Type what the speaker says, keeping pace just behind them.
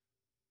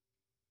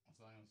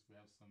Sometimes we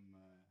have some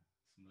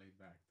laid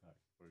back talk.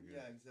 We're good.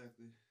 Yeah,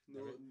 exactly.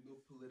 No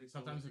political.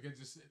 Sometimes we get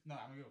just no.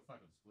 I don't give a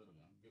fuck. It's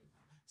political. I'm good.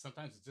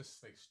 Sometimes it's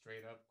just like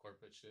straight up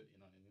corporate shit. You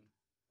know what I mean?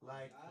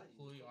 Like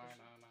Who you are?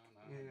 No.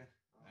 yeah.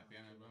 At the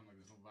end of the day, like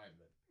there's no vibe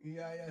there.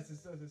 Yeah, c'est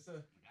ça.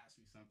 Like, ask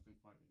me something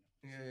fucking.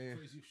 Yeah.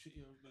 Crazy shit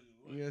you ever done.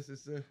 Yes, c'est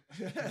ça.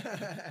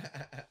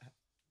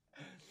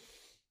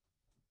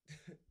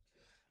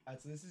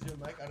 So this is your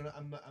mic. I don't know.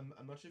 I'm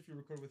not sure if you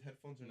record with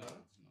headphones or No.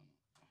 not.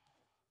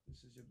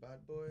 This is your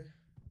bad boy.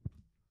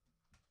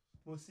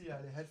 We'll see. Yeah,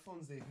 the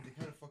headphones they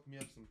kind of fuck me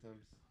up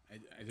sometimes.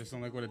 I just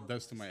don't like what it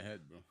does to my head,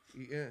 bro.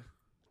 Yeah.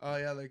 Oh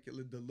yeah, like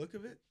the look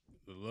of it.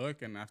 The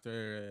look, and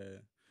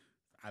after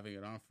having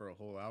it on for a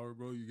whole hour,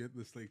 bro, you get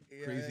this like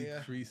crazy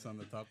crease on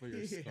the top of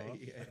your skull.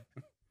 Yeah.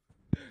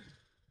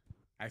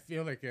 I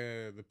feel like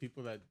the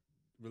people that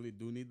really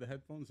do need the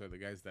headphones are the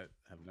guys that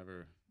have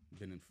never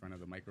been in front of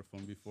the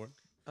microphone before.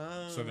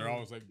 So they're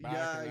always like back.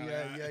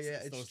 Yeah.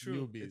 It's It's those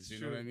true. newbies, It's you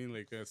true. know what I mean?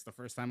 Like it's the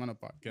first time on a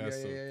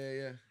podcast.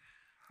 Yeah.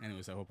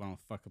 Anyways, I hope I don't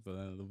fuck up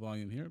the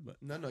volume here, but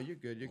No, you're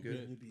good. You're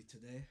good. Newbie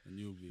today. a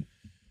newbie.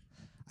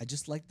 I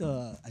just like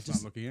the. I It's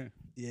just not looking here.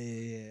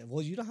 yeah.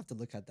 Well, you don't have to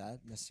look at that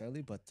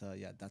necessarily, but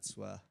yeah, that's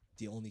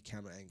the only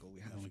camera angle we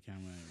The have. only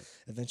camera angle.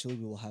 Eventually,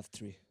 we will have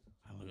 3.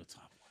 I look at the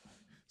top one.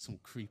 Some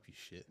creepy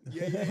shit.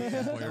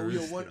 Yeah. Oh,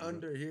 you're one bro.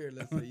 under here.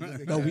 Let's say. You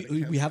look No, at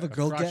we have a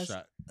girl Cross guest.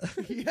 shot.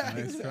 Yeah,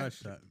 Nice exactly. cross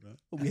shot, bro.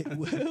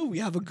 We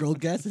have a girl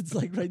guest. It's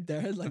like right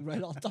there, like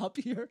right on top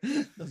here.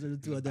 Those are the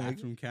two other.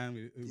 Bathroom cam.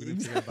 We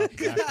didn't forget about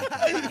the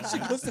bathroom She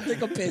cam. goes to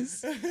take a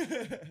piss.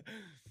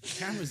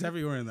 Cameras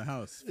everywhere in the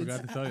house.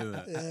 Forgot to tell you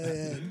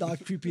that.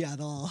 Not creepy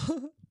at all.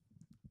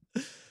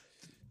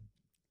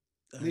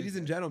 Ladies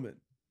and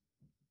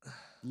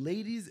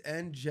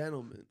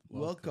gentlemen,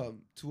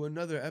 welcome to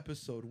another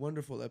episode,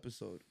 wonderful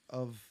episode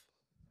of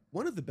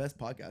one of the best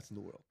podcasts in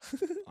the world,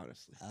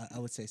 honestly. I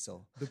would say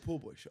so. The Pool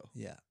Boy Show.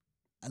 Yeah.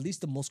 At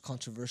least the most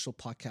controversial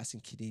podcast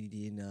in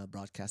Canadian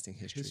broadcasting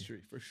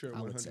history. For sure,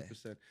 I would say.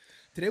 100%.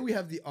 Today we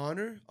have the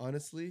honor,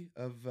 honestly,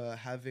 of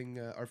having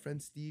our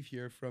friend Steve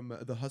here from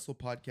the Hustle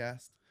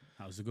Podcast.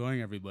 How's it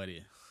going,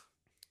 everybody?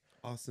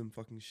 Awesome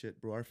fucking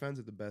shit, bro. Our fans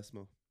are the best,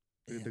 Mo.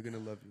 They're gonna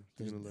love you.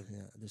 They're gonna love you.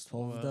 Yeah, there's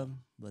 12 of them,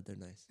 but they're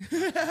nice.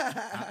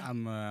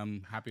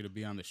 I'm happy to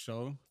be on the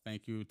show.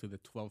 Thank you to the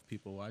 12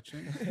 people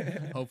watching.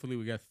 Hopefully,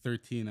 we got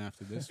 13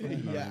 after this one. You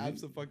know what I mean?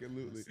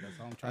 Absolutely. That's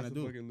all I'm trying to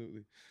do.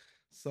 Absolutely.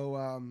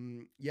 So,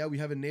 yeah, we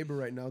have a neighbor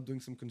right now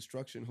doing some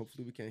construction.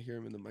 Hopefully, we can't hear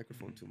him in the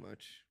microphone too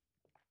much.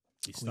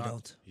 He We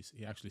stopped. don't.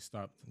 He actually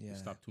stopped. Yeah. He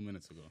stopped 2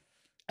 minutes ago.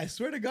 I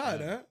swear to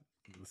God, Yeah. huh?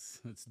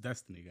 It's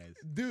destiny, guys.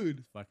 Dude,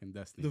 It's fucking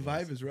destiny. the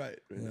guys. vibe is right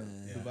right now.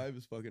 Yeah. The vibe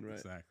is fucking right.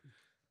 Exactly.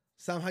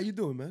 Sam, how you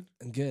doing, man?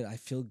 I'm good. I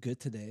feel good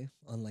today,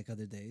 unlike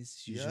other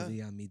days. Yeah. Usually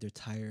I'm either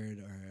tired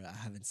or I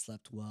haven't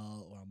slept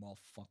well or I'm all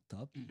fucked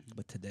up.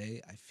 But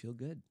today I feel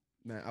good.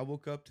 Man, I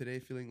woke up today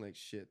feeling like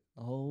shit,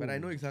 Oh. but I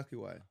know exactly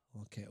why.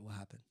 Okay, what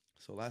happened?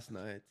 So last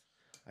night,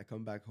 I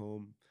come back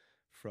home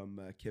from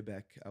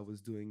Quebec. I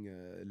was doing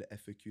le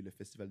FEQ, le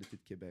Festival d'été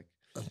de Québec.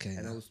 Okay.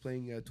 And I was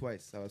playing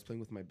twice. I was playing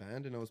with my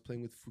band and I was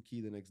playing with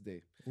Fouki the next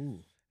day. Ooh.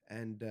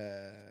 And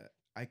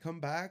I come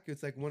back,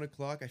 it's like 1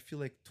 o'clock. I feel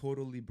like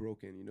totally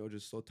broken, you know,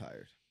 just so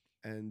tired.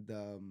 And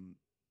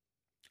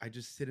I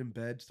just sit in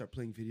bed, start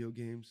playing video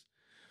games,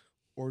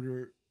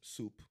 order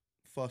soup,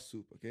 pho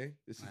soup, okay?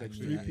 This is like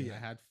 3 I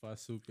p.m. had pho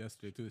soup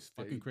yesterday too. It's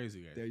There fucking you-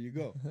 crazy, guys. There you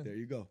go. There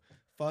you go.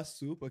 Pho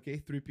soup, okay?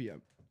 3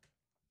 p.m.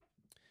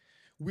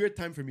 Weird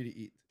time for me to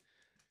eat.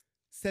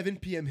 7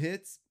 p.m.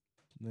 hits.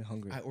 I'm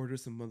hungry. I order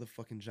some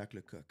motherfucking Jacques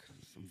Lecoq,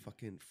 some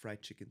fucking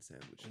fried chicken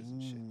sandwiches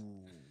and shit.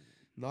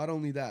 Not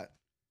only that,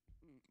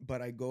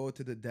 but I go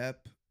to the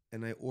dep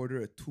and I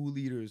order a 2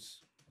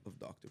 liters of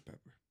Dr.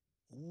 Pepper.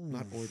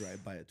 Not order, I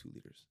buy a 2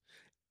 liters.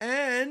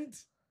 And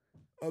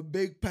a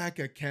big pack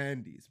of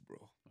candies, bro.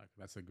 Like,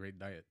 that's a great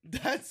diet.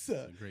 That's It's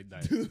a great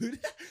diet. dude.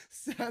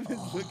 Sam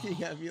is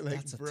looking at me like,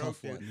 that's a bro.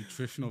 tough one.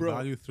 Nutritional Bro.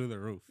 value through the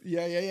roof.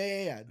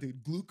 Yeah,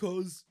 dude.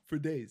 Glucose for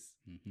days.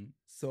 Mm-hmm.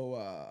 So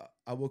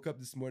I woke up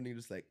this morning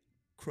just like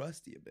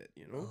crusty a bit,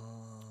 you know?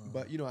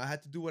 But, you know, I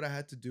had to do what I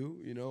had to do.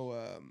 You know,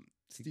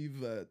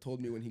 Steve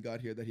told me when he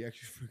got here that he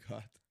actually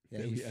forgot. yeah,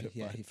 that he, we had a he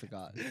podcast.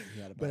 forgot.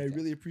 He had a But I podcast.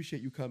 really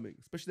appreciate you coming,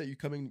 especially that you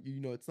coming. You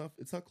know, it's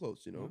not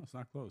close. You know, No, it's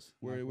not close.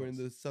 we're Not we're in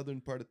close. the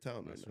southern part of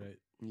town That's right now. right.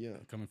 Yeah.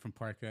 Coming from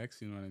Park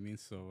X, you know what I mean?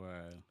 So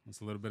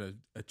it's a little bit of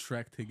a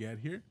trek to get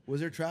here.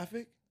 Was there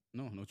traffic?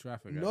 No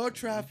traffic. No actually.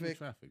 traffic. No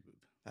traffic, dude.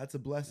 That's a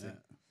blessing.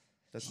 Yeah.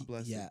 That's a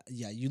blessing.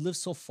 Yeah. You live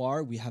so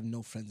far, we have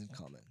no friends in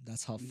common.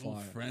 That's how No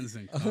far. friends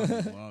in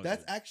common. Wow,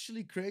 That's dude.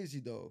 actually crazy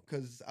though,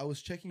 because I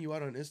was checking you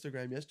out on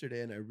Instagram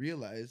yesterday and I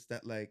realized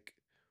that like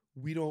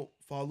we don't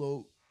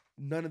follow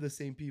none of the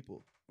same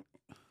people.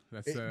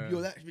 That's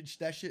Yo,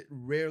 that shit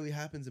rarely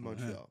happens in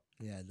Montreal.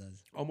 Yeah, it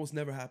does. Almost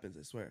never happens,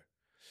 I swear.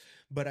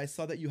 But I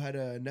saw that you had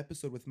an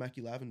episode with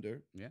Mackie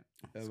Lavender. yeah.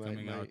 It's my-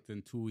 coming my- out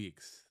in 2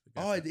 weeks.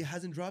 Oh, it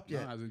hasn't dropped No,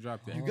 yet. it hasn't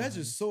dropped yet. You guys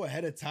are so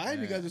ahead of time.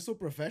 You Yeah. guys are so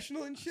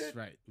professional and shit. That's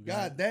right. We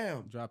God got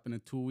damn. dropping in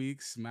 2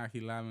 weeks.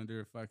 Mackie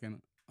Lavender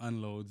fucking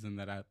unloads, and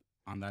that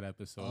on that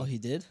episode. Oh, he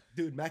did?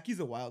 Dude, Mackey's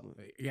a wild one.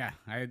 Yeah,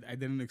 I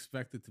didn't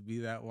expect it to be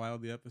that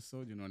wild, the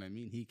episode. You know what I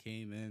mean? He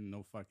came in,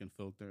 no fucking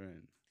filter,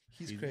 and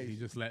He's crazy. He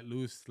just let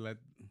loose, let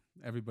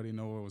everybody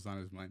know what was on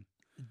his mind.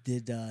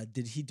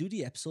 Did he do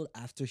the episode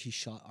after he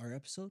shot our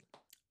episode?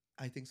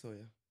 I think so,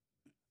 yeah.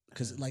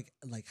 Because like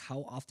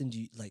how often do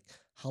you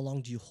how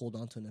long do you hold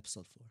on to an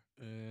episode for?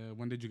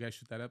 When did you guys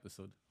shoot that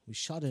episode? We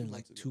shot it in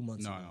like 2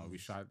 months ago. No,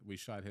 we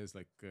shot his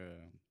like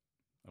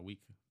a week,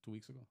 2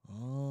 weeks ago.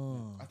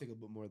 Oh, I think a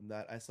bit more than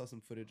that. I saw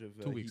some footage of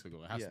 2 weeks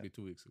ago. It has to be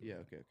 2 weeks ago. Yeah,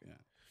 okay. Yeah.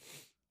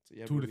 So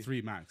yeah, 2 to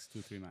 3 max.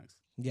 2 3 max.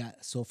 yeah.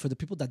 So for the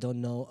people that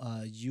don't know,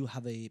 you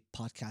have a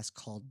podcast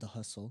called The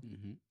Hustle,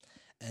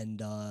 and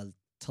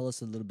tell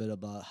us a little bit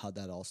about how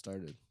that all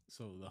started.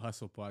 So the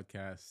Hustle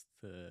podcast,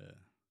 it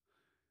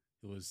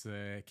was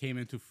came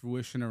into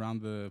fruition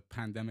around the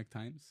pandemic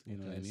times. You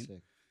know what I mean?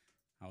 Sick.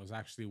 I was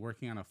actually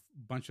working on a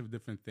bunch of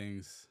different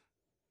things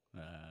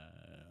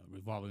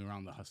revolving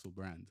around the Hustle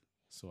brand.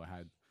 So I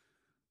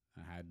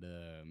had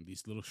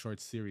these little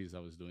short series I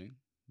was doing,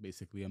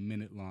 basically a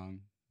minute long,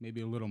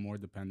 maybe a little more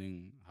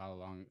depending how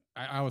long.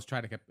 I always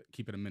try to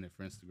keep it a minute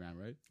for Instagram,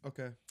 right?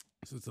 Okay.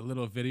 So it's a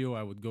little video.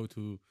 I would go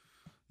to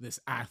this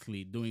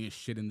athlete doing his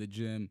shit in the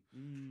gym,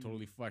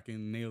 totally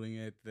fucking nailing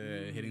it,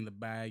 hitting the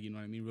bag, you know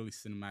what I mean? Really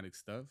cinematic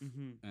stuff.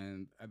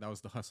 And that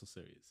was the Hustle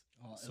series.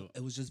 Oh, so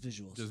it was just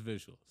visuals. Just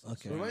visuals.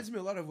 Okay. It reminds me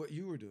a lot of what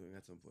you were doing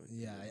at some point.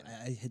 Yeah,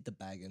 I hit the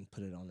bag and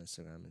put it on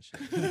Instagram and shit.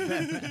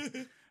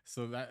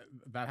 So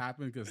that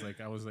happened because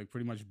like I was like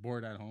pretty much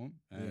bored at home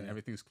and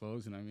everything's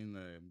closed. You know what I mean?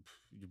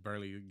 You're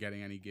barely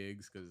getting any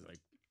gigs because like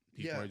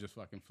people are just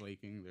fucking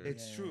flaking.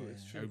 It's true.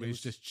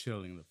 Everybody's just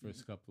chilling the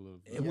first couple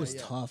of. It was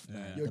tough,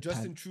 man. Yo,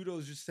 Justin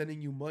Trudeau's just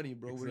sending you money,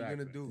 bro. What are you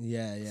gonna do?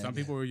 Yeah. Some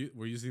people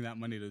were using that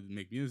money to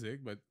make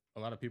music, but a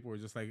lot of people were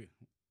just like,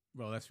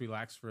 bro, let's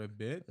relax for a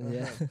bit,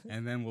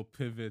 and then we'll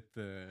pivot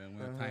when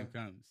the time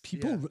comes.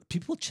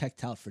 People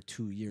checked out for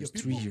 2 years,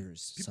 3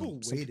 years. People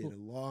waited a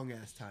long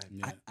ass time.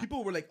 Yeah.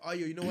 People were like, "Oh,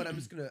 yo, you know what? I'm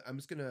just gonna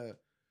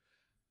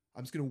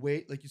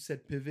wait." Like you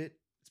said, pivot.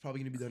 It's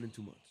probably gonna be done in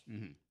 2 months,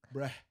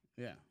 bruh.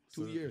 Yeah,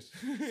 2 years.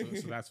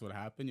 so that's what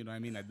happened. You know what I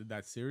mean? I did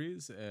that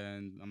series,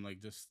 and I'm like,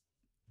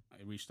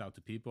 I reached out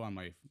to people on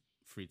my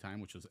free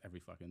time, which was every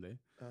fucking day.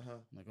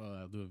 I'm like, oh,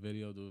 I'll do a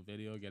video,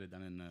 get it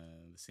done in the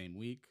same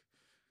week.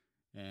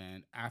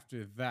 And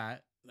after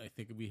that, I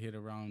think we hit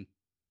around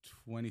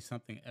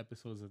 20-something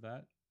episodes of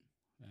that.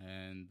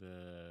 And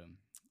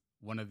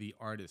one of the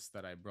artists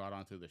that I brought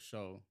onto the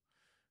show,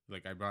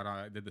 like I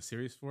did the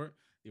series for it,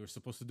 they were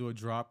supposed to do a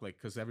drop, like,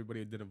 because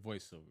everybody did a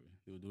voiceover.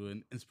 They would do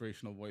an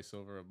inspirational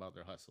voiceover about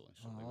their hustle and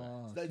shit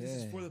like that. So this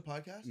is for the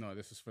podcast? No,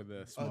 this is for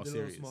the small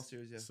series. Small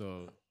series, yeah.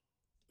 So,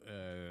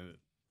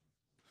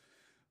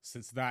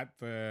 since that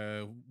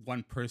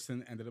one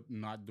person ended up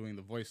not doing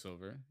the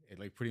voiceover, it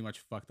like pretty much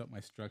fucked up my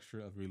structure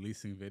of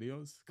releasing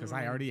videos because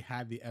I already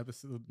had the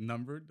episode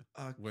numbered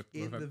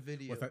in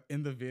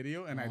the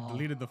video, and I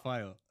deleted the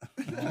file.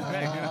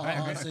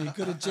 So you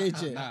couldn't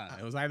change it. Nah,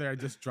 it was either I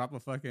just drop a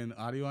fucking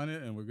audio on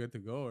it and we're good to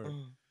go, or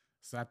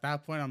so at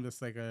that point I'm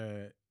just like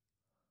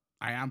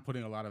I am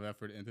putting a lot of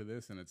effort into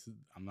this, and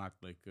I'm not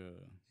like the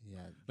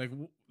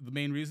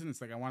main reason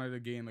it's like I wanted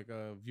to gain like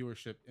a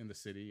viewership in the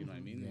city. You know what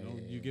I mean?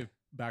 You give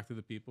back to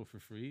the people for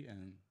free,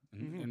 and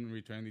in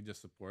return they just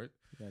support.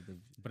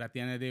 But at the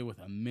end of the day, with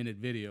a minute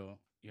video,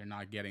 you're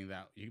not getting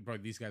that. Bro,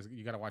 these guys,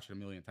 you got to watch it a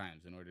million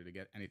times in order to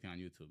get anything on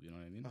YouTube. You know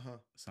what I mean?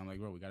 So I'm like,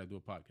 bro, we got to do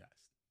a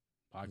podcast.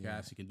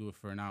 You can do it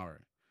for an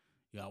hour.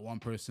 You got one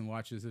person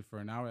watches it for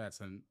an hour.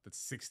 That's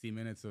 60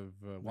 minutes of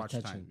watch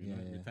time.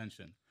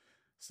 Retention.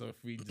 So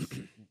if we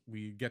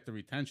get the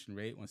retention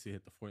rate once you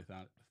hit the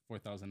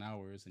 4,000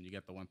 hours and you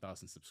get the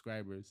 1,000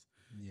 subscribers,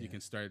 you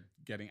can start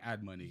getting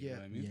ad money. You know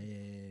what I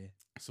mean? Yeah.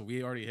 So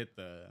we already hit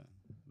the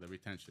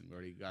retention. We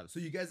already got it.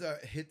 So you guys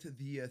hit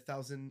the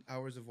 1,000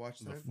 hours of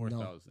watch time?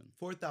 4,000.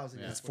 4,000.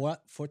 Yeah. It's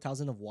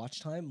 4,000 of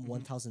watch time,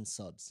 1,000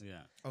 subs.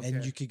 Yeah. Okay.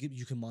 And you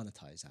can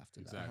monetize after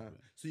that. Exactly.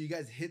 So you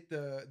guys hit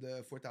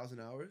the 4,000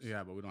 hours?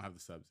 Yeah, but we don't have the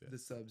subs yet. The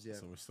subs, yeah.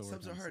 So we're still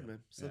subs are hard, man.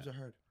 Subs are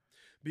hard.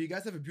 But you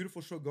guys have a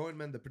beautiful show going,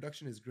 man. The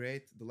production is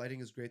great. The lighting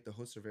is great. The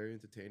hosts are very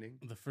entertaining.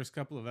 The first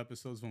couple of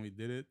episodes when we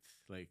did it,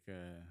 like,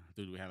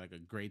 dude, we had like a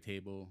gray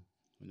table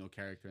with no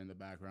character in the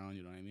background.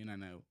 You know what I mean?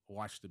 And I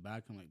watched it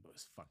back. I'm like, bro,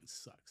 this fucking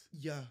sucks.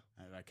 Yeah.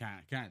 I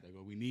can't. I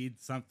go, we need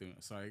something.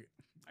 So I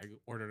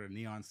ordered a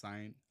neon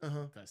sign,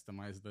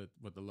 customized it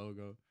with the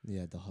logo.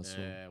 Yeah, the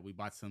hustle. We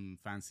bought some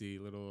fancy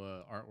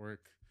little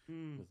artwork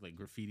with like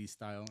graffiti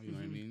style. You know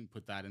what I mean?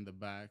 Put that in the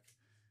back.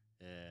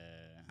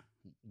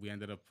 We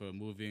ended up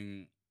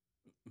moving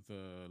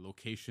the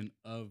location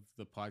of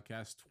the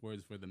podcast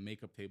towards where the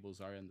makeup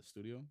tables are in the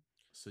studio,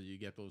 so you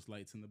get those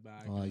lights in the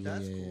back. Oh yeah,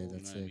 that's cool. Yeah,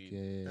 that's sick. I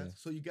mean? Yeah.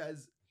 So you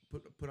guys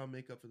put on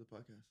makeup for the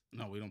podcast?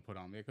 No, we don't put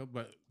on makeup,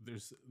 but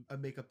there's a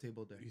makeup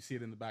table there. You see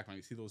it in the background.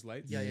 You see those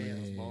lights? Yeah.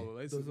 Those ball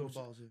lights. Those little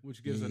balls,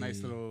 which gives a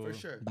nice little for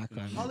sure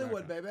background.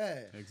 Hollywood, baby.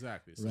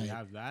 Exactly. So you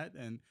have that,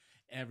 and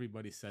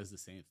everybody says the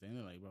same thing.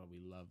 They're like, bro, we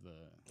love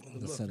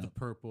the setup. The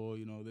purple,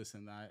 you know, this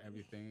and that,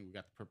 everything. We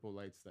got the purple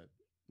lights that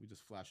we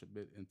just flash a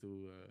bit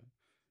into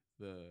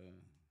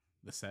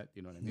the set.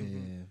 You know what I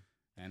mean?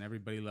 And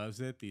everybody loves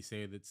it. They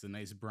say that it's a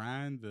nice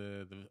brand.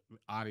 The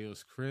audio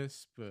is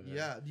crisp.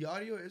 Yeah, the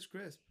audio is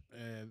crisp.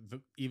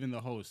 Even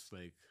the host,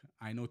 like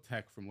I know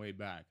Tech from way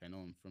back. I know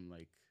him from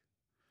like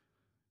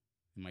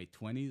in my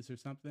 20s or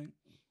something.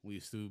 We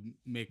used to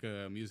make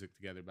music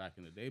together back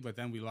in the day, but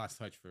then we lost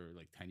touch for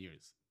like 10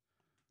 years.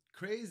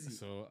 Crazy.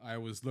 So I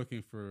was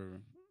looking for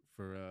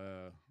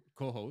a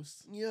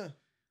co-host. Yeah.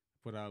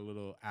 Put out a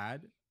little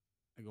ad.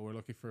 I go, we're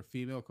looking for a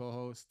female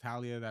co-host.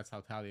 Talia, that's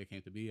how Talia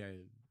came to be.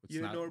 You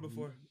didn't know her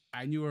before?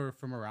 I knew her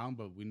from around,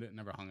 but we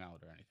never hung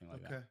out or anything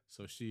like that.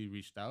 So she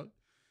reached out.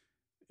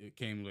 It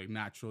came like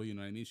natural, you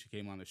know what I mean? She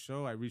came on the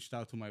show. I reached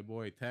out to my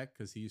boy Tech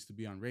because he used to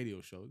be on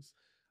radio shows.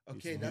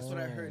 Okay, that's what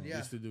I heard, yeah. He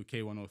used to do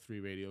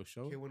K103 radio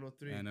show.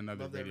 K103. And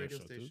another radio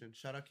show station. Too.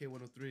 Shout out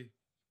K103.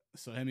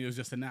 So him, he was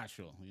just a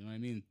natural, you know what I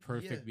mean?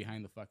 Perfect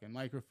behind the fucking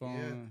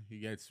microphone. Yeah. He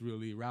gets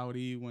really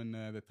rowdy when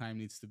the time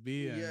needs to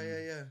be.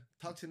 And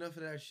Talks enough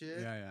of that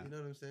shit. Yeah. You know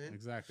what I'm saying?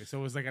 Exactly. So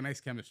it was like a nice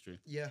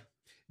chemistry. Yeah.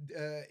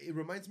 It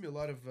reminds me a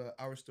lot of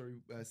our story.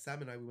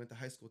 Sam and I, we went to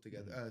high school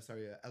together.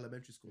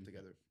 Elementary school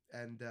together.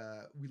 And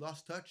we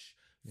lost touch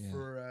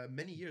for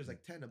many years,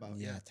 like 10 about.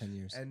 Yeah, 10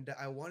 years. And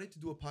I wanted to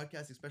do a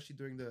podcast, especially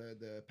during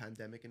the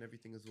pandemic and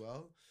everything as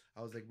well.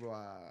 I was like, bro,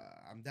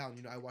 I'm down.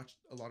 You know, I watched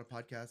a lot of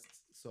podcasts.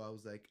 So I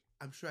was like,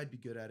 I'm sure I'd be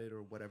good at it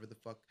or whatever the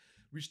fuck.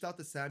 Reached out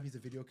to Sam. He's a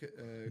video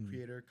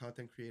creator,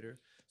 content creator.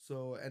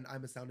 So, and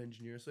I'm a sound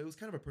engineer. So it was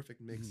kind of a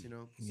perfect mix, you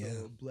know.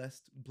 So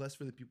blessed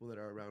for the people that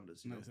are around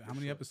us. You know, how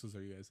many episodes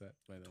are you guys at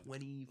by the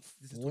way?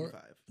 This is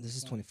 25. This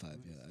is 25.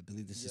 Yeah, I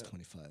believe this is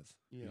 25.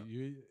 Yeah.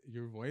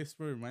 Your voice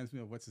reminds me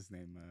of what's his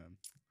name?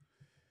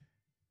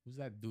 Who's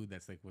that dude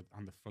that's like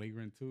on the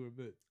Flagrant too a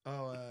bit?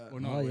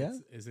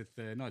 Is it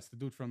it's the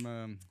dude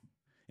from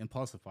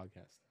Impulsive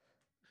podcast.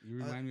 You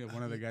remind me of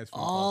one of the guys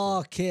from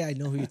okay, I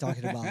know who you're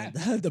talking about.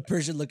 The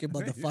Persian looking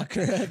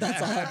motherfucker.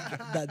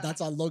 That's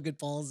on Logan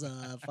Paul's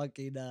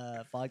fucking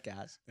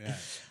podcast. Yeah.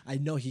 I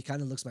know he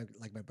kind of looks like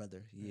my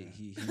brother.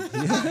 He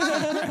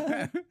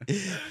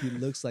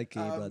looks like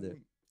a brother.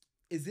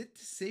 Is it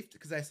safe?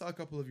 Because I saw a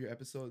couple of your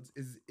episodes.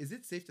 Is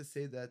it safe to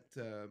say that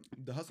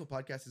the Hustle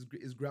podcast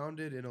is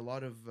grounded in a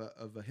lot of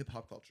hip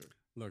hop culture?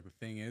 Look, the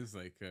thing is,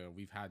 like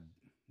we've had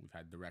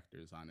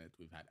directors on it.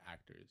 We've had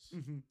actors,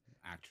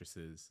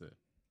 actresses.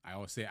 I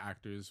always say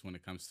actors when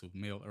it comes to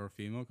male or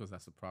female because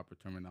that's the proper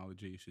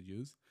terminology you should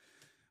use.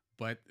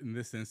 But in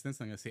this instance,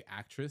 I'm going to say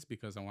actress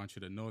because I want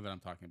you to know that I'm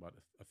talking about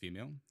a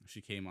female. She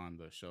came on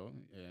the show.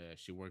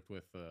 She worked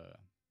with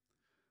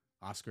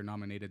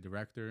Oscar-nominated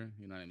director.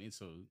 You know what I mean?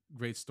 So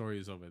great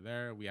stories over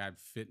there. We had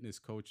fitness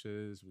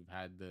coaches. We've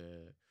had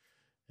the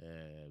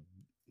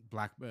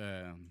black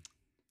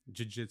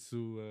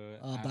jiu-jitsu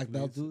black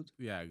belt dude.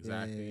 Yeah,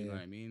 exactly. You know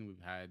what I mean?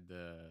 We've had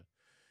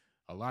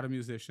a lot of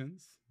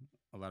musicians,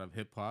 a lot of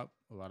hip hop,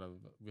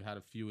 we had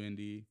a few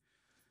indie.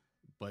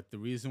 But the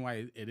reason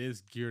why it is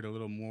geared a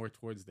little more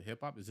towards the hip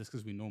hop is just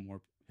because we know more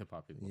hip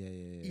hop people.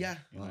 Yeah.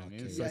 You know what I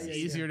mean? So it's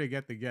easier to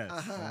get the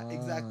guests.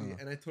 Exactly.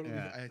 And I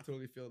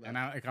totally feel that. And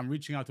I'm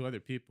reaching out to other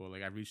people.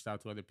 Like I've reached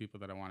out to other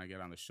people that I want to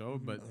get on the show,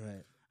 but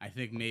I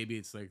think maybe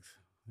it's like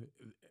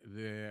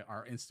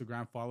our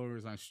Instagram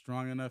followers aren't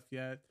strong enough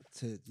yet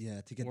to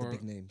get the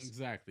big names.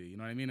 Exactly. You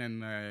know what I mean?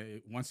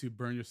 And once you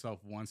burn yourself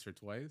once or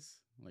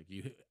twice, like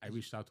I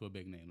reached out to a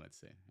big name, let's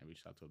say.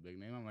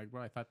 I'm like,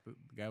 bro, I thought the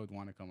guy would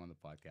want to come on the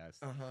podcast.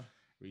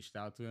 Reached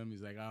out to him.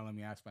 He's like, oh, let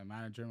me ask my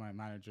manager. My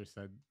manager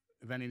said,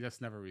 then he just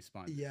never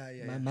responded.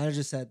 My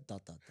manager said, ...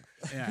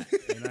 Yeah,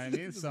 you know what I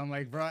mean? So I'm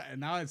like, bro,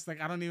 and now it's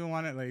like, I don't even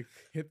want to like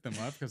hit them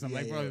up because I'm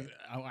like, bro,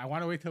 I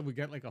want to wait till we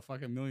get like a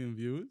fucking million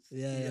views.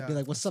 Yeah. Be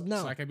like, what's up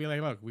now? So I could be like,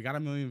 look, we got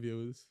 1 million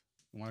views.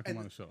 I want to come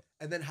on the show.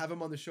 And then have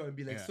him on the show and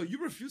be like, so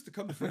you refused to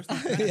come the first time.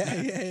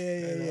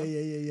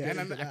 Yeah.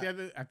 And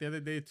at the other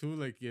day too,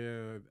 like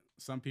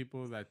some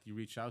people that you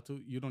reach out to,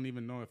 you don't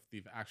even know if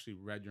they've actually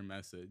read your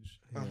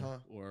message.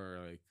 Or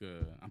like,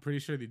 I'm pretty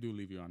sure they do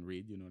leave you on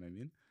read, you know what I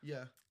mean?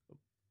 Yeah.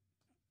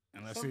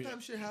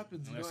 Sometimes shit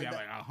happens. Unless you have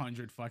like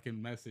 100 fucking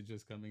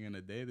messages coming in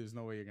a day, there's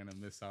no way you're gonna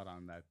miss out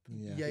on that.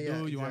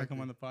 You want to come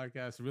on the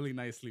podcast? Really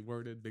nicely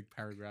worded, big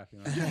paragraph. You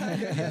know?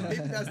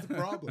 Maybe that's the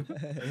problem.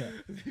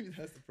 Maybe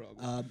that's the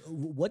problem.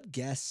 What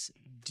guests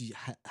do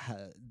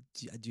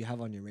you have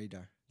on your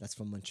radar? That's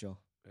from Montreal.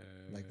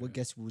 Like, what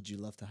guests would you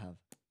love to have?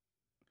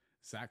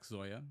 Zach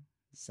Zoya.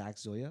 Zach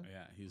Zoya?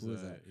 Yeah,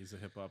 he's a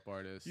hip hop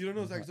artist. You don't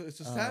know Zach Zoya.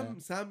 So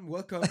Sam,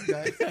 welcome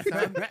guys.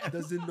 Sam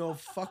doesn't know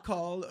fuck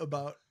all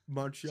about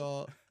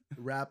Montreal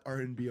rap,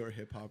 R&B, or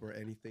hip hop or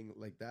anything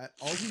like that.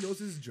 All he knows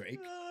is Drake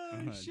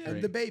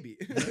and the baby.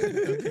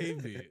 The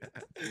baby.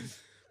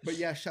 But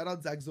yeah, shout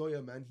out Zach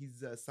Zoya, man.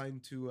 He's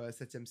signed to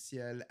Septième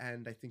Ciel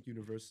and I think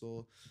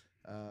Universal.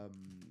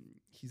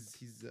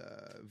 He's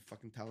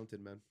fucking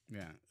talented, man.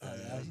 Yeah.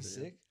 He's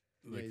sick.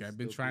 Like I've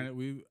been trying to,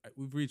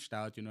 we've reached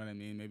out, you know what I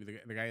mean? Maybe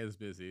the guy is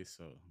busy,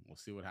 so we'll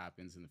see what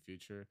happens in the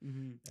future.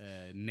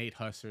 Nate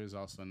Husser is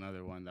also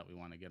another one that we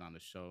want to get on the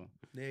show.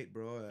 Nate,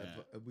 bro,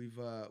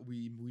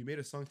 we made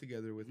a song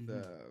together with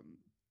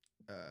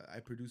I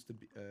produced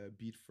a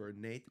beat for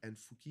Nate and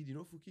Fouki. Do you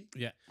know Fouki?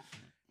 Yeah.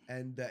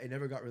 And it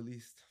never got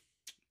released.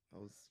 I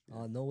was.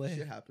 Oh, no way.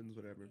 Shit happens,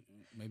 whatever.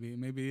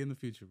 Maybe in the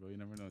future, bro. You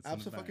never know.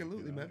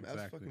 Absolutely, man.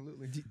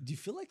 Absolutely. Do you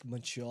feel like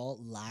Montreal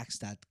lacks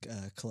that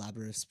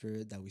collaborative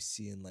spirit that we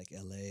see in like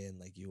LA and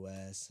like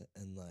US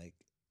and like?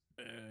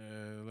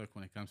 Look,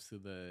 when it comes to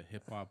the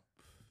hip hop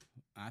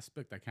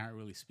aspect, I can't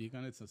really speak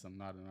on it since I'm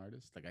not an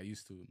artist. Like I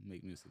used to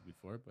make music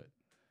before, but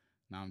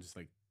now I'm just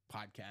like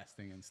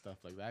podcasting and stuff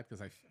like that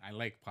because I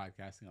like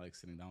podcasting. I like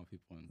sitting down with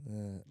people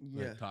and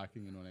like,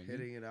 talking. You know what I mean?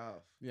 Hitting it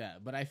off. Yeah,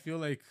 but I feel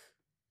like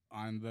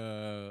on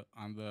the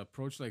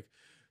approach, like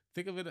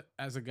think of it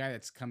as a guy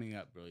that's coming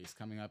up, bro. He's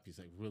coming up. He's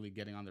like really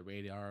getting on the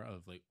radar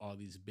of like all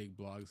these big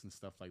blogs and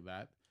stuff like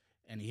that.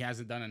 And he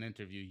hasn't done an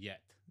interview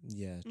yet.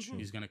 Yeah, true.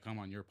 He's gonna come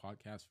on your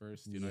podcast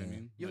first. You know what I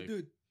mean? Yo, like,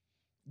 dude,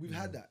 we've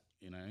had that.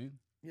 You know what I mean?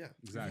 Yeah,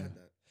 exactly. We've had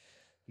that.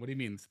 What do you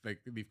mean? Like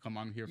they've come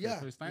on here for the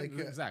first time?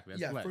 Like, exactly.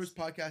 That's blessed. First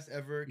podcast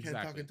ever. Can't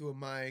talk into a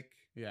mic.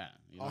 Yeah,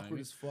 you know awkward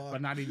as fuck.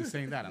 But not even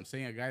saying that. I'm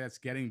saying a guy that's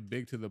getting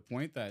big to the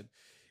point that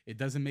it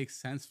doesn't make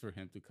sense for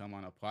him to come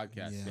on a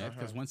podcast yet.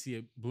 Because once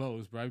he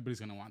blows, bro, everybody's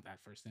gonna want that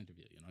first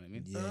interview. You know what I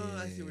mean?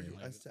 Yeah, I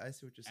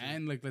see what you're saying.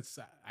 And like,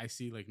 I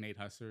see like Nate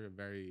Husser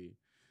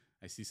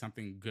I see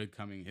something good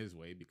coming his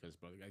way because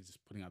bro, the guy's just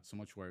putting out so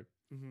much work,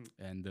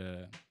 and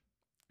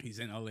he's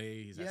in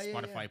LA. He's at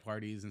Spotify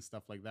parties and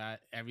stuff like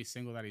that. Every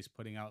single that he's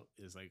putting out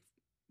is like,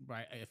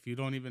 right. If you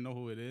don't even know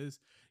who it is,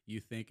 you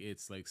think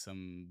it's like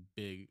some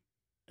big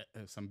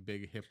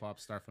hip hop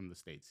star from the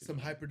States. Some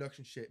high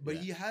production shit. But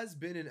he has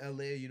been in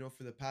LA, you know,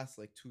 for the past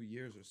like 2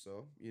 years or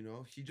so. You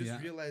know, he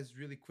just realized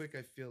really quick,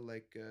 I feel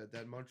like,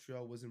 that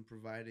Montreal wasn't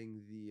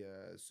providing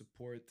the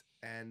support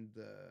and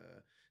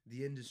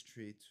the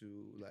industry to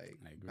like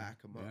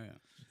back him up.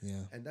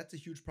 Yeah. And that's a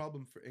huge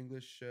problem for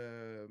English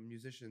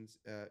musicians,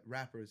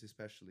 rappers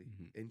especially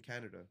in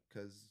Canada,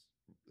 because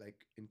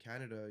like in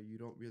Canada you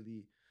don't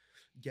really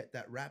get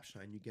that rap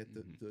shine. You get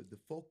the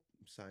folk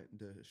shine,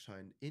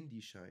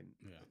 indie shine,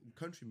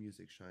 country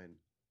music shine,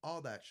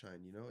 all that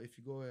shine. You know, if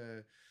you go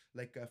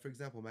for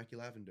example, Mackie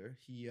Lavender,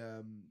 he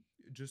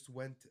just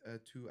went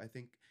to, I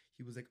think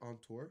he was like on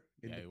tour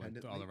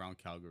independently. He went all around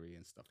Calgary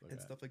and stuff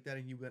like that.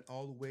 And he went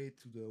all the way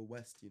to the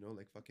west. You know,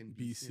 like fucking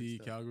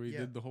BC, Calgary,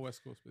 did the whole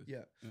West Coast.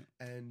 Yeah,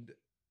 and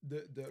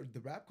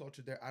the rap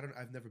culture there,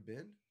 I've never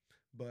been,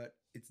 but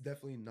it's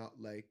definitely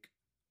not like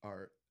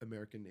our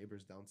American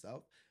neighbors down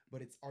south,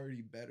 but it's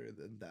already better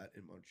than that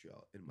in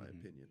Montreal, in my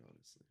opinion,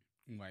 honestly.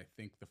 I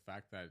think the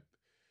fact that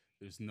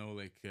there's no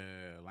like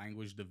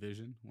language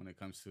division when it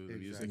comes to the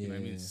music. You know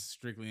what I mean? It's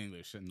strictly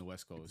English in the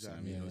West Coast.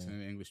 I mean, listening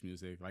to English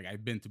music. Like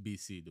I've been to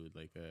BC, dude,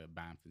 like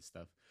Banff and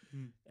stuff.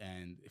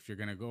 And if you're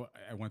gonna go,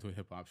 I went to a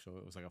hip hop show.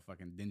 It was like a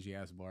fucking dingy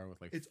ass bar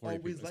with like 40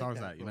 people. It's always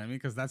that, you know what I mean?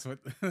 Because that's what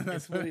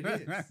it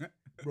is,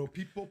 bro.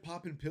 People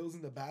popping pills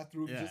in the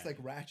bathroom, just like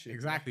ratchet.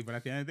 Exactly. But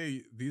at the end of the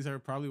day, these are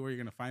probably where you're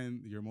gonna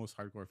find your most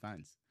hardcore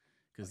fans.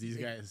 Because these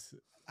guys,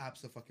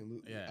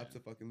 absolutely,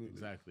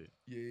 exactly,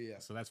 yeah.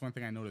 So that's one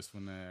thing I noticed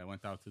when I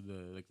went out to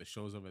the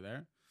shows over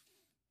there.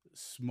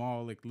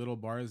 Small like little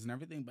bars and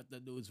everything, but the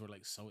dudes were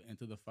like so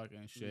into the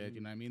fucking shit.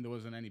 You know what I mean? There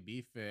wasn't any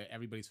beef.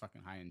 Everybody's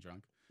fucking high and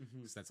drunk.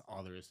 So that's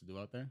all there is to do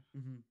out there.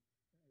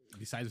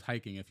 Besides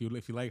hiking, if you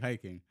like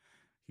hiking,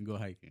 you can go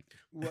hiking.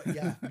 Well,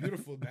 yeah,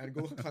 beautiful, man.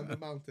 Go climb the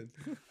mountain.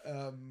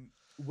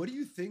 What do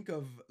you think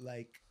of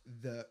like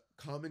the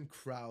common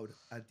crowd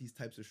at these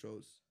types of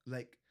shows?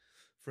 Like,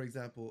 for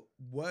example,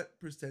 what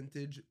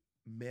percentage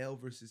male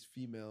versus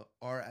female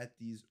are at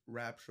these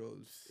rap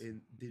shows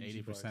in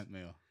dingy 80% bars?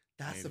 male.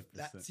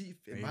 See,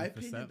 in my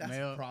opinion, that's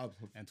a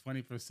problem. And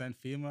 20%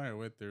 female are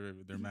with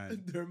their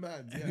man. Their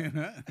man,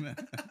 yeah.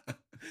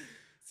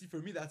 See, for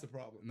me, that's a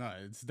problem. No,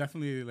 it's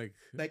definitely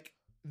like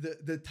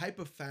the type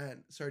of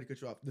fan. Sorry to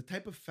cut you off. The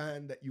type of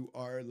fan that you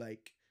are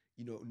like,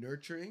 you know,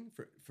 nurturing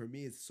for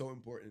me is so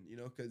important. You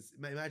know, because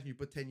imagine you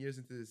put 10 years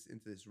into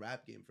this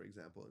rap game, for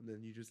example, and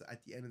then you just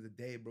at the end of the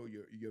day, bro,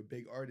 you're a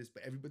big artist,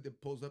 but everybody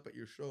that pulls up at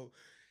your show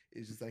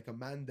is just like a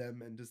man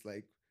them and just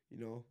like, you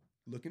know,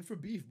 looking for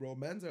beef, bro.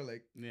 Mans are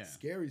like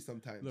scary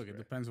sometimes. Look, it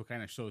depends what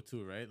kind of show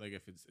too, right? Like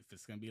if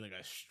it's gonna be like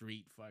a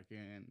street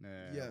fucking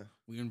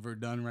we in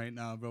Verdun right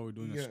now, bro. We're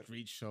doing a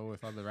street show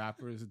with other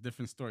rappers. A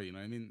different story, you know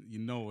what I mean? You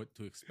know what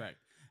to expect.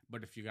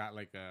 But if you got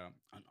like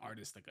an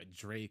artist like a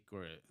Drake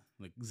or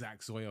like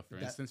Zach Zoya, for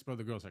instance, bro,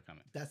 the girls are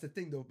coming. That's the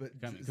thing though. But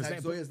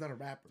Zach Zoya is not a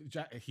rapper.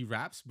 He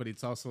raps, but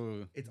it's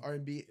also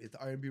R&B. It's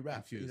R&B rap.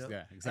 Infused, you know?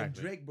 Yeah, exactly. And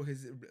Drake, bro,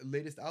 his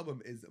latest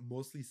album is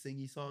mostly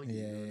singy song.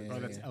 Bro,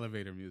 that's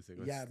elevator music.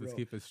 Let's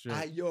keep it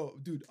straight.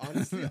 Dude,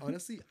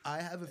 honestly,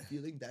 I have a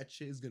feeling that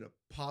shit is gonna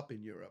pop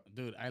in Europe.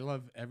 Dude, I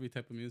love every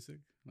type of music.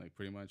 Like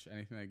pretty much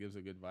anything that gives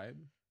a good vibe.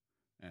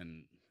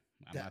 And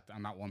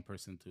I'm not one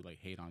person to like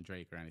hate on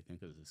Drake or anything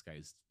because this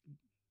guy's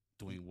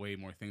doing way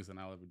more things than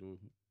I'll ever do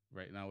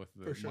right now with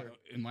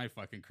in my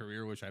fucking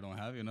career, which I don't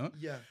have, you know?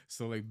 Yeah.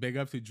 So like big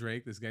up to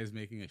Drake. This guy's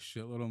making a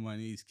shitload of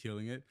money. He's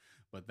killing it.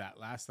 But that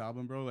last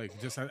album, bro, like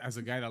just as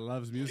a guy that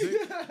loves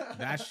music,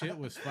 that shit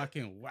was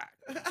fucking whack.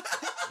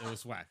 It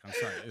was whack. I'm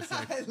sorry. It's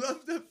like I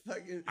love the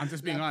fucking. I'm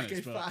just being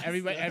honest, bro. fast.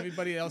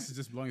 Everybody else is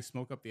just blowing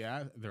smoke up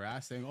their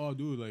ass, saying, "Oh,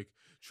 dude, like,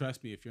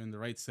 trust me, if you're in the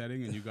right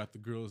setting and you got the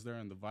girls there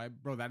and the vibe,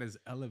 bro, that is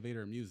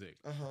elevator music.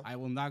 I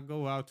will not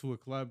go out to a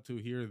club to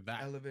hear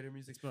that elevator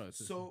music, bro.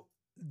 So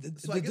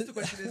I guess the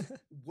question is,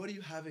 what do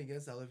you have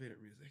against elevator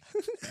music?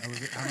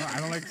 I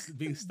don't like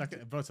being stuck.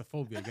 Bro, it's a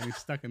phobia, getting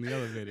stuck in the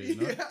elevator. You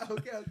know? Yeah.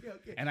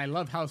 Okay. And I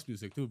love house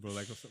music too, bro.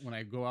 Like when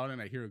I go out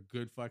and I hear a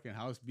good fucking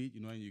house beat,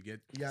 you know, and you get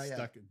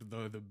stuck.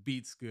 The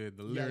beat's good.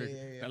 The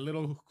lyric, that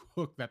little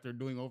hook that they're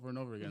doing over and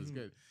over again is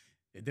good.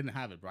 It didn't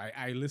have it, bro.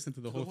 I listened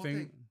to the whole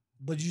thing.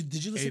 But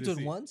did you listen to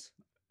it once?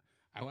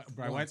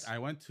 I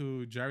went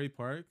to Jerry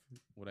Park.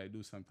 What I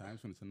do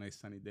sometimes when it's a nice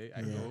sunny day,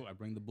 I go, I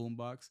bring the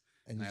boombox,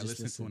 and I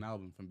listen to an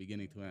album from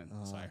beginning to end.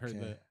 So I heard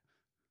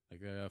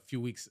like a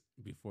few weeks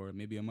before,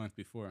 maybe a month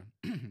before,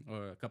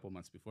 or a couple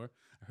months before,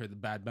 I heard the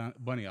Bad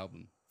Bunny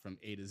album from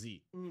A to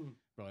Z.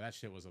 Bro, that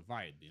shit was a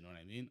vibe. You know what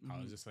I mean? I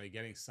was just like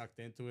getting sucked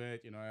into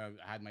it. You know, I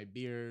had my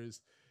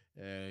beers.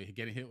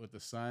 Getting hit with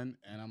the sun,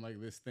 and I'm like,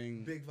 this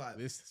thing, big vibe.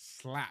 This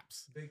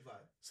slaps. Big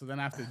vibe. So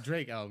then after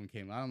Drake album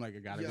came out, I'm like, I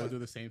gotta go do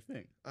the same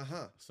thing.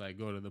 So I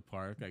go to the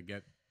park, I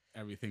get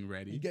everything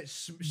ready. You get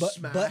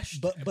smashed.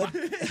 But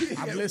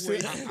I'm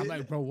listening. I'm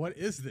like, bro, what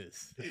is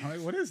this? I'm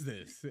like, what is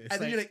this? And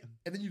then you're like,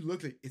 and then you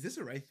look like, is this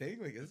the right thing?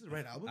 Like, is this the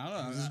right album? I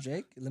don't know. Is this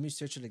Drake? Let me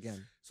search it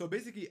again. So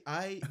basically,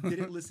 I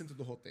didn't listen to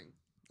the whole thing.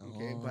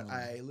 Okay, but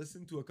I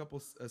listened to a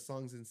couple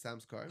songs in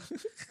Sam's car.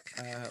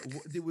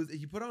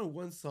 He put on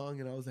one song,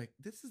 and I was like,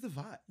 "This is the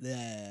vibe."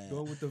 Yeah,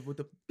 going with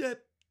the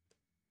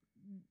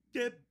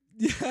dip,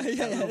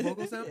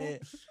 vocal sample. Yeah.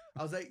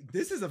 I was like,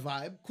 "This is a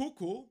vibe,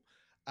 cool."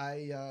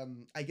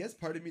 I guess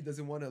part of me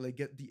doesn't want to like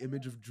get the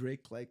image of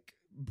Drake like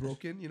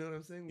broken. You know what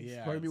I'm saying?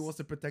 Yeah. Part of me wants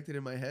to protect it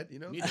in my head. You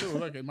know? Me too.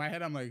 Look, in my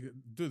head, I'm like,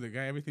 dude, the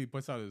guy, everything he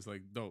puts out is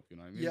like dope. You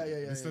know what I mean? Yeah.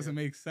 This doesn't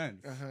make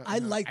sense. I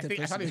liked it.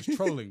 I thought he was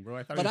trolling,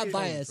 bro. But I'm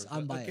biased.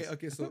 I'm biased.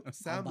 Okay. So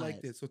Sam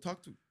liked it. So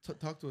talk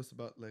to us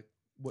about like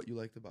what you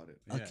liked about it.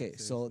 Yeah, okay,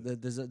 so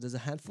there's a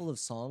handful of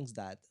songs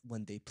that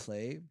when they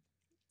play,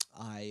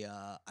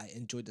 I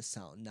enjoy the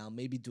sound. Now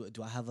maybe do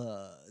I have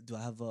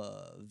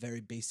a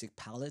very basic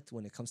palette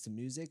when it comes to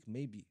music?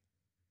 Maybe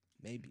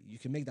you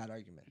can make that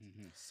argument.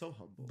 So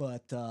humble.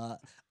 But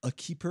A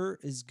Keeper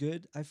is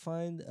good. I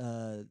find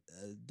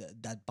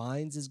That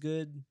Binds is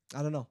good.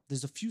 I don't know.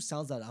 There's a few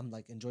sounds that I'm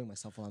like enjoying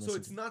myself while I'm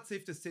listening. So it's not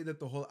safe to say that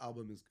the whole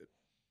album is good.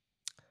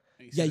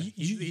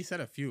 He said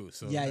a few.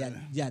 So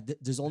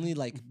there's only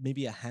like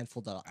maybe a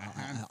handful that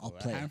I'll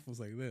play. A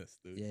handful's like this,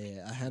 dude.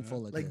 Yeah, a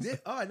handful like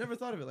this. Oh, I never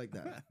thought of it like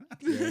that.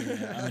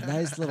 A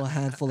nice little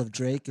handful of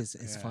Drake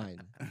is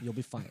fine. You'll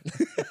be fine.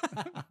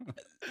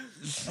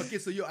 Okay,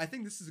 so I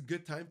think this is a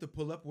good time to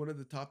pull up one of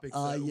the topics.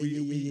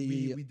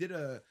 We did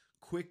a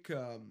quick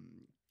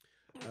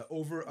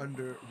over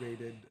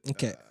underrated.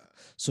 Okay,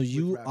 so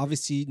you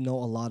obviously know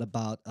a lot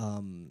about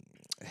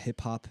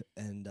hip hop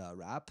and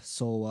rap.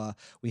 So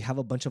we have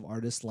a bunch of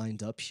artists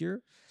lined up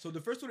here. So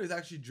the first one is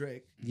actually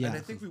Drake. Yeah, and I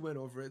think we went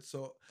over it.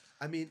 So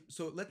I mean,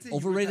 so let's say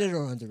overrated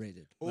or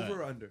underrated.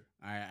 Over or under.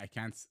 I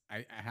can't.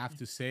 I have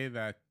to say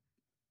that.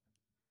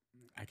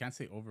 I can't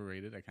say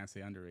overrated. I can't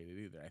say underrated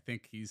either. I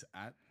think he's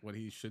at what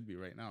he should be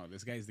right now.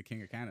 This guy is the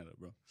king of Canada,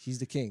 bro. He's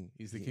the king.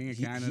 He's the king of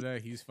Canada.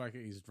 He's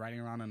riding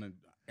around on an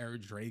Air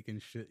Drake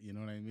and shit. You know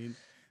what I mean?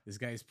 This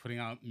guy's putting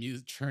out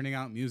music, churning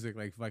out music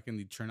like fucking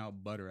they churn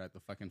out butter at the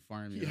fucking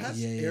farm. He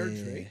has Air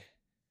Drake.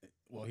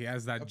 Well, he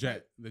has that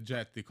jet. The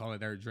jet, they call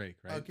it Air Drake,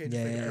 right? Okay,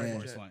 Air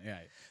Force One.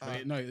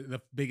 Yeah. No,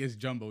 the biggest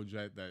jumbo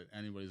jet that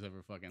anybody's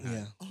ever fucking had.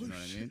 Yeah. You know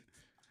what I mean?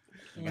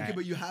 Okay,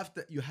 but you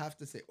have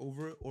to say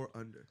over or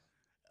under.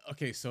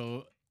 Okay,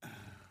 so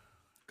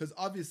because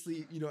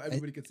obviously,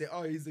 everybody could say,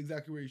 "Oh, he's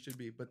exactly where he should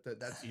be," but that's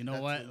that's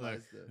what.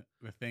 Like,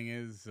 the thing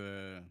is,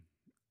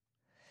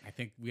 I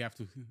think we have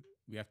to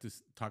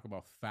talk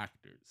about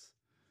factors.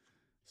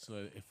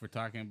 So if we're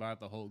talking about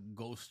the whole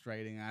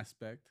ghostwriting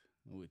aspect,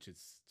 which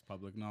it's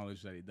public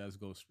knowledge that he does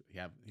he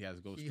has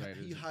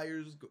ghostwriters. He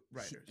hires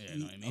writers. You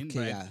know what I mean?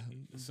 Okay,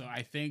 So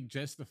I think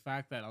just the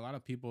fact that a lot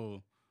of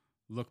people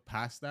look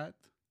past that,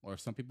 or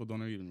some people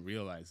don't even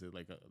realize it,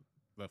 like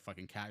the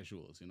fucking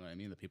casuals, you know what I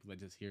mean? The people that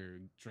just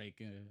hear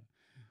Drake,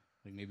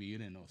 like maybe you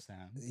didn't know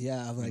Sam.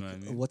 Yeah, I'm like,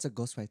 what's a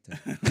ghostwriter?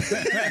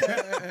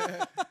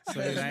 So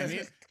you know what I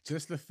mean?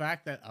 Just the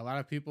fact that a lot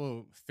of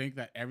people think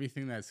that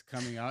everything that's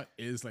coming out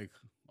is like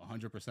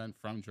 100%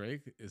 from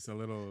Drake is a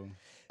little,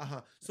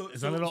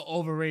 it's a little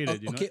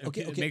overrated.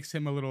 It makes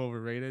him a little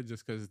overrated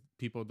just because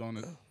people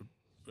don't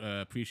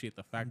appreciate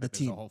the fact that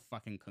there's a whole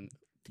fucking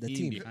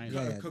team behind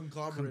it.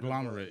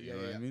 Conglomerate. You know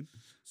what I mean?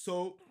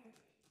 So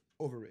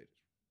overrated.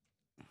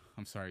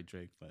 I'm sorry,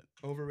 Drake, but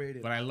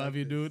overrated. But I love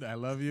you, dude. I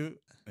love you.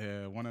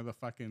 One of the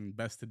fucking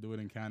best to do it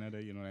in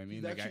Canada. You know what I mean?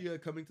 He's actually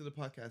coming to the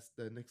podcast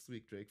next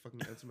week, Drake.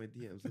 Fucking answer my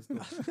DMs. Let's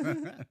go.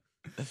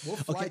 We'll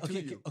fly to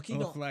you.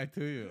 We'll fly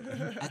to you.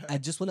 I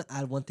just want to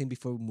add one thing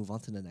before we move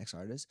on to the next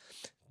artist.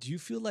 Do you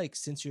feel like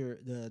since you're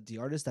the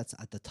artist that's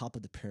at the top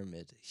of the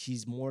pyramid,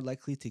 he's more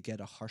likely to get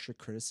a harsher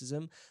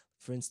criticism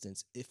for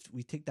instance, if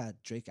we take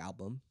that Drake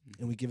album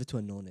and we give it to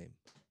a no name,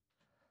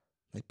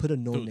 like put a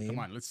no Dude, name. come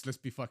on, let's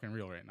be fucking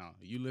real right now.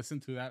 You listen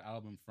to that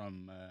album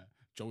from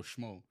Joe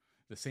Schmo,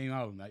 the same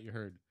album that you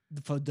heard.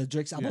 For the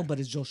Drake's album, Yeah. but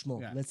it's Joe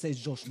Schmo. Yeah. Let's say it's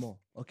Joe Schmo.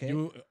 Okay.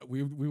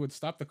 We would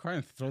stop the car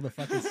and throw the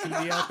fucking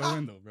CD out the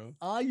window, bro.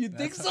 Oh, you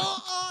think so?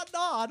 Oh no,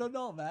 I don't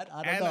know, man.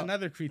 I don't And know.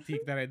 another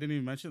critique that I didn't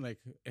even mention, like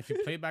if you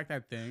play back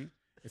that thing,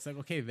 it's like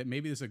okay, that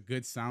maybe there's a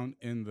good sound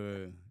in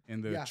the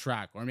Yeah.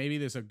 track, or maybe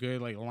there's a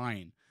good like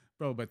line,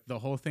 bro. But the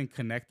whole thing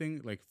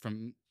connecting, like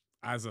from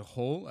as a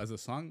whole, as a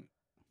song,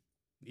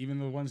 even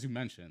the ones you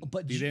mentioned,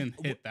 But they you-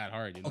 didn't hit that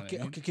hard. You know Okay,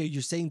 what I mean? okay.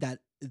 You're saying that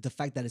the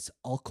fact that it's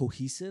all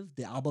cohesive,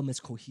 the album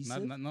is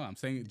cohesive. No, I'm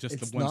saying just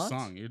It's the one not?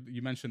 song.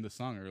 You mentioned the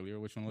song earlier.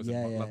 Which one was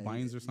yeah, it? yeah, Love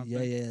Binds or something? Yeah,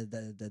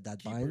 that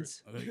Keeper.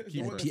 binds. The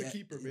Keeper. one that's a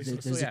keeper, There's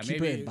basically. a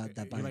keeper in that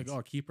you're like, binds.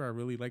 oh, keeper. I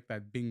really like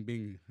that bing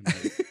bing.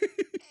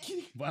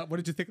 What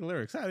did you think of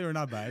lyrics? They were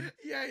not bad.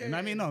 Yeah, yeah. And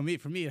I mean, no,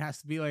 for me, it has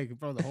to be like,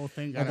 bro, the whole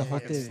thing. Oh, Gotta the whole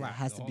fucking thing slap.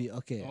 has The to whole- be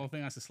okay. The whole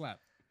thing has to slap.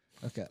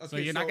 Okay. So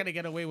you're not gonna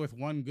get away with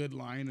one good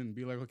line and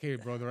be like, okay,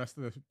 bro, the rest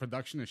of the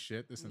production is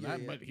shit, this and Yeah,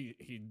 that. yeah. But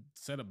he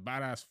said a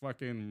badass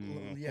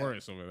fucking Yeah.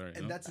 chorus over there. You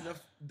And know? that's enough.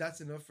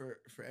 That's enough for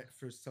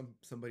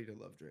somebody to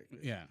love Drake.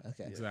 Yeah.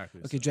 Okay.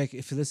 Exactly. Okay, So Drake,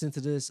 if you listen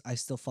to this, I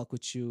still fuck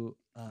with you.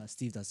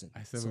 Steve doesn't.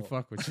 I said So- we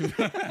fuck with you.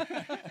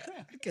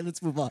 Okay,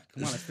 let's move on.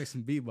 Come on, let's play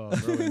some b-ball,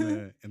 bro.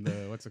 In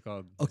the what's it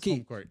called? Okay.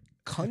 Home court.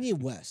 Kanye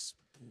West.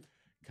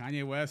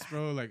 Kanye West,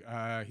 bro, like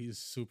he's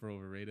super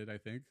overrated, I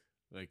think.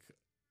 Like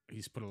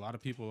he's put a lot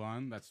of people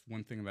on. That's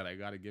one thing that I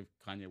gotta give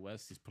Kanye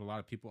West. He's put a lot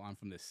of people on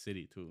from the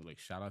city too. Like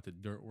shout out to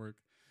Dirtwork.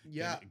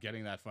 Yeah.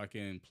 Getting that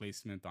fucking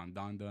placement on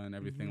Donda and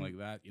everything Mhm. like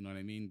that. You know what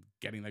I mean?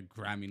 Getting that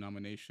Grammy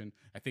nomination.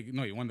 I think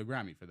he won the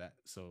Grammy for that.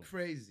 So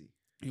Crazy.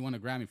 he won a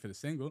Grammy for the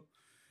single.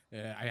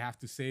 I have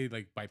to say,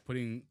 like by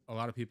putting a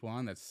lot of people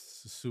on, that's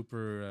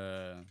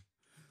super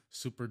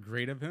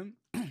great of him.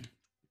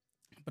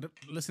 But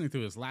listening to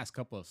his last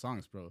couple of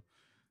songs, bro,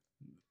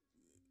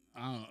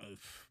 I don't know,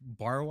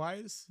 bar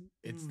wise,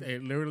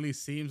 it literally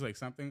seems like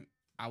something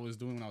I was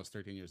doing when I was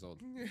 13 years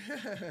old.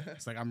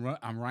 It's like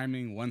I'm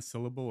rhyming one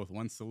syllable with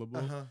one syllable,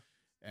 Uh-huh.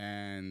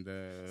 and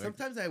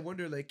Sometimes I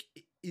wonder, like,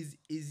 is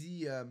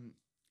he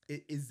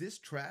is this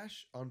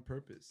trash on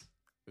purpose?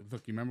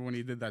 look, you remember when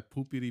he did that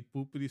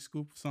poopity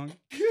scoop song?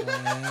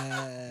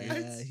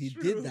 It's He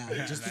true. did that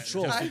Yeah, just that- to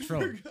troll. just I to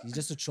troll. forgot. He's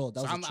just a troll. That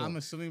So was a troll. I'm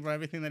assuming for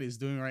everything that he's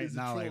doing right He's a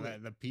now, like troll.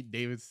 the Pete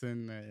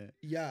Davidson,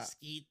 Yeah,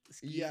 skeet,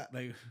 Yeah.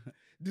 like,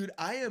 dude,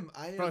 I am.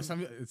 bro,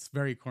 it's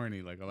very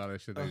corny, like a lot of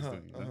shit that he's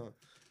doing. You know?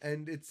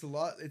 And it's a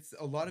lot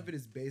of it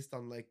is based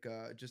on like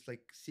just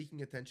like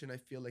seeking attention. I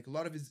feel like a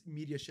lot of his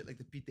media shit, like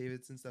the Pete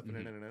Davidson stuff,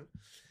 Mhm.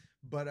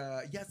 But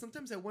yeah,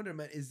 sometimes I wonder,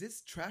 man, is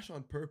this trash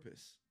on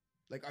purpose?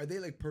 Like, are they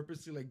like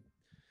purposely like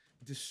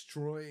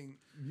destroying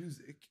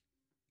music?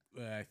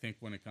 I think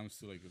when it comes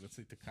to like, let's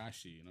say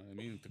Tekashi, you know what I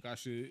mean?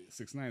 Tekashi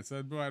 6ix9ine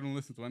said, bro, I don't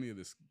listen to any of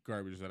this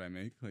garbage that I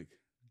make. Like,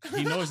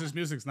 he knows his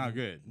music's not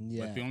good.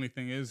 Yeah. But the only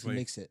thing is, He like,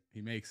 makes it,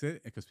 he makes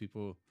it because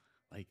people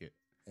like it.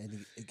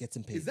 and it gets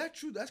him paid. Is that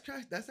true? That's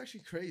crash. That's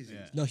actually crazy.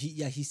 Yeah. No,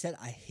 he said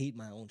I hate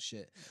my own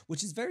shit,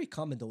 which is very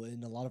common though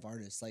in a lot of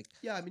artists. Like,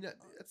 Yeah, I mean,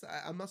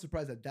 I'm not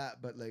surprised at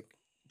that, but like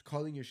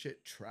calling your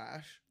shit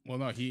trash. Well,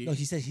 no, he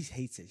said he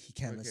hates it. He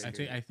can't Okay.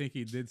 listen. I think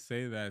he did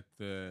say that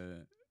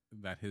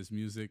that his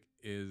music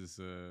is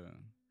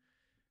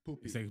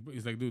Poopy.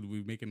 he's like, dude,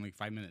 we're making like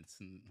 5 minutes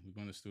and we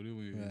go in the studio,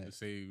 we Right.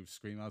 say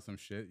scream out some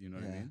shit, you know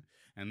what I Yeah. mean?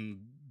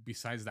 And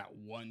besides that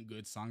one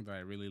good song that I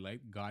really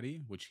liked,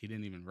 Gotti, which he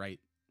didn't even write.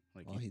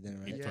 Like Oh, he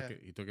didn't write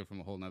it? He took it from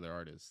a whole nother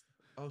artist.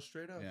 Oh,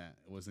 straight up. Yeah,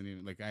 it wasn't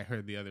even like I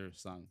heard the other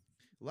song.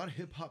 A lot of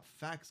hip hop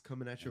facts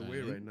coming at your You know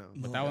way what I right mean? now.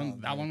 But No, that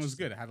one very was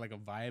interesting. good. It had like a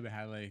vibe, it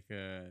had like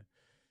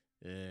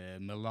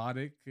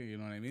melodic, you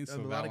know what I mean? A that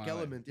melodic one I like.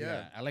 element,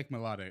 yeah. I like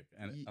melodic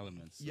Ye-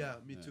 elements. so, Yeah,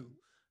 me too.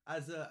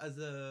 As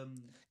a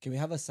Can we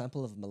have a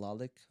sample of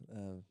melodic?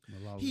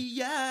 Melodic.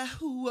 yeah,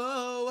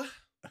 whoa.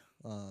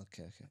 Oh,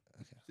 okay.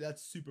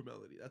 That's super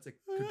melody. That's like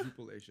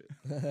quadruple A shit.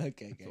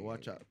 Okay. So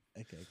watch out.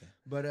 Okay.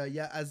 But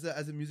yeah, as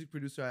a music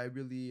producer, I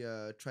really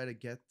try to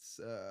get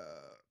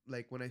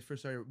like when I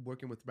first started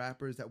working with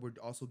rappers that were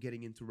also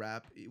getting into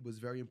rap, it was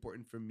very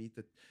important for me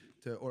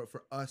to or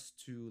for us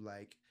to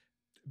like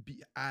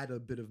add a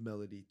bit of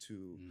melody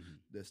to Mhm.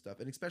 this stuff,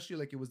 and especially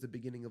like it was the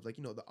beginning of like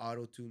the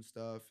auto tune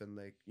stuff, and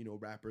like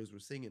rappers were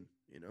singing,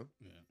 Yeah.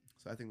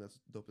 So I think that's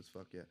dope as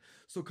fuck. Yeah.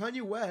 So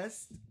Kanye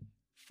West,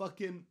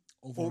 fucking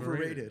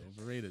overrated.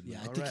 Overrated. Yeah,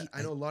 man. All think right.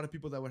 I know a lot of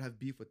people that would have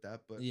beef with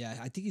that, but Yeah,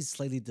 I think he's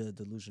slightly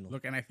delusional.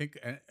 Look, and I think,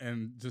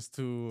 and just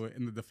to,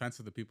 in the defense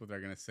of the people that are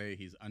going to say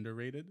he's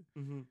underrated,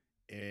 Mhm.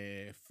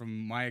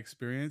 from my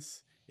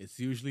experience, it's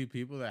usually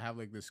people that have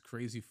like this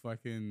crazy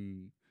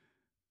fucking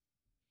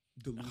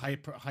Delusion.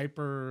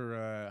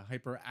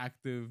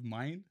 hyperactive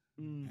mind.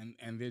 Mm.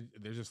 And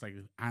they're just like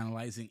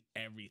analyzing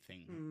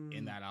everything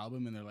in Mm. that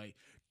album, and they're like,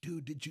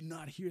 dude, did you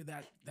not hear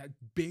that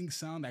Bing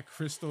sound, that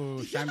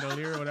crystal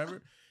chandelier or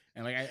whatever?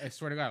 And like I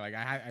swear to God, like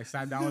I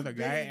sat down with a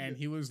guy Bing. and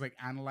he was like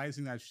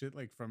analyzing that shit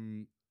like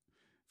from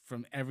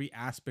every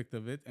aspect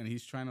of it, and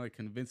he's trying to like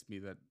convince me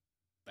that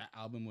that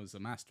album was a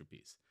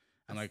masterpiece.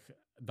 I'm like,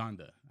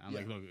 Donda. I'm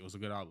like, look, it was a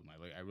good album.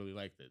 I really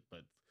liked it,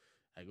 but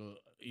I go,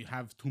 you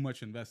have too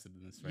much invested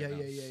in this right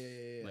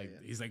now.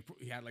 Like he's like,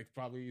 he had like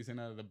probably he's in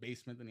the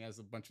basement and he has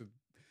a bunch of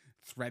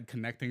thread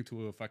connecting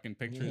to a fucking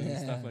picture and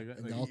stuff like that.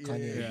 And Like, all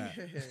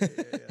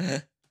Yeah.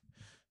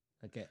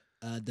 Okay,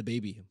 the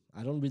baby.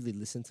 I don't really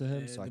listen to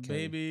him, so I the can't.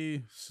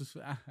 baby.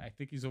 I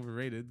think he's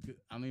overrated.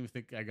 I don't even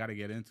think I got to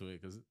get into it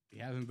because he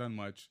hasn't done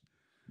much.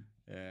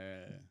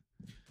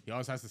 He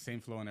always has the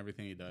same flow in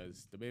everything he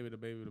does. The baby, the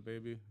baby, the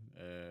baby.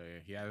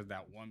 He has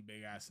that one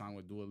big ass song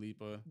with Dua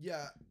Lipa.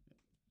 Yeah.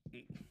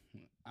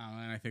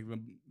 And I think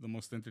the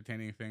most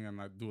entertaining thing on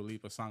that Dua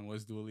Lipa song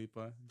was Dua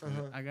Lipa.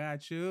 I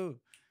got you.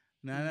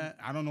 Nah,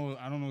 I don't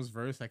know his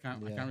verse. I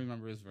can't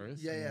remember his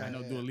verse. I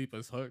know Dua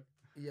Lipa's hook.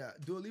 Yeah,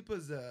 Dua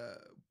Lipa's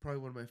probably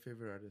one of my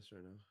favorite artists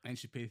right now. And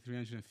she paid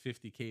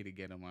 $350K to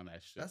get him on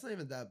that shit. That's not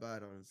even that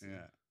bad, honestly.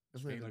 Yeah.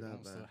 That's She not paid even like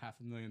that almost bad.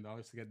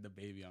 $500,000 to get the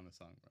baby on the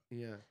song, bro.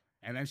 Yeah.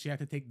 And then she had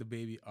to take the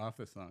baby off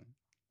the song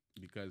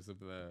because of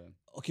the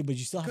Okay, but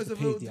you still have to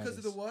pay the because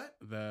of the what?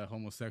 the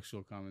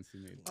homosexual comments he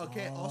made.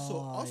 Okay.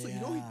 Also, you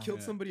know he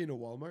killed somebody in a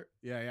Walmart.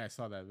 Yeah, I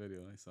saw that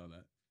video. I saw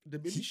that. The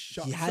baby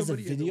shot. He has a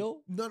somebody in the-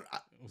 video? No, It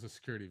was a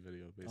security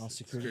video, basically.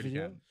 Security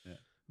video? cam. Yeah.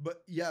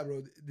 but yeah,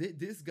 bro.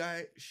 This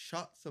guy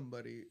shot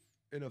somebody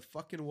in a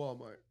fucking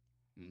Walmart.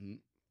 Mm-hmm.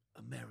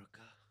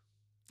 America.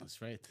 That's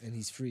right. And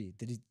he's free.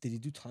 Did he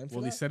do time for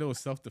Well, that? he said it was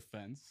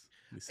self-defense.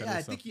 Yeah,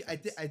 I think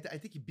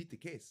he beat the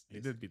case. He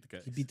did beat the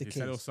case. He beat the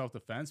said it was case.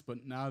 self-defense,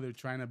 but now they're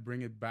trying to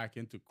bring it back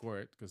into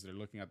court because they're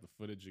looking at the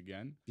footage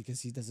again.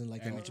 Because he doesn't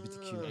like And-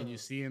 LGBTQ. And you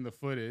see in the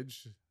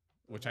footage,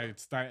 which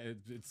it's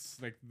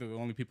like the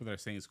only people that are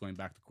saying it's going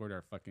back to court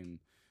are fucking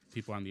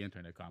people on the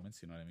internet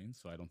comments. You know what I mean?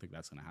 So I don't think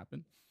that's gonna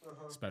happen,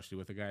 especially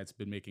with a guy that's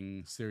been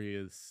making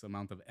serious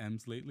amount of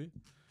M's lately.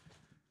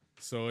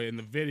 So in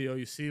the video,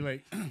 you see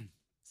like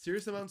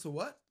Serious amounts of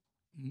what?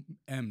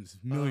 M's,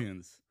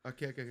 millions.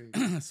 Okay.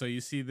 So you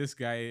see this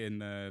guy in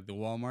the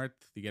Walmart.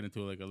 They get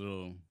into like a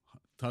little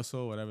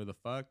tussle, whatever the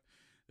fuck.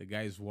 The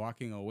guy's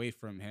walking away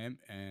from him,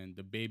 and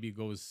the baby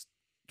goes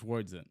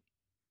towards it.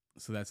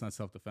 So that's not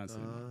self-defense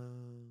anymore.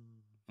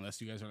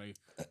 Unless you guys are like,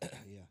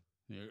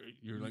 Yeah.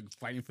 you're like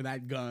fighting for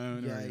that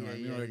gun, Yeah, or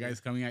you know, yeah, the guy's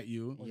coming at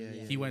you. Yeah,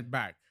 He went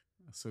back.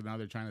 So now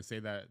they're trying to say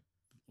that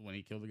when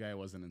he killed the guy, it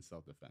wasn't in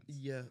self-defense.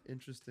 Yeah,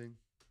 interesting.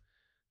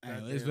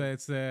 Anyways, Goddamn. but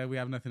it's we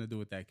have nothing to do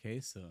with that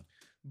case. So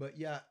But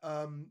yeah,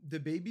 the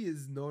baby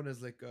is known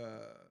as like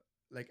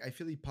I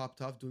feel he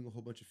popped off doing a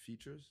whole bunch of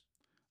features.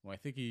 well, I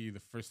think the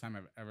first time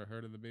I've ever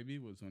heard of the baby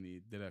was when he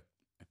did I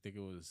think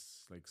it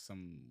was like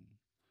some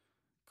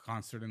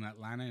concert in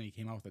Atlanta, and he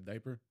came out with a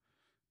diaper.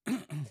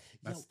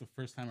 That's the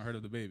first time I heard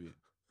of the baby.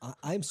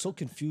 I'm so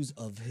confused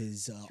of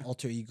his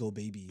alter ego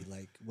baby.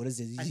 Like, what is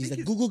it? I He's think like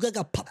it's- Google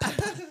Gaga pop pop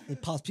pop. He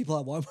pops people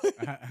at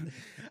Walmart.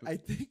 I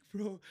think,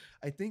 bro.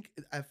 I think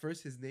at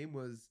first his name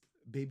was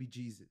Baby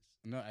Jesus.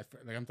 No,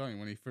 like I'm telling you,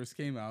 when he first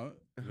came out,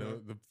 Uh-huh.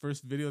 the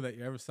first video that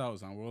you ever saw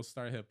was on World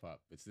Star Hip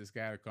Hop. It's this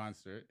guy at a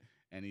concert,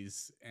 and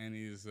he's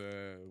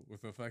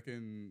with a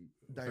fucking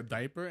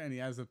diaper, and he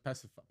has a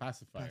pacifier.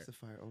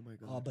 Pacifier. Oh my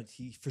god. Oh, but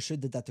he for sure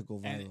did that to go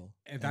viral.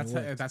 And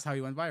it that's how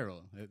he went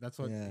viral. That's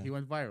what Yeah. he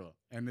went viral.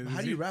 And then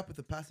How do you rap with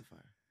a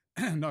pacifier?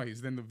 No,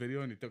 he's in the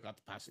video and he took out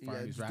the pacifier. Yeah,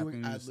 and he's just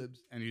doing rapping,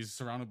 ad-libs. and he's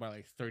surrounded by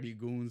like 30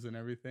 goons and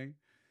everything.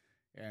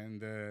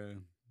 And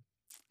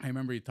I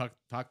remember he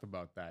talked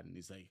about that, and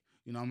he's like,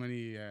 you know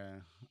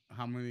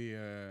how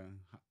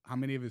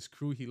many of his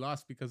crew he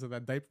lost because of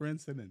that diaper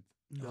incident.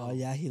 Oh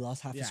yeah, he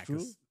lost half his crew.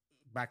 'cause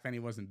back then he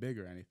wasn't big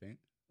or anything,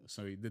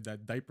 so he did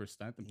that diaper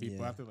stunt, and people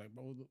Yeah. after like,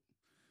 bro, this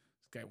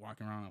guy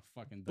walking around in a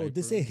fucking Bro, diaper.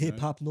 this ain't you know? hip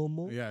hop no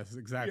more. Yes,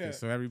 exactly. Yeah.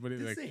 So everybody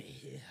This like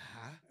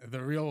ain't-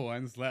 the real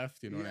ones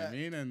left, you know what I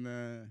Yeah. mean?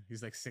 And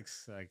he's like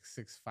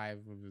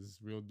 6'5" of his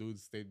real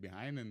dudes stayed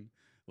behind, and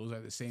those are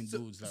the same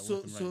dudes that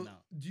with him right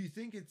now. do you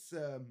think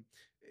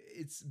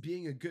it's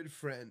being a good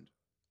friend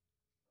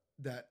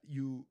that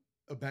you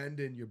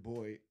abandon your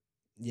boy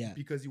Yeah.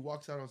 because he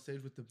walks out on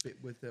stage with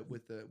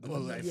the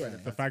Well, knife yeah. and a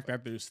the fact pacifier?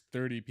 that there's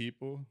 30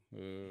 people,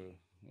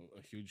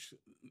 a huge.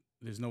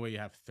 There's no way you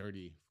have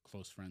 30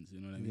 close friends. You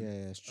know what I mean?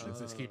 Yeah, it's true.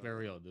 Let's keep it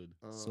real, dude.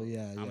 So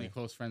yeah, How yeah. many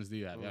close friends do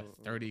you have? You have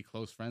 30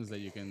 close friends that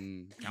you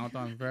can count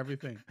on for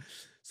everything.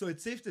 So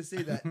it's safe to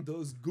say that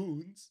those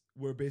goons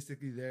were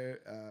basically there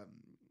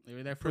They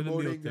were there for the meal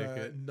promoting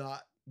ticket.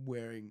 not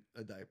wearing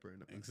a diaper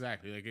in a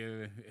Exactly. Like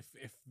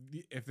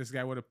if this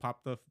guy would have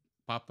popped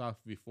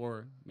off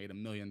before, made $1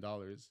 million,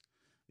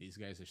 these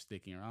guys are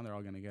sticking around. They're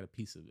all gonna get a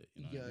piece of it.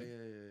 You know what I mean?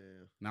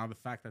 yeah. Now the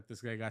fact that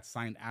this guy got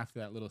signed after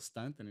that little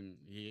stunt and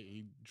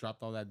he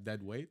dropped all that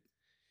dead weight.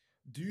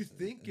 Do you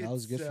think That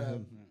was good for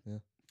him. yeah. Yeah.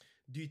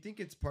 Do you think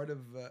it's part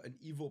of an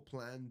evil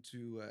plan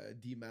to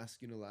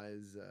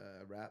demasculinize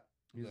rap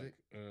music?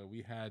 Look,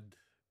 we had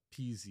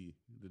Peasy,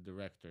 the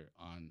director,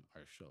 on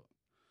our show.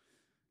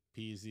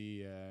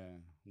 Peasy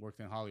worked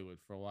in Hollywood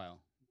for a while.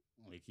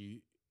 Like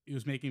he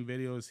was making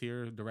videos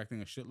here,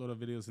 directing a shitload of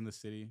videos in the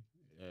city.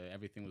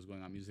 Everything was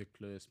going on Music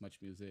Plus, Much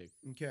Music,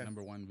 Okay.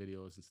 #1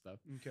 videos and stuff.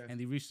 Okay. And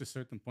he reached a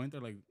certain point. They're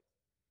like,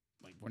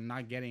 like we're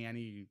not getting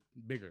any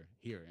bigger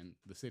here in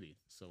the city.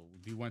 So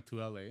we went to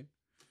LA.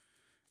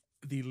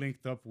 They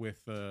linked up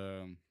with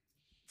a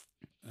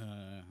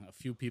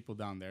few people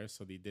down there.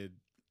 So they did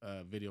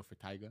a video for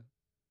Tyga.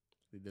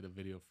 They did a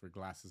video for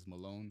Glasses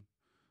Malone.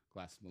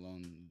 Glasses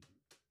Malone,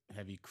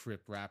 heavy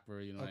Crip rapper,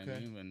 you know what I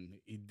mean? And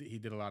he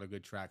did a lot of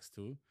good tracks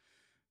too.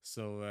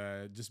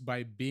 So just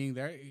by being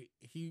there,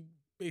 he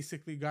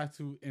basically got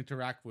to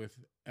interact with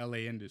LA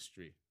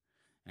industry.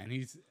 And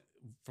he's,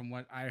 from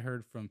what I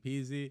heard from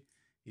Peasy,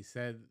 he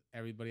said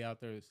everybody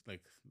out there is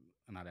like,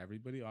 not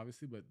everybody,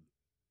 obviously, but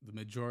the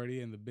majority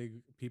and the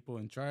big people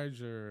in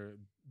charge or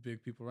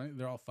big people running,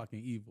 they're all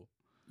fucking evil.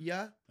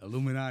 Yeah.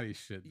 Illuminati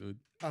shit, dude.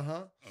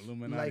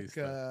 Illuminati like,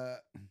 stuff.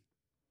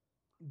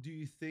 Do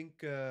you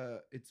think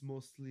it's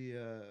mostly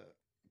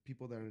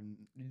people that are...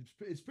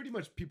 It's pretty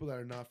much people that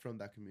are not from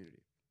that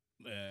community.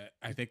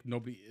 I think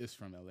nobody is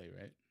from LA,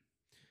 right?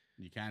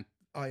 You can't...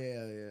 Oh,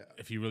 yeah.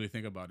 If you really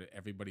think about it,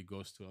 everybody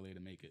goes to LA to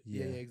make it.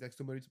 Yeah,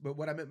 exactly. But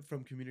what I meant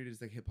from communities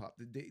like hip hop,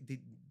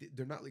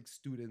 they're not like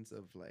students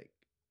of like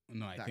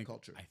that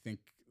culture. I think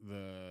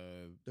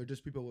they're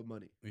just people with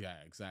money. Yeah,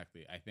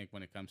 exactly. I think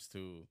when it comes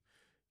to,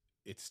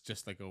 it's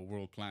just like a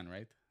world plan,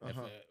 right? If,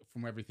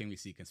 from everything we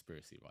see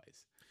conspiracy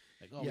wise,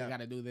 like, we got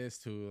to do this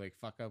to like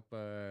fuck up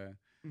the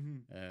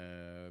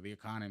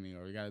economy,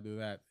 or we got to do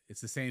that.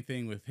 It's the same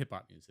thing with hip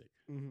hop music.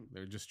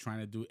 They're just trying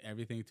to do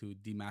everything to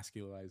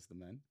demasculinize the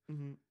men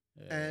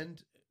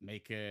and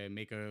make a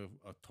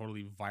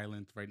totally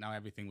violent. Right now,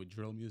 everything with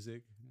drill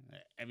music.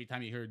 Every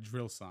time you hear a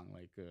drill song,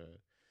 like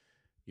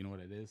you know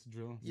what it is,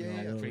 drill.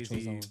 Yeah.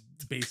 Crazy,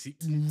 bassy.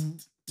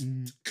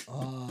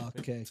 Oh,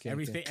 okay.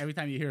 Every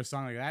time you hear a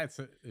song like that,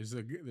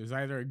 there's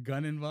either a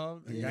gun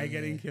involved, a guy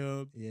getting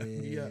killed.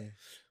 Yeah.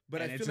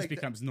 But and I it feel just like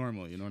becomes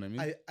normal. You know what I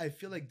mean? I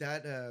feel like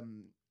that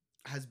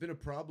has been a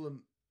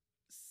problem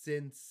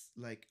since,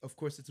 like, of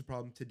course it's a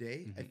problem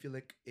today. I feel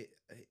like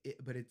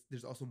but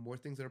there's also more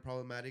things that are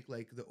problematic,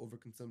 like the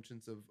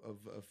overconsumptions of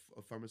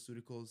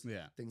pharmaceuticals,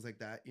 things like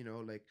that. You know,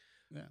 like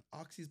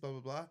oxys, blah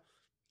blah blah,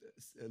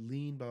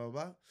 lean, blah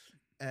blah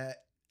blah.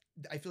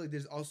 I feel like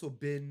there's also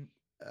been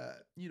a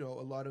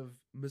lot of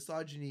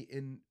misogyny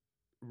in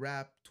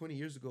rap 20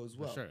 years ago as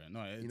well. For sure.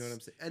 No, you know what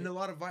I'm saying? And a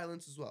lot of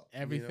violence as well.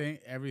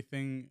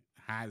 Everything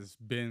has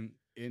been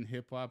in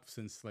hip hop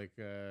since like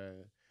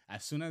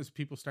as soon as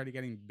people started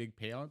getting big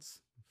payouts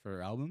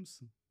for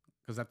albums,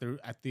 because at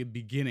the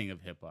beginning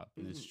of hip hop,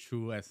 in its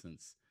true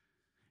essence,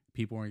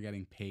 people weren't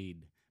getting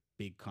paid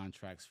big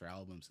contracts for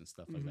albums and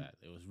stuff like that.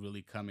 It was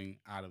really coming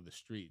out of the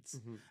streets.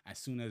 As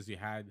soon as you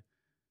had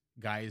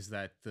guys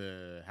that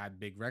had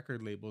big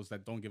record labels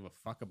that don't give a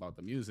fuck about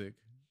the music,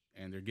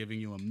 and they're giving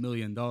you $1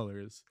 million,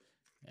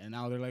 and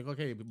now they're like,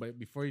 okay, but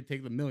before you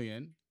take the $1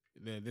 million,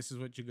 this is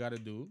what you got to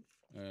do.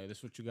 This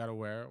is what you got to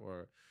wear,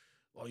 or,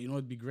 well, you know,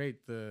 it'd be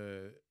great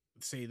to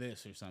say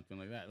this or something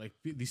like that. Like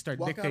they start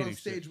dictating out on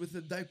stage shit. with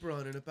a diaper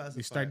on and a pacifier.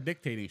 They start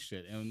dictating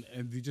shit, and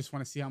they just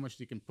want to see how much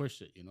they can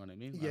push it. You know what I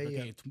mean? Yeah, like,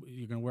 okay,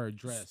 you're gonna wear a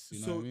dress.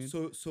 You know what I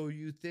mean? So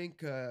you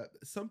think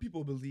some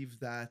people believe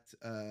that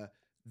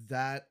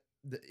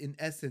in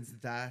essence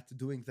that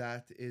doing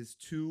that is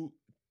to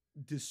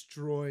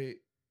destroy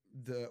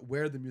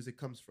where the music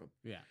comes from.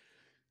 Yeah.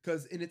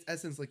 Because in its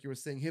essence, like you were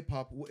saying, hip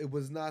hop, it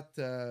was not,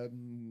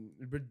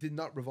 did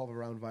not revolve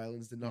around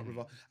violence. Did not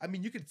revolve. I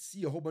mean, you could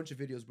see a whole bunch of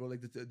videos, bro. Like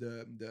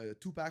the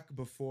Tupac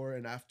before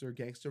and after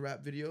gangster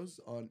rap videos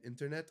on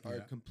internet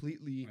are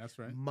completely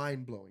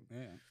mind blowing.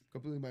 Yeah,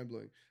 completely mind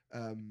blowing.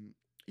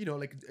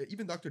 Like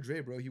even Dr. Dre,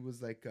 bro, he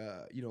was like,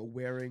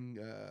 wearing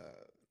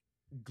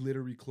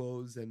glittery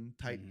clothes and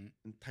tight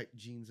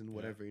jeans and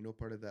whatever. You know,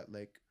 part of that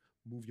like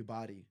move your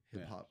body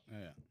hip hop.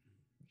 Yeah.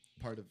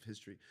 Part of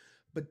history.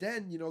 But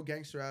then,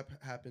 gangster rap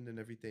happened and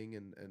everything.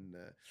 And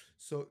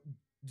so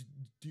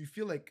do you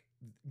feel like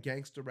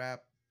gangster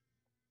rap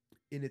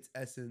in its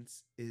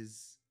essence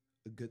is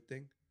a good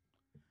thing?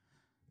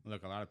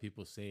 Look, a lot of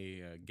people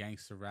say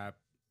gangster rap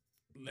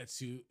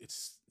lets you,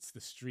 it's the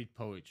street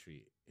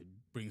poetry. It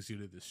brings you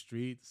to the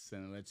streets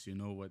and it lets you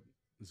know what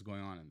is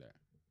going on in there.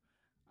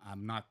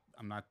 I'm not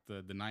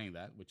denying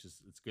that, which is,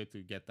 it's good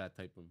to get that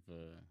type of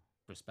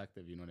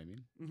perspective, you know what I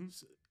mean?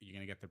 So you're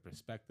gonna get the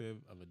perspective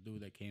of a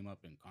dude that came up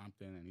in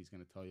Compton and he's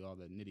gonna tell you all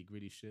the nitty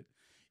gritty shit.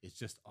 It's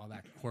just all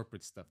that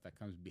corporate stuff that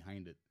comes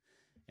behind it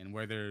and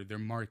where they're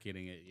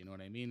marketing it, you know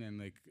what I mean? And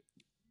like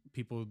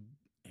people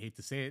hate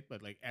to say it,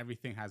 but like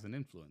everything has an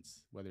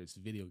influence, whether it's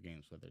video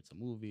games, whether it's a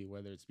movie,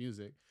 whether it's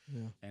music.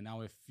 And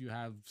now if you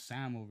have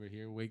Sam over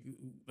here,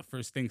 the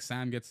first thing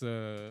Sam gets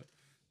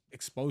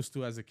exposed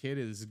to as a kid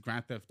is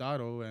Grand Theft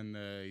Auto, and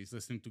he's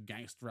listening to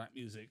gangster rap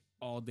music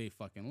all day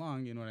fucking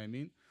long. You know what I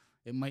mean?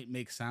 It might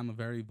make Sam a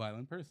very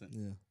violent person.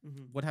 Yeah.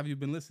 What have you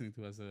been listening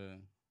to as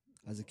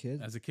a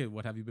kid? As a kid,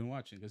 what have you been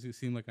watching? Because you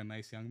seem like a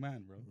nice young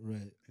man, bro.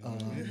 Right.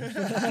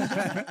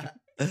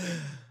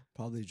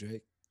 Probably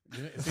Drake.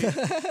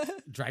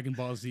 Dragon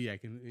Ball Z. I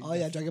can. Oh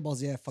yeah, Dragon Ball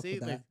Z. I fuck with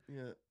that.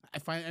 Like, I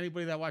find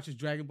anybody that watches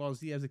Dragon Ball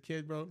Z as a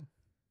kid, bro.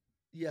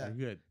 Yeah. They're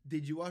good.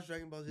 Did you watch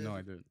Dragon Ball Z? No,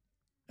 I didn't.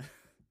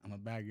 I'm a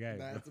bad guy.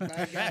 That's bro. a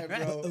bad guy,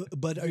 bro.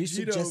 But are you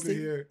Vegeta over suggesting?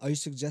 here. Are you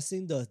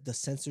suggesting the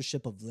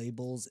censorship of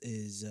labels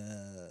is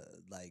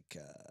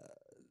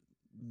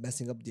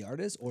messing up the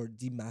artist or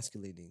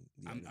demasculating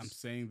the I'm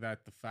artist? saying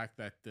that the fact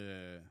that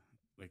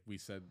like we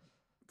said,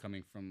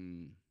 coming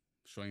from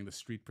showing the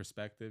street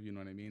perspective, you know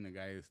what I mean? A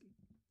guy is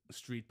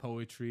street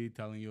poetry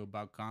telling you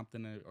about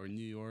Compton or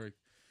New York.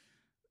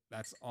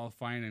 That's all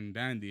fine and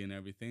dandy and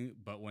everything,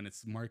 but when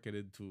it's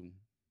marketed to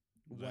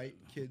White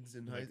kids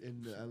in high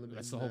in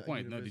that's the whole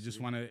point. No, they just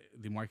want to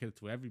they market it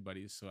to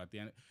everybody. So at the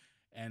end,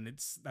 and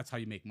that's how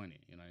you make money.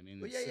 You know what I mean?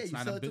 Well, It's, you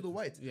not sell a it to the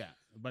whites. Yeah,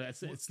 but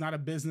it's not a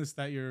business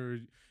that you're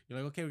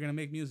like, okay, we're gonna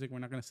make music. We're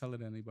not gonna sell it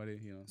to anybody.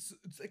 You know, So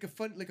it's like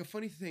a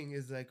funny thing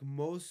is like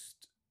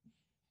most.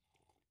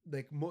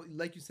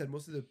 Like you said,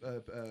 most of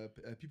the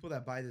people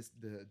that buy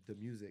the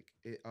music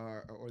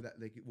are or that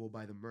like will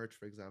buy the merch,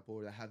 for example,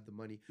 or that have the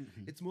money.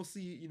 It's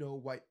mostly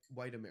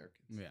white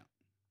Americans. Yeah.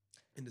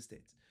 In the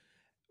States.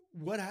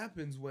 What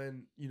happens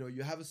when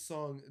you have a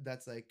song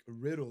that's like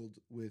riddled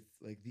with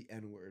like the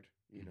N-word?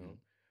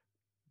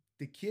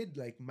 The kid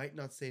like might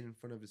not say it in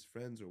front of his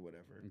friends or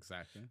whatever.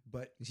 Exactly.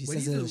 But He when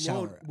says he's it in alone, the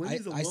shower. when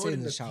he's I say alone it in in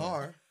the the shower.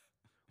 car,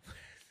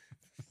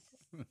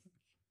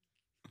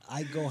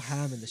 I go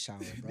ham in the shower,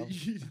 bro. did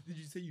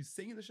you say you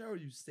sing in the shower or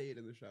you say it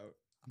in the shower?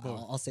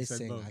 I'll say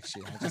sing, both.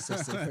 actually. I'll just say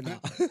sing for now.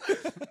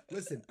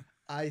 Listen,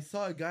 I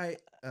saw a guy,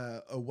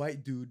 a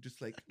white dude,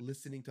 just like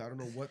listening to I don't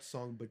know what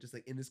song, but just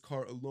like in his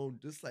car alone,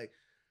 just like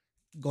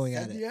Going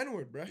said at the it.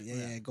 N-word, bro.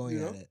 Yeah,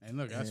 going at it. And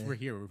look, that's we're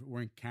here.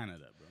 We're in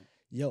Canada, bro.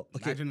 Yo,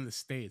 okay. Imagine in the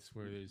States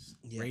where there's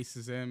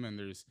racism and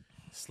there's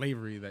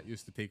slavery that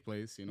used to take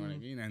place. You know what I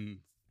mean? And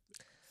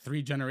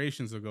 3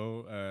 generations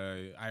ago,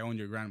 I owned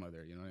your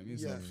grandmother. You know what I mean?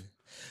 Yeah.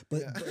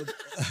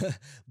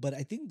 But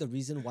I think the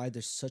reason why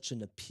there's such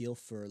an appeal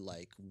for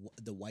like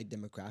the white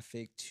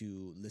demographic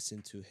to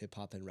listen to hip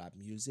hop and rap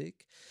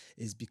music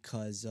is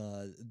because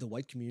the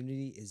white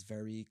community is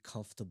very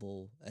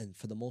comfortable and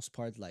for the most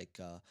part like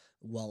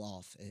well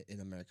off in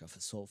America.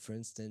 So for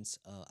instance,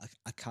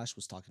 Akash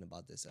was talking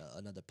about this,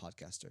 another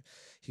podcaster.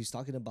 He was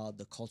talking about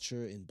the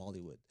culture in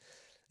Bollywood.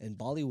 In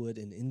Bollywood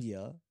in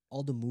India,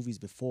 all the movies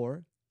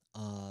before,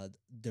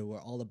 they were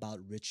all about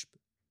rich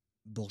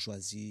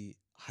bourgeoisie,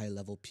 high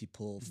level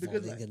people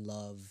falling in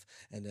love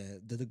and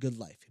the good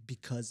life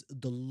because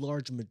the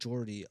large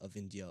majority of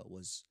India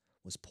was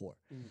poor.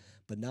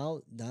 But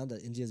now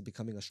that India is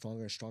becoming a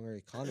stronger and stronger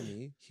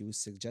economy, he was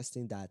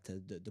suggesting that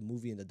the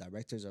movie and the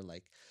directors are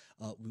like,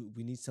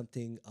 we need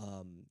something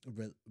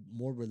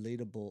more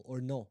relatable or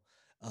no.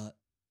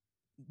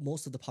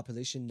 Most of the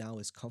population now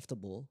is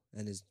comfortable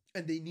and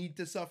they need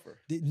to suffer.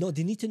 They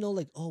need to know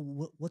like,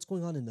 oh, what's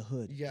going on in the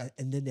hood. Yeah.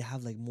 And then they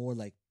have like more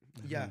like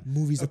yeah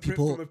movies of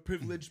people from a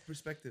privileged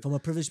perspective. From a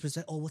privileged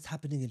perspective, oh, what's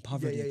happening in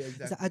poverty? Yeah,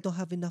 exactly. Like, I don't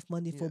have enough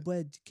money for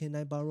bread. Can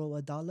I borrow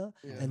 $1?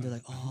 Yeah. And they're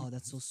like, oh,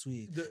 that's so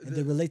sweet. And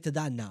they relate to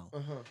that now.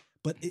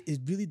 But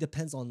it really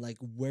depends on like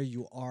where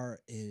you are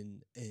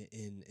in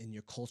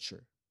your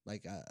culture,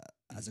 like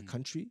as a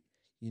country.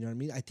 You know what I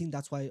mean? I think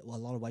that's why a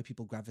lot of white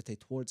people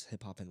gravitate towards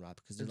hip hop and rap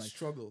because they're like,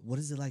 struggle. What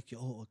is it like?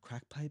 Oh, a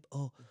crack pipe?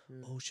 Oh,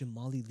 should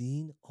Molly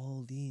lean?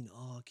 Oh, lean.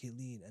 Oh, okay,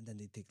 lean. And then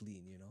they take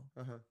lean, you know?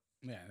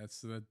 Yeah,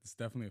 that's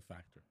definitely a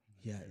factor.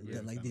 Yeah,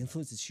 like the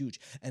influence is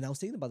huge. And I was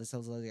thinking about this. I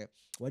was like,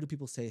 why do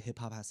people say hip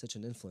hop has such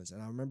an influence?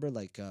 And I remember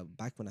like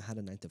back when I had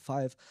a 9 to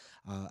 5,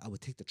 I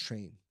would take the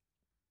train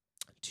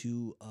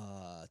to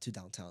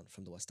downtown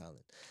from the West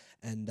Island.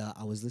 And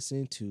I was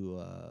listening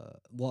to, I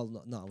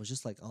was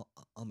just like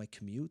on my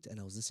commute and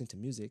I was listening to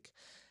music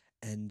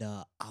and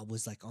I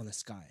was like on a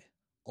sky.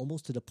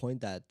 Almost to the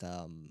point that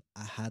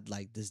I had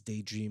like this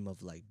daydream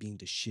of like being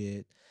the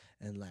shit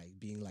and like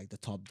being like the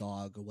top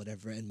dog or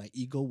whatever. And my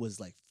ego was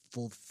like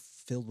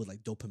filled with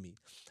like dopamine.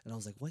 And I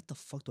was like, what the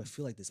fuck do I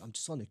feel like this? I'm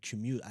just on a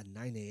commute at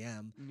 9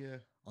 a.m.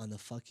 on a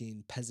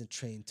fucking peasant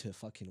train to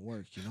fucking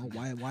work, you know?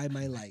 Why am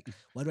I like,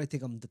 why do I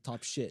think I'm the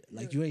top shit?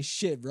 Like, you ain't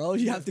shit, bro.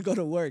 You have to go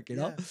to work, you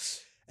know?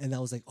 And I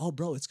was like, oh,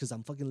 bro, it's because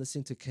I'm fucking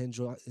listening to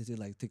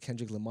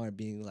Kendrick Lamar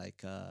being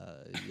like,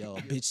 yo,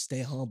 bitch,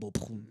 stay humble.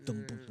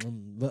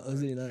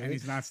 You know, and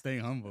he's not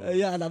staying humble.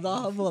 Yeah, and I'm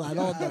not humble at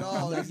all. At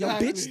all. Like, yo,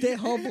 bitch, stay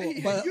humble.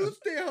 But, you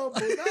stay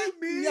humble, not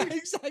me. Yeah,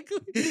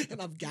 exactly.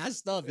 And I'm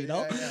gassed up, you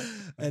know?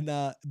 And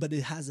but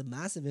it has a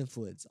massive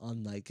influence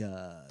on like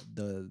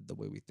the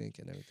way we think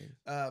and everything.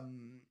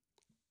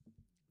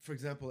 For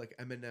example, like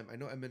Eminem. I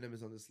know Eminem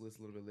is on this list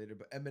a little bit later,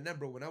 but Eminem,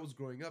 bro, when I was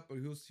growing up,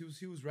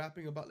 he was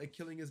rapping about like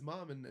killing his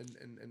mom and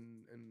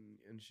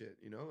shit,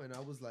 you know. And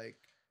I was like,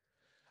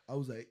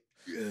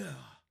 yeah.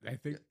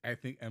 I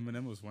think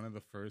Eminem was one of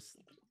the first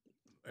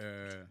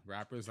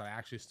rappers I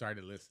actually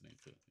started listening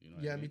to. You know?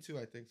 Yeah, I mean? me too.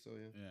 I think so.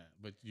 Yeah. Yeah,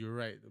 but you're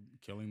right.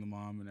 Killing the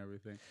mom and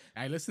everything.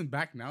 I listen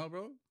back now,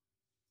 bro.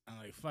 I'm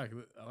like, fuck.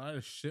 A lot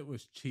of shit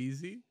was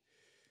cheesy.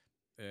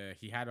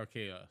 He had a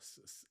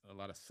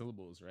lot of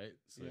syllables, right?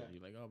 So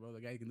you're like, oh, bro, the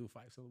guy can do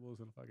 5 syllables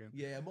and fucking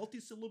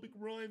multi-syllabic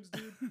rhymes,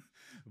 dude.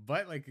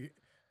 But like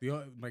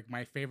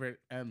my favorite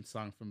M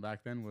song from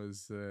back then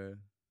was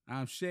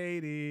 "I'm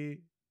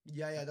Shady."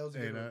 Yeah, that was a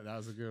Hey, good one. that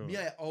was a good one. Me,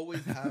 I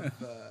always have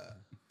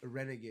a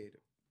Renegade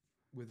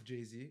with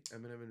Jay-Z,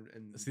 Eminem,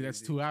 and See, that's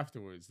Jay-Z. two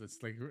afterwards.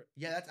 That's like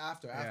Yeah, that's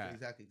after. Yeah.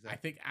 Exactly. I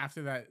think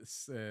after that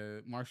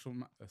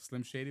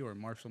Slim Shady or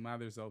Marshall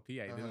Mathers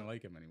LP, I didn't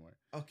like him anymore.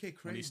 Okay,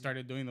 crazy. When he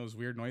started doing those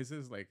weird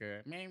noises, like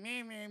meh,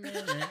 meh, meh, meh,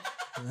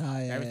 Yeah,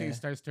 everything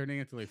starts turning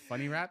into like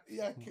funny rap.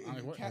 Yeah, I'm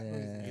like, what? cat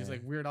noises. He's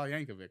like Weird Al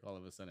Yankovic all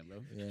of a sudden,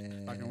 bro.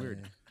 Yeah. Fucking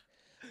weird.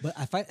 But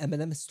I find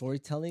Eminem's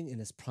storytelling in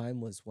his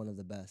prime was one of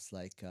the best.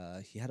 Like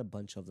he had a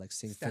bunch of like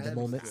Sing for the Stan was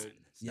Moment. good.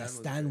 Yeah, Stan was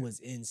Stan great. was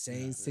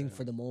insane. Yeah. Sing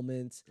for the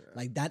Moment. Yeah.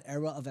 Like that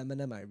era of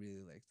Eminem, I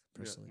really liked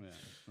personally.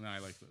 Yeah, no, I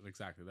like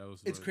exactly that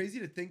was. It's crazy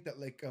to think that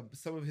like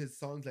some of his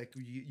songs, like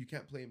you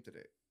can't play him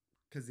today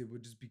because it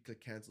would just be like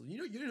canceled.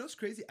 You know what's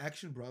crazy?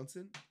 Action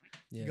Bronson,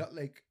 Yeah. he got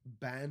like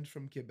banned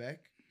from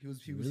Quebec. He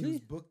was Really?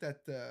 booked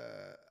at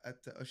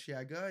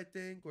Oshiaga, I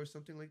think, or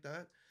something like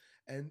that,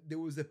 and there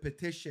was a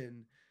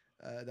petition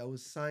that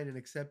was signed and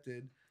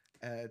accepted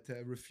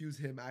to refuse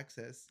him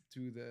access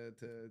to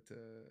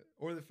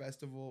the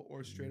festival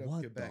or straight up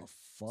What Quebec. the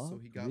fuck? So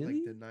he got Really?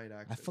 like denied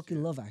access. I fucking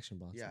yeah. love Action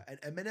Bronson. Yeah, and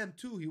Eminem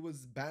too. He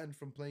was banned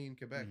from playing in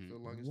Quebec for the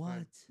longest time.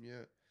 What?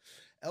 Yeah,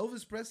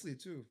 Elvis Presley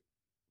too.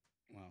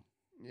 Wow.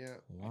 Yeah,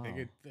 Wow. I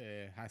think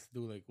it has to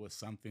do like with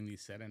something he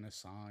said in a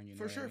song. You know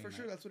for what I sure, mean? for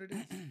sure. Like, That's what it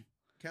is.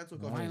 Cancel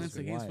Wow. culture. violence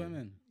Why? against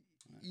women.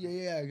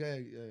 Yeah,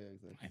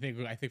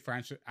 exactly. I think for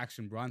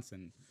Action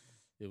Bronson,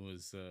 it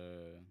was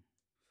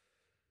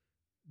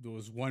there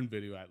was one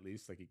video at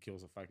least, like he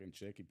kills a fucking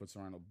chick, he puts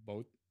her on a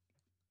boat,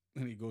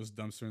 and he goes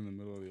dumps her in the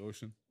middle of the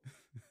ocean.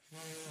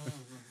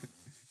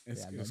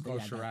 It's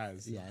called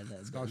Shiraz.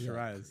 It's called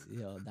Shiraz.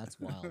 Yo, that's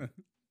wild.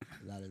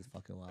 That is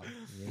fucking wild.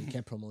 Yeah, you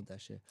can't promote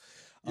that shit.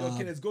 Yo,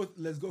 okay, let's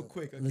go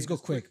quick. Okay, let's go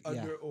just quick, yeah.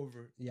 Under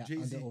over. Yeah,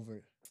 Jay-Z.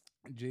 over.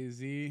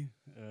 Jay-Z,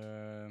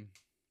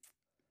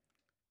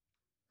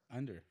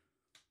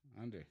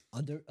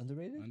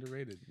 Underrated?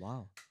 underrated.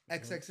 Wow.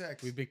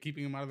 XXX. We've been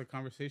keeping him out of the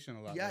conversation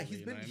a lot. Yeah, lately,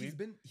 you know what I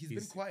mean? he's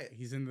been quiet.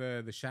 He's in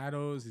the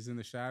shadows. He's in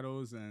the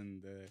shadows,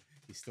 and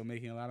he's still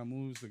making a lot of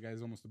moves. The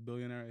guy's almost a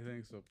billionaire, I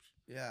think. So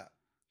Yeah.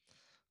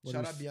 What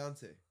Shout is- out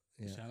Beyonce.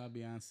 Yeah. shout out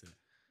Beyonce.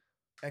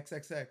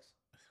 XXX.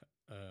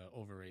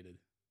 Overrated.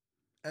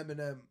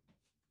 Eminem.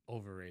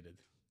 Overrated.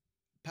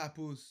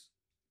 Papoose.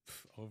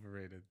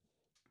 Overrated.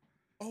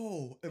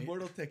 Oh,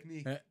 Immortal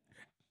Technique.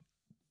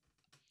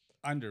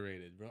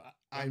 Underrated, bro.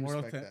 I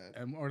respect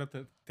that.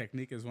 Immortal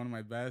Technique is one of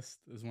my best.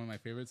 Is one of my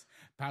favorites.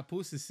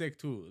 Papoose is sick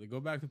too. Like, go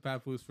back to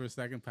Papoose for a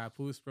second.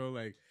 Papoose, bro,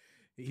 like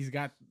he's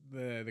got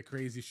the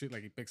crazy shit.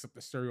 Like he picks up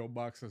the stereo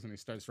boxes and he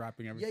starts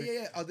rapping Yeah, everything.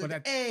 yeah. Oh, But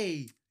the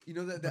A. You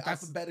know the but that's-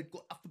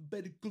 alphabetical.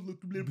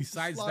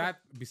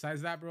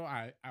 Besides that, bro,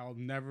 I'll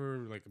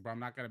never like, bro. I'm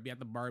not gonna be at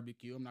the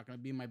barbecue. I'm not gonna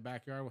be in my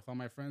backyard with all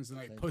my friends and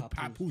like Playing put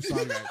Papoose. Papoose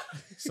on that.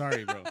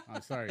 Sorry, bro.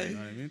 I'm sorry. You know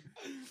what I mean?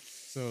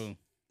 So.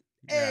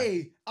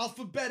 A.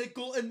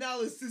 Alphabetical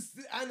analysis,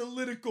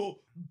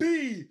 analytical.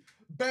 B.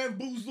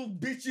 Bamboozle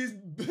bitches.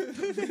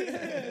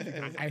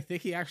 I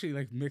think he actually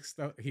like mixed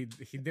up. He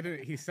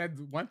didn't. He said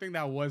one thing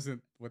that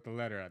wasn't with the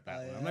letter at that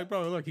one. I'm yeah? like,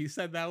 bro, look, he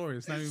said that word.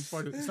 It's not even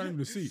part of, it's not even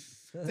the seat.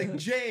 It's like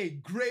J.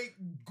 Great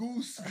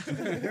Goose.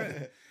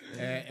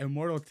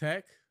 Immortal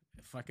Tech,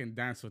 fucking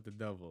Dance with the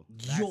Devil.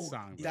 That Yo,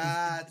 song, bro.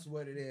 That's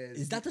what it is.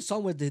 Is that the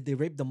song where they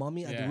raped the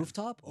mommy at the Yeah.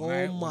 rooftop? When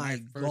I My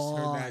first heard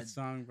god. that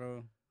song,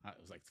 bro, it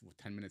was like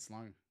 10 minutes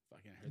long.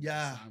 Fucking heard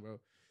Yeah. that song, bro.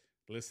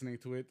 Listening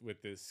to it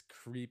with this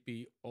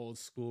creepy old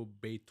school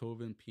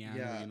Beethoven piano,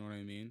 Yeah. you know what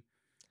I mean?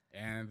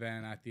 And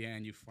then at the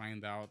end, you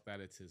find out that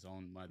it's his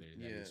own mother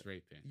that Yeah. he's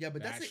raping. Yeah,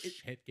 but that that's it-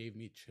 shit gave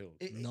me chills.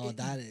 No,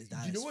 that is-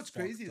 that You know is what's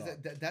crazy is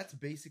fucked that's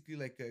basically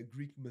like a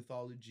Greek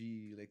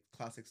mythology, like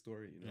classic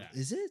story. You know? Yeah.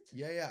 Is it?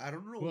 Yeah. I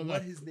don't know Well, what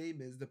like- his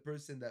name is, the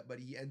person but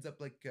he ends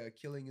up like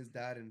killing his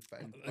dad and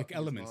fucking Like his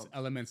elements, mom.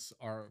 elements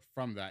are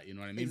from that. You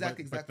know what I mean?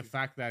 Exactly, But the exactly.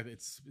 fact that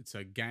it's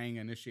a gang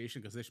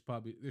initiation, because this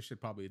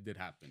shit probably did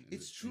happen.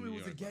 It's true. It New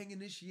was a York, bro. gang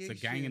initiation.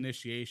 It's a gang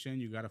initiation.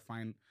 You got to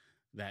find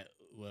that.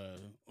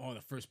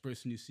 The first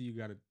person you see, you're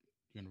gonna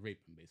rape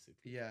him,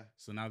 basically. Yeah.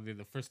 So now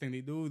the first thing they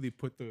do, they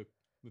put the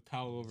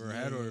towel over her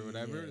head or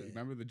whatever. Yeah.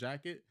 Remember the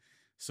jacket?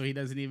 So he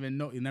doesn't even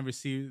know. They never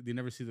see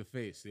the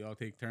face. They all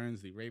take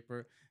turns. They rape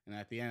her, and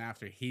at the end,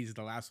 after he's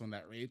the last one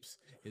that rapes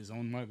his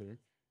own mother,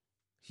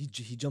 He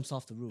jumps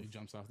off the roof. he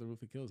jumps off the roof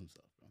and kills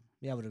himself, bro.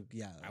 Yeah, I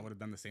would have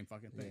done the same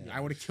fucking thing. Yeah. I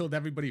would have killed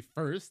everybody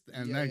first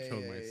and Yeah, then yeah,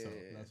 killed yeah, myself.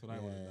 yeah, yeah. That's what I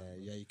would have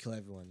done. Yeah, you kill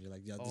everyone. You're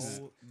like, yeah, this is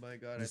Oh my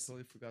god, this- I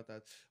totally forgot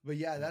that. But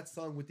yeah, that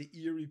song with the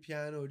eerie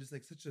piano, just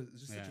like such a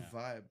Yeah.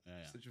 vibe,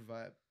 Yeah. such a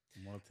vibe.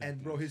 Mortal Tech,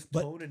 And bro, man. his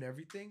But- tone and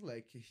everything,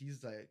 like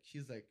he's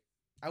like,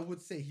 I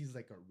would say he's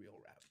like a real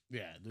rapper.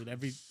 Yeah, dude.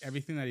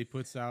 Everything that he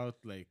puts out,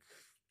 like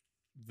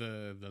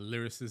the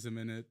lyricism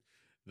in it,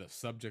 the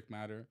subject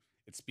matter,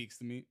 it speaks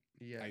to me.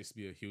 Yeah. I used to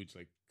be a huge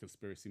like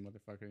conspiracy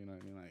motherfucker, you know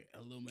what I mean? Like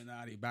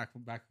Illuminati back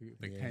like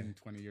Yeah. 10,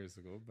 20 years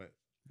ago. But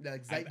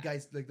Like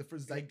Zeitgeist, like the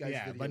first Zeitgeist.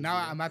 yeah, videos, but now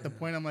you know? I'm at the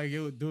point I'm like,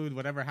 yo, dude,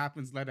 whatever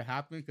happens, let it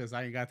happen, because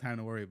I ain't got time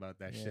to worry about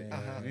that shit. You know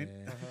what I mean?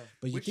 Yeah. Uh-huh.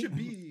 But you which think-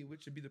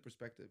 should be the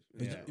perspective. in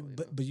But, Yeah. general, you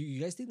know? but you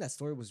guys think that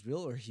story was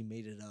real or he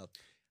made it up?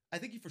 I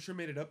think he for sure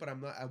made it up, but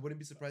I wouldn't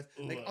be surprised.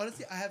 Like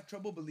honestly, I have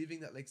trouble believing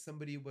that like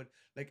somebody would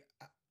like.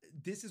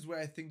 This is where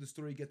I think the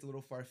story gets a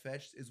little far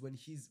fetched. Is when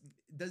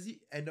does he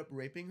end up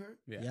raping her?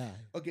 Yeah.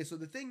 Okay, so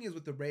the thing is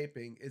with the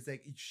raping is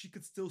like she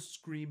could still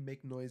scream,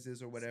 make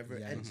noises or whatever,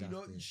 Yeah, and exactly.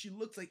 you know she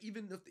looks like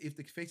even if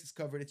the face is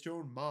covered, it's your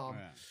own mom.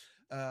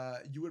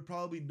 You would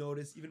probably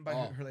notice even by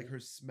her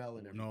smell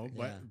and everything.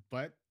 No,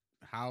 but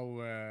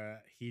how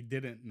he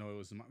didn't know it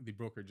was they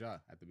broke her jaw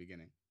at the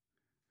beginning.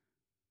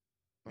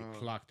 They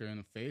clocked her in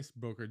the face,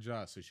 broke her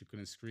jaw, so she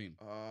couldn't scream.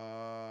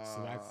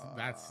 So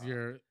that's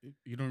your.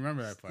 You don't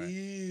remember that part?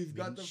 Steve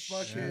got the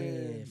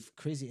fucking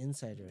crazy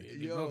insider.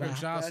 They broke her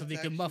jaw so they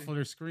can muffle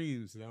her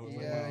screams. That was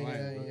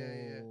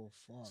yeah.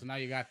 Fuck. So now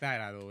you got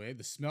that out of the way.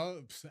 The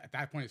smell at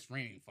that point it's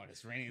raining. Fuck,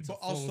 it's raining. It's but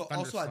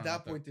also at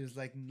that point there's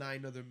like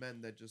 9 other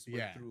men that just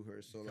went through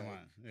her. So come like,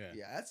 on,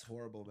 yeah, that's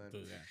horrible, man.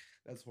 Dude,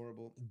 that's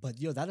horrible. But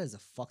yo, that is a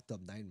fucked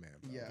up nightmare,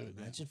 bro. Yeah. Dude,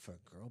 imagine for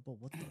a girl, but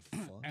what the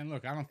fuck? And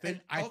look, I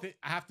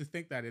have to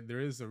think that there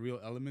is a real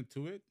element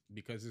to it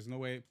because there's no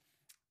way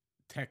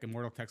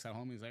Immortal Tech's at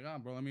home. He's like, oh,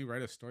 bro, let me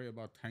write a story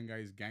about 10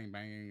 guys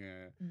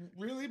gangbanging.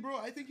 Really, bro?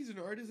 I think he's an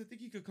artist. I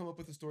think he could come up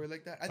with a story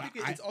like that. I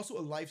think it's also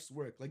a life's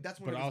work. Like that's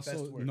one of his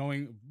best work.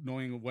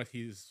 knowing what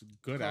he's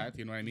good at,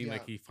 you know what I mean? Yeah.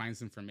 Like he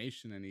finds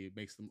information and he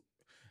makes them.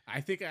 I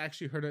think I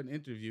actually heard an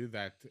interview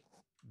that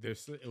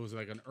it was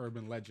like an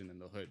urban legend in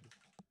the hood.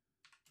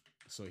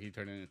 So he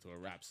turned it into a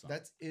rap song.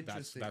 That's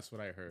interesting. That's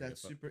what I heard.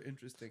 That's super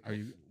interesting.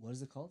 What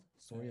is it called?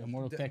 Story of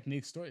Immortal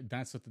Technique story.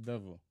 Dance with the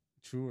Devil.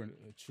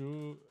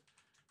 True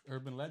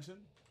urban legend.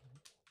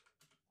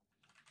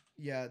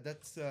 Yeah,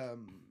 that's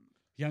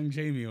Young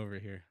Jamie over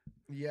here.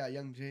 Yeah,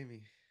 young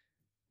Jamie.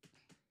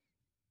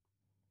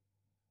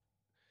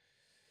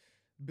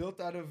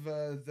 Built out of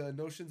the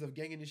notions of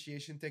gang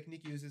initiation,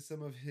 Technique uses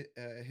some of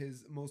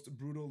his most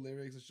brutal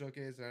lyrics to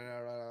showcase.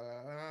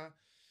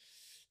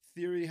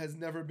 Theory has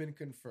never been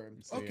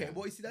confirmed. So, okay,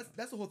 well, you see,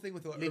 that's the whole thing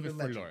with the urban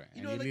legend. Lore.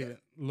 You know, like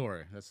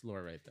lore. That's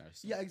lore right there.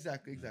 So. Yeah,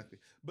 exactly.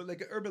 But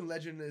like an urban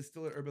legend is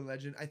still an urban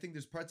legend. I think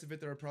there's parts of it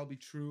that are probably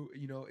true.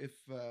 You know, if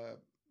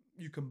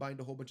you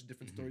combined a whole bunch of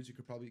different stories, you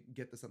could probably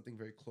get to something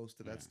very close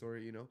to that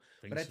story. You know,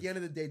 but at the end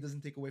of the day, it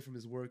doesn't take away from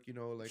his work. You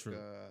know, like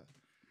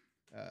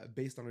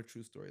based on a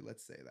true story.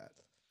 Let's say that.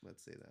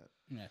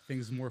 Yeah,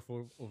 things morph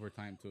over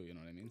time too. You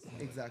know what I mean? So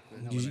exactly.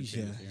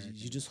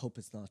 You just hope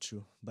it's not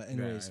true. But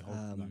anyways, I hope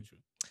it's not true.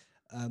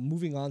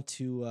 Moving on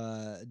to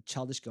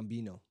Childish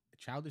Gambino.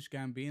 Childish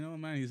Gambino,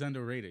 man, he's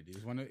underrated.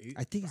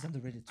 I think he's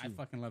underrated too. I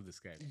fucking love this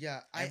guy. Yeah,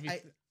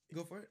 I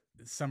go for it.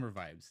 Summer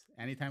vibes.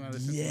 Anytime I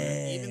listen to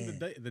him, even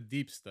the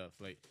deep stuff,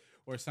 like,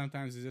 or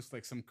sometimes it's just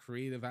like some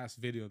creative ass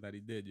video that he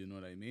did. You know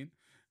what I mean?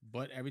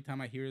 But every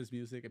time I hear his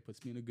music, it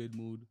puts me in a good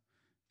mood.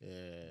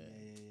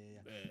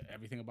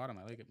 Everything about him,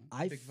 I like it,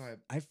 man. Big vibe.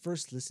 I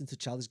first listened to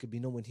Childish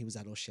Gambino when he was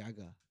at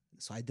Oshiaga,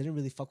 so I didn't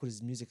really fuck with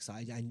his music. So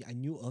I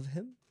knew of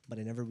him, but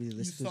I never really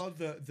listened. You saw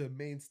the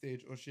main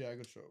stage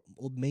Oshiaga show.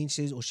 Main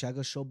stage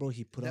Oshiaga show, bro.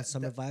 He put on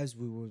Summer Vibes.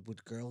 We were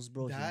with girls,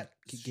 bro.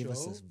 He gave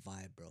us this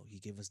vibe, bro. He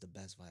gave us the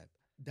best vibe.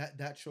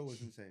 That show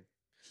was insane.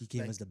 He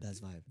gave us the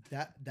best vibe.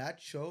 That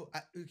show.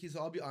 Okay, so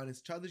I'll be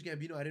honest. Childish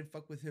Gambino, I didn't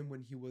fuck with him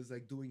when he was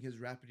like doing his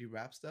rapidy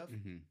rap stuff.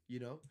 Mm-hmm. You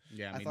know.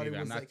 Yeah, I thought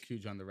I'm not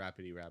huge on the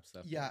rapidy rap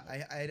stuff. Yeah,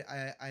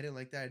 I didn't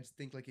like that. I just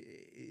think like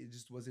it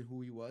just wasn't who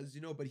he was.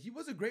 You know, but he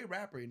was a great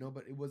rapper. You know,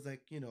 but it was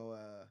like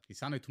he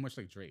sounded too much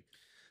like Drake.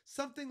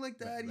 Something like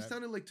that. He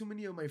sounded like too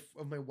many of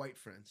my white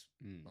friends,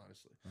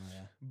 honestly. Oh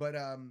yeah. But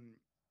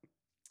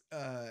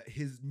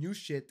his new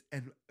shit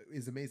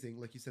is amazing,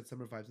 like you said,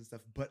 Summer Vibes and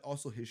stuff. But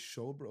also his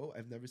show, bro.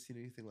 I've never seen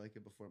anything like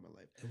it before in my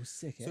life. It was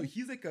sick. So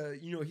he's like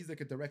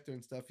a director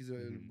and stuff. He's a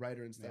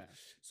writer and stuff. Yeah.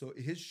 So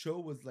his show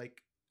was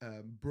like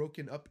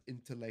broken up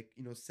into like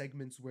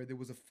segments where there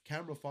was a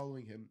camera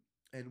following him,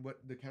 and what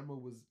the camera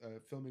was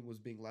filming was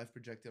being live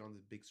projected on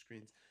the big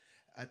screens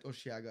at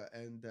Oshiaga,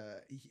 and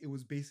it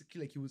was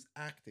basically like he was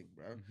acting,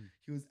 bro. Mm-hmm.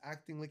 He was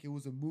acting like it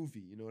was a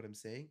movie. You know what I'm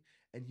saying?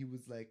 And he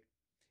was like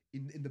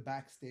in the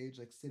backstage,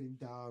 like sitting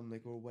down,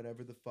 like or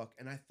whatever the fuck.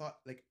 And I thought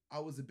like I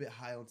was a bit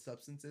high on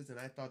substances, and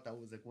I thought that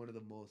was like one of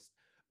the most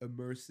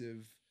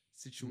immersive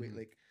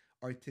like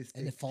artistic.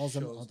 And it falls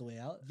shows. All the way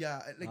out.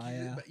 Yeah, like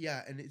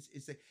and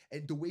it's like,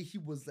 and the way he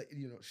was like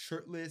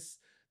shirtless.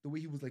 The way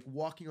he was like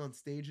walking on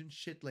stage and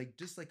shit, like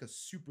just like a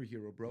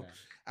superhero, bro. Yeah.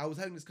 I was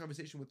having this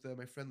conversation with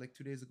my friend like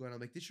 2 days ago, and I'm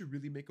like, they should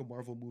really make a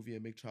Marvel movie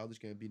and make Childish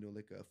Gambino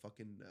like a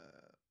fucking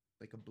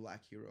like a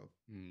black hero,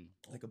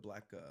 like a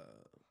black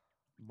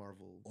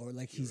Marvel, or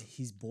like hero.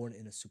 he's born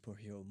in a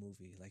superhero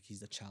movie, like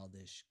he's the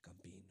Childish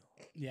Gambino.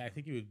 Yeah, I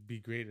think he would be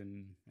great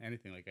in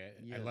anything. Like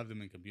I loved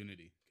him in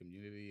Community.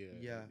 Community.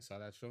 You saw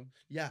that show?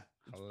 Yeah,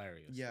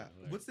 hilarious. Yeah,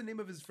 hilarious. What's the name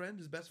of his friend?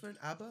 His best friend?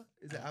 Abba?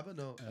 Is it Abba?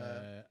 No.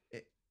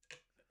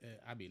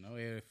 Abby, no,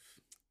 if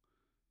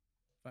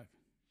fuck,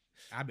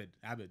 Abid.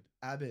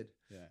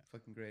 Yeah,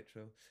 fucking great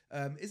show.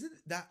 Isn't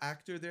that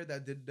actor there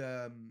that did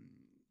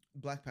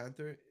Black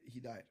Panther? He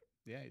died.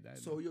 Yeah, he died.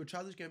 So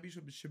Childish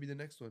Gambino should be the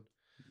next one.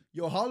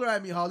 Yo, holler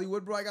at me,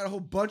 Hollywood, bro. I got a whole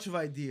bunch of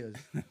ideas.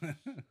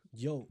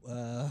 Yo,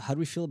 how do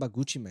we feel about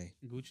Gucci Mane?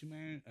 Gucci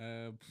Mane,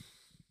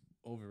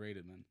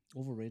 overrated, man.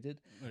 Overrated?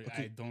 Like,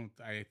 Okay.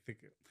 I think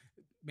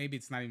maybe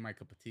it's not even my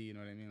cup of tea. You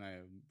know what I mean?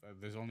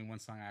 There's only one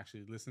song I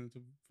actually listened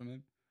to from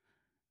him.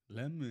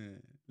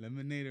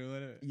 Lemonade or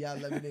whatever. Yeah,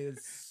 Lemonade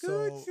is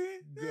so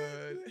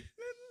good.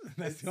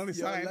 That's the only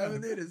song I know.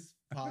 Lemonade is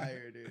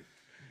fire, dude.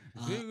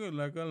 Jiggle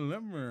like a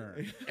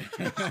lemon.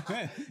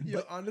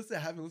 Yo, honestly, I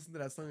haven't listened to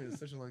that song in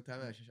such a long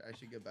time. I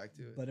should get back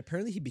to it. But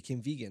apparently he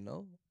became vegan,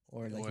 no?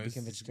 Or like he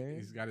became vegetarian?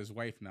 He's got his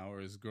wife now, or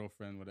his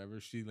girlfriend,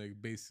 whatever. She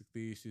like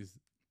basically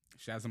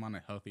she has him on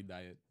a healthy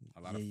diet.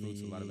 A lot of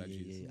fruits, a lot of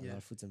veggies. A lot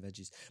of fruits and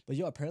veggies. But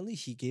yo, apparently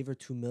he gave her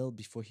 2 mil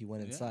before he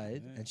went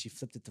inside, and she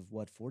flipped it to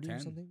what, 40 or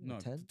something? No,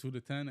 10? 2 to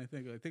 10. I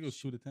think it was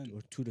 2 to 10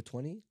 or 2 to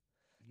 20.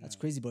 That's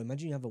crazy, bro.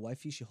 Imagine you have a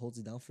wifey, she holds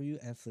it down for you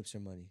and flips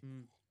your money.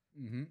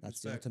 Mm-hmm.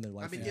 That's the ultimate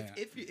wife. I mean,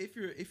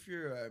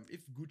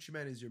 if Gucci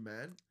Mane is your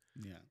man,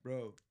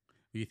 bro.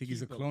 Do you think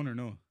he's a clone or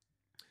no?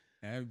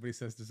 Everybody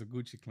says there's a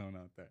Gucci clone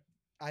out there.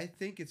 I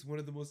think it's one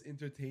of the most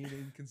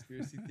entertaining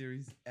conspiracy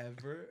theories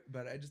ever,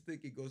 but I just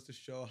think it goes to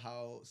show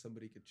how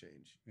somebody could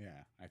change. Yeah,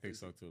 I think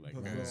so too. Like,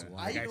 you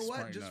know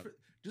what?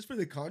 Just for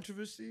the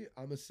controversy,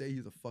 I'm gonna say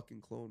he's a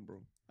fucking clone,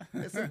 bro.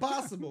 It's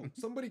impossible.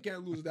 Somebody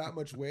can't lose that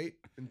much weight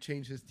and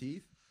change his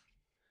teeth.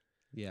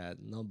 Yeah,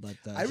 no, but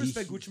I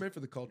respect Gucci Mane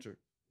for the culture.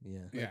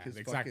 Yeah, his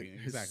exactly.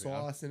 His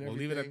sauce and everything. We'll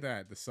leave it at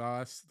that. The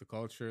sauce, the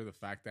culture, the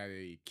fact that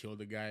he killed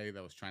a guy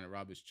that was trying to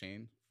rob his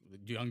chain.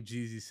 The Young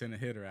Jeezy sent a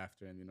hitter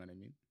after him. You know what I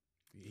mean?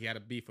 He had a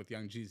beef with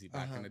Young Jeezy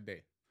back in the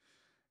day,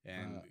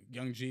 and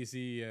Young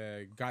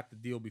Jeezy got the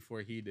deal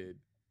before he did.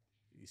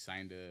 He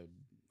signed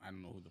I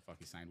don't know who the fuck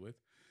he signed with,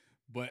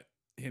 but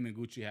him and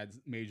Gucci had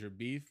major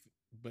beef.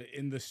 But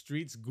in the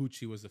streets,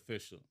 Gucci was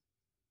official,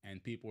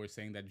 and people were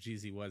saying that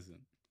Jeezy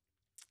wasn't.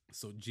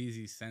 So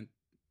Jeezy sent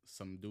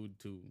some dude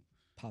to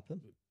pop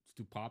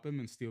him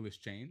and steal his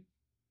chain,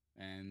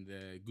 and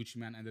Gucci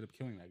Mane ended up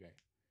killing that guy.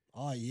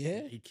 Oh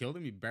yeah, he killed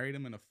him. He buried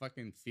him in a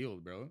fucking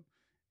field, bro.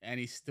 And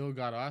he still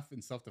got off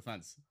in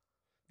self-defense.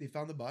 They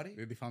found the body?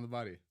 They found the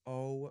body.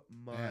 Oh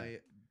my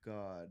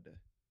God.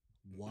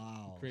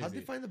 Wow. Crazy. How'd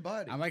they find the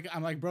body? I'm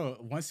like, bro,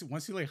 once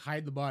you like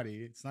hide the body,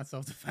 it's not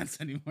self-defense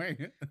anymore.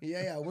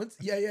 Yeah,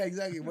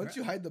 exactly. Once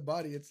you hide the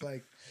body, it's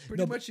like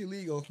pretty much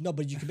illegal. No,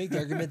 but you can make the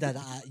argument that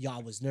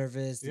I was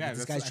nervous. Yeah,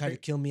 this guy's trying to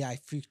kill me. I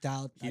freaked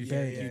out. I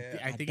buried him.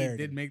 I think he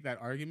did make that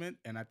argument,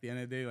 and at the end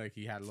of the day, like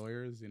he had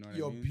lawyers. You know what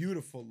I mean?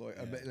 Beautiful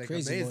lawyer, like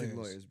crazy amazing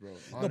lawyers, bro.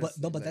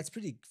 Honestly, but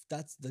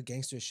that's the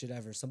gangster shit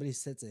ever. Somebody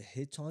sets a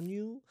hit on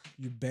you,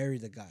 you bury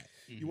the guy.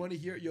 You want to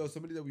hear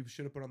somebody that we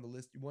should have put on the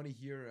list? You want to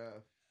hear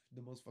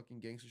the most fucking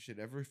gangster shit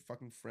ever?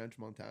 Fucking French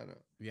Montana.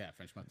 Yeah,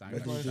 French Montana.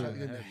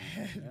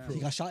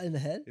 He got shot in the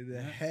head? In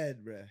the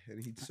head, bro.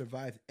 And he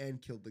survived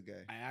and killed the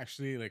guy. I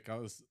actually,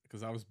 because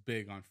I was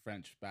big on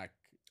French back.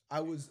 I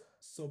was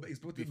so big.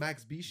 It's with the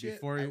Max B shit?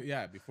 Before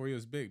he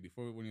was big.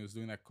 Before when he was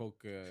doing that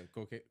Coke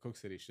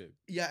City shit.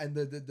 Yeah, and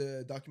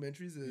the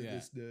documentaries.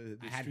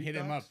 I had hit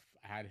him up.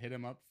 I had hit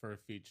him up for a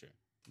feature.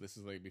 This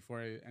is like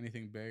before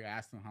anything big. I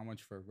asked him how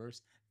much for a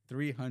verse.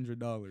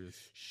 $300.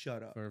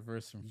 Shut up. For a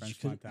verse from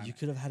French Montana. You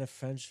could have had a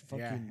French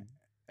fucking.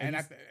 Yeah. And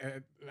I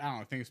don't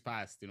know, things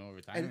passed,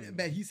 over time. And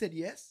man, he said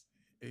yes.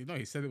 No,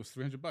 he said it was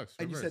 $300.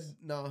 And you said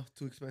no,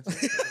 too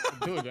expensive.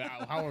 Dude,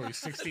 how are we?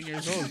 16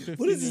 years old.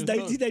 What is this?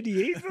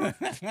 1998, bro?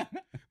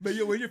 But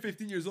when you're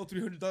 15 years old,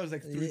 $300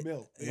 like $3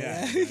 mil.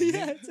 Yeah,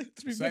 it's like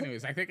 $3 mil. So,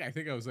 anyways, I think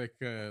I was like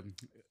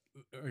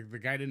the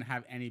guy didn't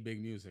have any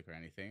big music or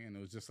anything, and it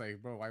was just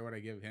like, bro, why would I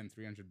give him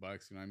 $300? You know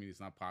what I mean? He's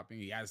not popping.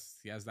 He has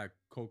that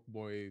Coke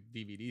Boy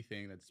DVD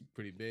thing that's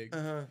pretty big.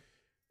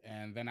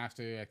 And then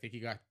after, I think he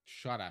got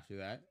shot after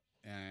that,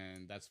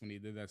 and that's when he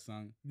did that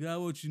song.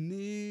 Got what you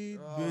need,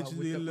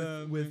 bitches in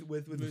love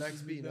with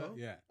Max B, no?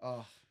 Yeah.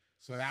 Oh.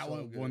 So that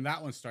one, when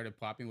that one started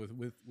popping with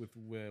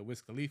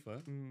Wiz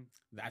Khalifa,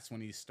 that's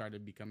when he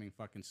started becoming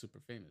fucking super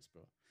famous,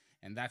 bro.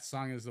 And that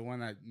song is the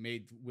one that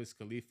made Wiz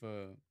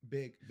Khalifa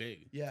big.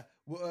 Yeah.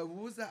 What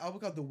was that album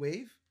called? The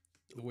Wave?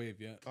 The Wave,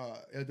 yeah.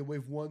 The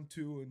Wave 1,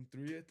 2, and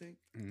 3, I think.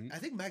 Mm-hmm. I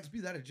think Max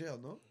B's out of jail,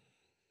 no?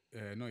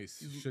 No, he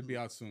should be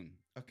out soon.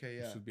 Okay,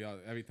 yeah. He should be out.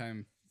 Every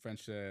time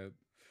French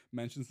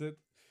mentions it,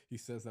 he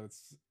says that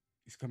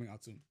he's coming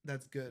out soon.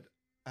 That's good.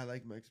 I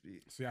like Max B.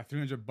 So yeah,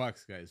 $300,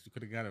 guys. We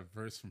could have got a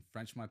verse from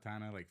French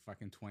Montana like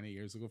fucking 20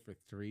 years ago for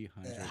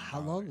 $300. How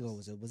long ago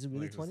was it? Was it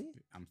really 20?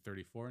 I'm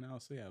 34 now,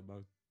 so yeah,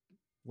 about.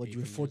 What, you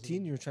were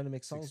 14? You were trying to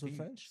make songs 16, with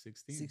French?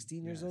 16.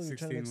 16 years old? You were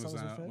trying to make songs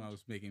with French? When I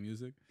was making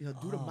music. Yeah,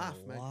 do the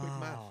math, man. Wow. Quick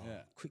math.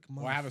 Yeah. Quick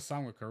math. Well, I have a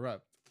song with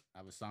Corrupt. I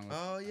have a song with.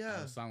 Oh, yeah. I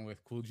have a song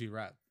with Cool G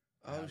Rap.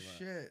 Oh,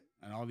 shit.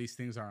 And all these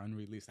things are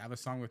unreleased. I have a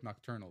song with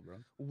Nocturnal, bro.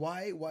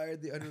 Why are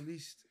they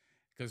unreleased?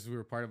 Because we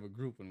were part of a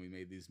group when we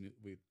made these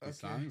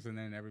songs, and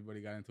then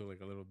everybody got into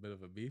like a little bit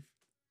of a beef.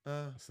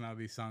 So now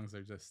these songs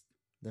are just.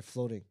 They're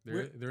floating.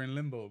 They're in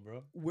limbo,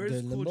 bro.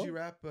 Where's Cool G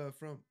Rap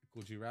from?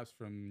 Cool G Rap's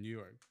from New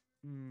York.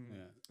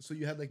 Yeah. So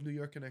you had like New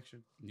York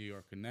connection. New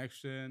York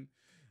connection.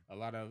 A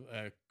lot of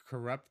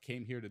Corrupt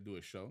came here to do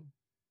a show.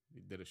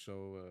 He did a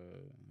show.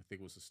 I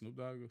think it was a Snoop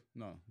Dogg.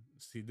 No,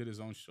 he did his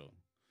own show.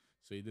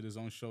 So he did his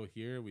own show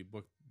here. We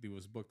booked. He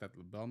was booked at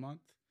the Belmont,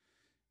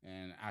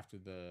 and after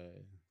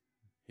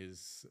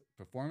his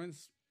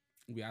performance,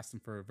 we asked him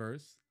for a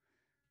verse.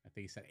 I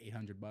think he said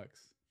 $800. Like,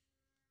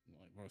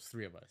 well, it was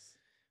three of us.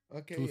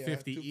 Okay,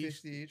 250 yeah,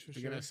 each for to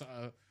sure. get us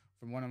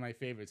from one of my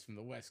favorites from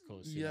the West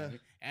Coast. You know Yeah. what I mean?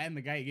 And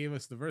the guy gave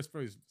us the verse,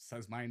 bro. He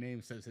says my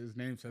name, says his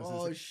name, says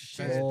Shit.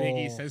 says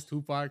Biggie, says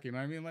Tupac. You know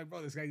what I mean? Like,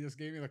 bro, this guy just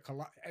gave me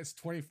it's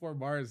 24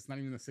 bars. It's not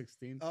even the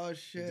 16. Oh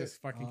shit. He just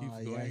fucking keeps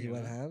going. Yeah, he you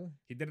went know? ham.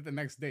 He did it the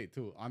next day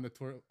too, on the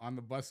tour, on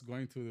the bus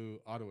going to the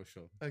Ottawa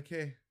show.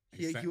 Okay.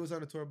 He He was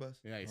on a tour bus.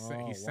 Yeah, he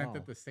Oh, sent wow.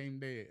 it the same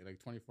day, like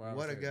 24 hours.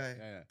 What a later. guy.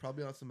 Yeah, yeah.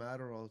 Probably on some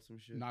Adderall or some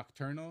shit.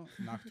 Nocturnal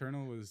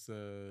was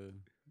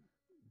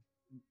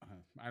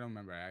I don't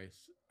remember.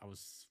 I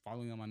was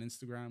following him on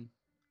Instagram.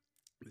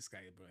 This guy,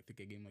 bro, I think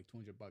I gave him like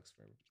 $200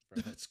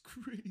 for That's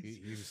crazy.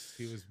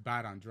 he was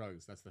bad on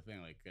drugs. That's the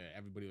thing. Like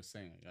everybody was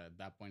saying, at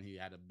that point he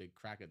had a big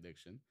crack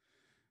addiction,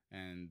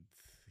 and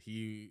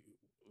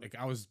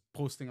I was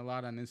posting a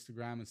lot on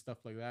Instagram and stuff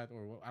like that,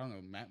 or I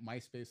don't know,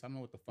 MySpace. I don't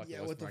know what the fuck. Yeah,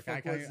 it was. what the Like,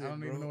 fuck I was it, don't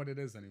even bro? know what it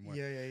is anymore.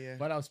 Yeah.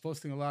 But I was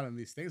posting a lot on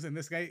these things, and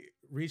this guy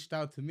reached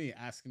out to me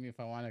asking me if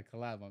I wanted to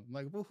collab. I'm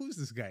like, well, who's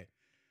this guy?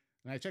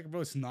 And I check, bro,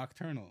 it's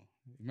Nocturnal.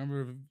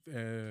 Remember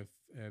the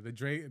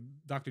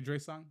Dr. Dre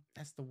song?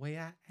 That's the way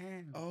I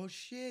am. Oh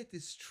shit,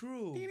 it's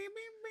true.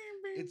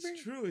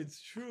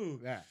 It's true.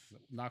 Yeah,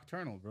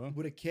 Nocturnal, bro.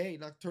 With a K,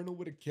 Nocturnal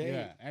with a K.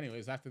 Yeah.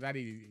 Anyways, after that,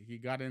 he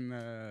got in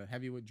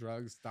heavy with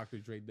drugs. Dr.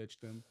 Dre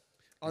ditched him.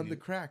 On the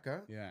crack, huh?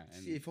 Yeah.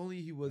 And See, if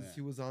only he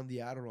was on the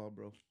Adderall,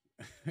 bro.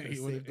 he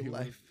saved the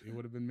life. He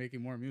would have been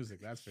making more music.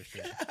 That's for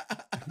sure.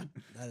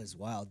 That is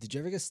wild. Did you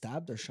ever get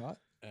stabbed or shot?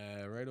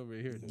 Right over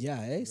here. Dude. Yeah,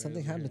 hey, Right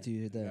something over happened here.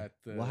 to you there.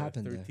 Got, What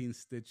happened 13 there?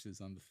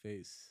 stitches on the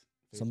face.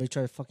 Somebody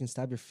tried to fucking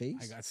stab your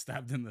face? I got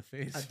stabbed in the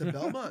face. At the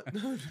Belmont?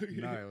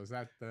 No, it was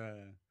at the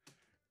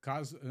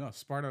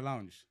Sparta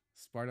Lounge.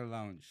 Sparta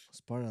Lounge.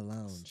 Sparta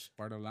Lounge.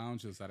 Sparta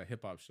Lounge is at a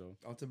hip hop show.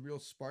 On some real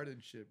Spartan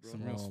shit, bro.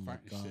 Some real Oh my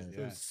Spartan shit.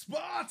 God. Yeah.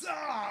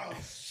 Sparta!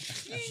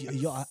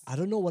 Yo, I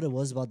don't know what it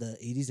was about the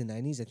 80s and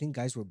 90s. I think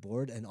guys were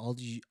bored and all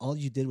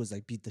you did was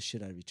like beat the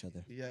shit out of each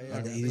other. Yeah,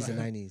 In the yeah. 80s and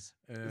 90s.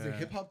 Was it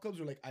hip hop clubs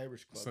or like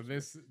Irish clubs? So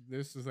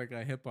this was like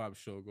a hip hop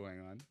show going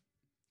on,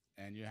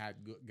 and you had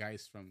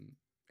guys from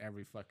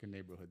every fucking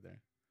neighborhood there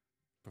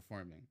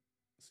performing.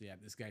 So you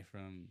had this guy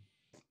from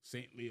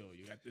St. Leo,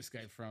 you got this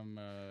guy from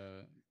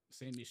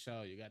Saint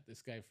Michel, you got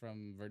this guy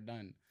from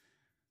Verdun.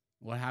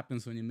 What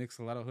happens when you mix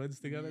a lot of hoods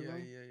together, bro?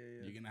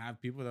 Yeah. You're gonna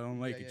have people that don't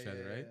like each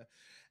other, right? Yeah.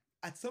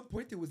 At some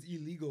point, it was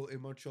illegal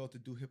in Montreal to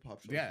do hip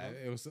hop shows. Yeah,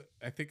 no? it was.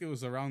 I think it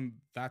was around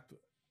that.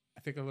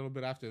 I think a little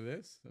bit after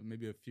this,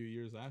 maybe a few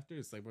years after.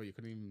 It's like, bro, you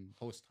couldn't even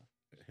host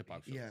hip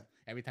hop shows. Yeah.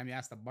 Every time you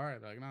ask the bar,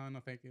 they're like, no,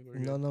 thank you. We're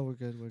No, good." no, we're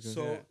good. We're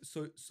good.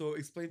 So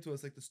explain to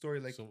us like the story.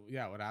 Like, So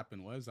yeah, what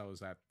happened was I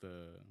was at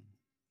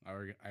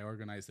I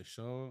organized a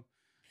show,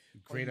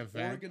 great you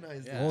event.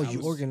 organized Yeah, Oh, I you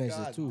was- organized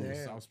it God too.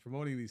 damn. I was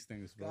promoting these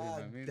things, bro. You know what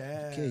I God mean?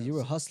 damn. Okay, you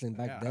were hustling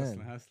back Yeah, then.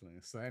 hustling.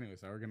 So,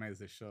 anyways, I organized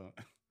this show,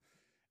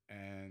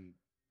 and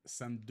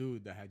some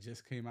dude that had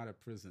just came out of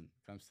prison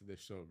comes to this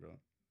show, bro,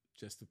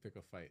 just to pick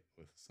a fight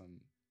with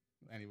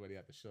anybody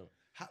at the show.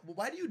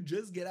 Why do you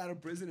just get out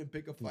of prison and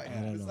pick a fight? I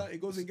don't know. It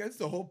goes against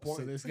the whole point.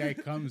 So this guy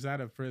comes out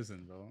of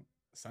prison, bro.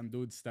 Some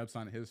dude steps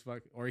on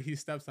he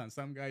steps on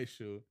some guy's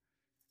shoe,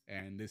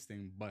 and this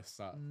thing busts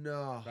up.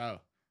 No. Bro,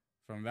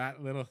 from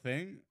that little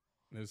thing,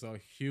 there's a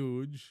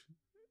huge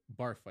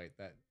bar fight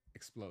that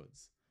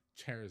explodes.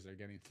 Chairs are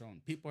getting thrown.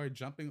 People are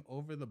jumping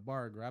over the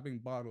bar, grabbing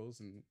bottles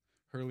and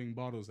hurling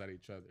bottles at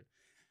each other.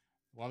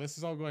 While this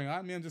is all going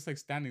on, I'm just like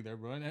standing there,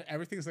 bro, and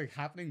everything's like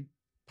happening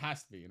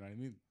past me. You know what I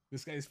mean?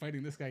 This guy's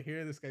fighting this guy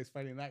here. This guy's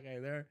fighting that guy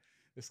there.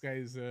 This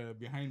guy's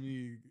behind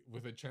me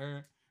with a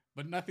chair,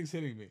 but nothing's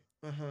hitting me.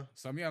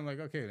 So I'm like,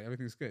 okay,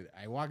 everything's good.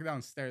 I walk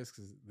downstairs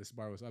because this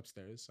bar was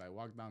upstairs. So I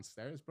walk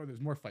downstairs, bro. There's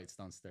more fights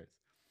downstairs.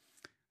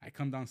 I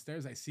come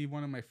downstairs. I see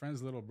one of my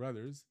friend's little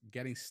brothers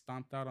getting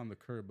stomped out on the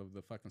curb of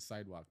the fucking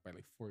sidewalk by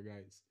like 4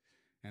 guys.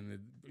 And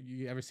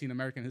you ever seen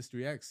American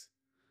History X?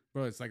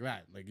 Bro, it's like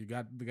that. Like you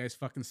got the guy's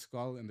fucking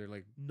skull, and they're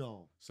like,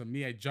 No. So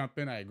I jump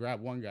in. I grab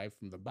one guy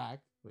from the back.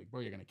 Like, bro,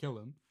 you're gonna kill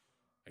him.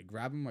 I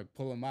grab him. I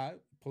pull him out.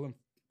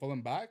 Pull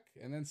him back,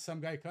 and then some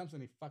guy comes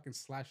and he fucking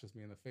slashes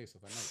me in the face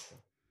with a knife,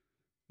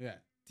 bro. Yeah.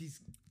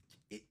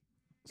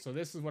 So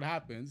this is what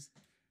happens.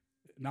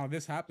 Now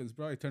this happens,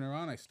 bro. I turn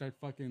around. I start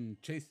fucking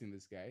chasing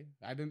this guy.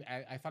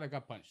 I thought I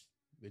got punched.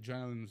 The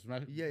adrenaline was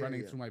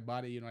running through my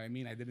body. You know what I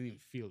mean? I didn't even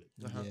feel it.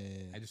 Yeah.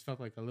 I just felt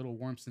like a little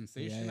warm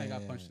sensation. I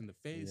got punched in the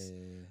face.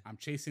 I'm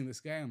chasing this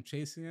guy. I'm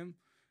chasing him.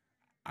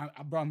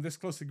 I'm this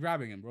close to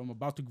grabbing him, bro. I'm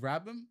about to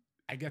grab him.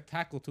 I get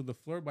tackled to the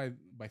floor by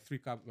 2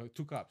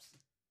 cops.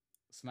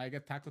 So now I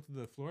get tackled to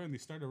the floor, and they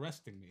start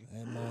arresting me.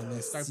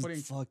 They start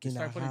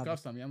putting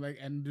cuffs on me. I'm like,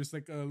 and there's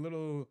like a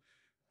little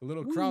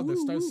crowd that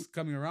starts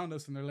coming around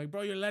us, and they're like,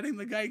 bro, you're letting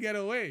the guy get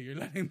away. You're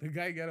letting the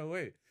guy get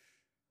away.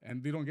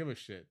 And they don't give a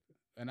shit.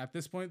 And at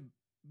this point,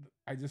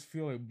 I just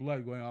feel like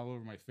blood going all over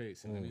my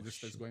face. And then it just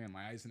starts going in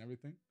my eyes and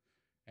everything.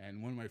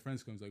 And one of my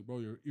friends comes like, bro,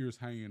 your ear's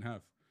hanging in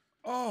half.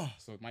 Oh,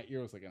 So my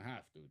ear was like in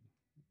half, dude.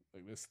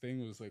 Like this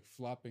thing was like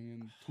flopping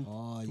in two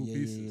yeah,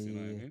 pieces. yeah, You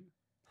know what I yeah. mean?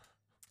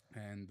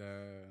 And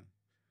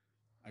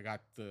I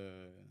got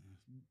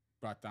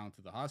brought down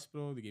to the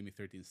hospital. They gave me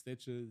 13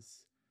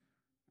 stitches.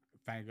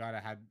 Thank God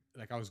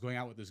I was going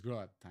out with this girl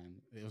at the time.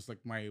 It was like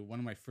one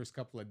of my first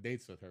couple of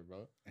dates with her,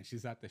 bro. And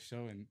she's at the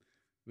show, and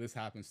this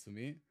happens to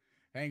me.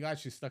 Thank God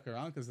she stuck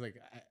around because like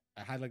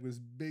I had like this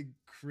big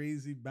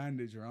crazy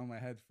bandage around my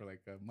head for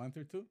like a month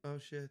or two. oh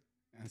shit.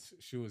 And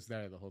she was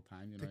there the whole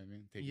time, you know what I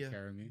mean? Taking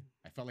care of me.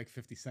 I felt like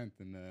 50 Cent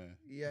in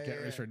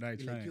Get Rich or Die You're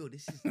Trying. like, yo,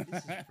 this is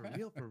for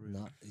real, for real.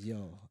 Not,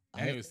 yo.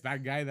 Anyways,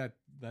 that guy that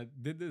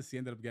did this, he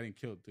ended up getting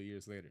killed 2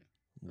 years later.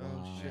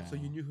 Wow. Oh shit. So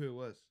you knew who it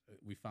was.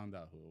 We found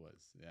out who it was.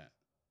 Yeah.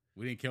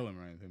 We didn't kill him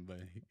or anything, but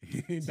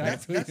he died.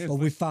 That's- 2 years But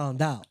we later.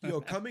 found out. Yo,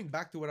 coming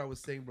back to what I was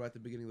saying, bro, at the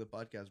beginning of the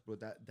podcast, bro,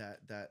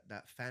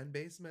 that fan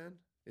base, man,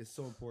 is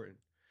so important.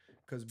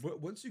 Because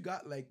once you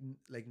got like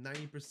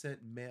 90%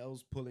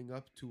 males pulling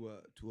up to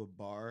a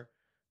bar,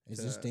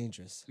 It's just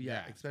dangerous.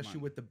 yeah, Yeah, especially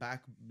man. with the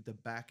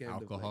back end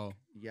Alcohol. of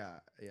like,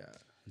 yeah.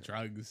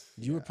 Drugs.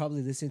 You were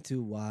probably listening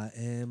to "Why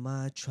Am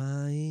I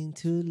Trying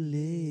to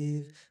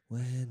Live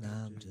When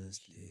I'm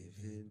Just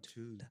Living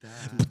to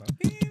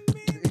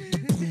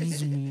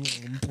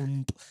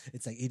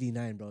It's like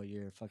 89, bro.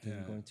 You're fucking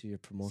Yeah. going to your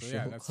So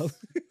promotional yeah, club.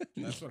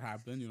 that's what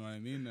happened. You know what I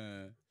mean?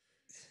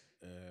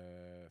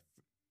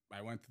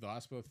 I went to the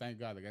hospital. Thank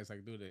God. The guy's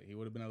like, dude, he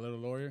would have been a little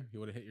lower. He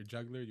would have hit your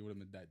jugular. You would have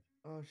been dead.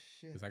 Oh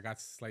shit. Because I got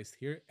sliced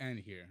here and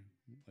here,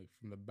 like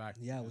from the back.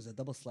 Yeah, it was a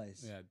double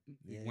slice. Yeah,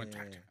 Yeah, it went yeah,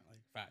 like yeah.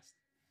 fast.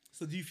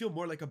 So do you feel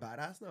more like a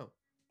badass now?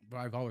 But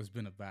I've always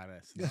been a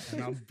badass,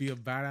 and I'll be a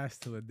badass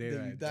till the day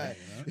Then that I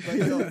you die. die. You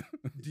But know? yo,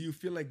 do you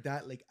feel like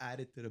that like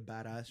added to the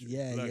badass?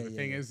 Yeah, Look, yeah, the yeah.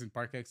 thing yeah. is, in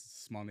Park X, it's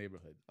a small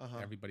neighborhood. Uh-huh.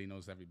 Everybody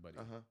knows everybody.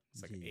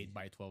 It's like Yeah.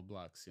 8x12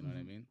 blocks. You know what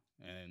I mean?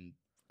 And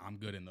I'm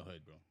good in the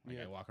hood, bro. Like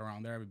Yeah. I walk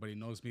around there, everybody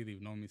knows me.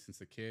 They've known me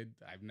since a kid.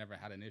 I've never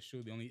had an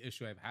issue. The only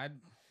issue I've had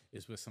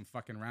is with some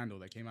fucking rando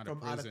that came out From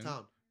of prison. out of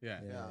town. Yeah.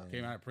 Yeah.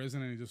 Came out of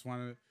prison and he just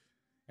wanted.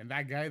 And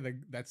that guy,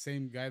 that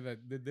same guy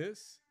that did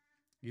this,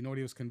 you know what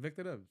he was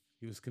convicted of?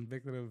 He was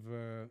convicted of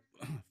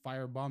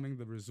firebombing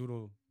the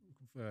Rizzuto,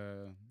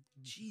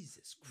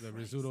 Jesus the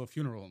Christ. Rizzuto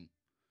funeral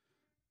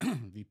home.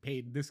 They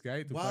paid this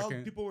guy to While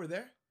fucking. people were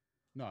there?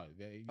 No,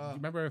 Oh.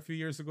 remember a few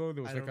years ago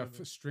there was I like don't a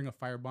remember. string of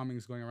fire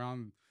bombings going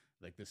around,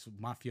 like this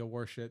mafia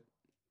war shit.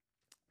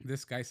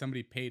 This guy,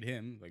 somebody paid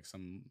him, like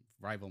some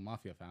rival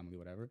mafia family,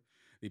 whatever.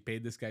 They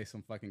paid this guy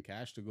some fucking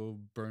cash to go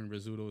burn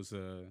Rizzuto's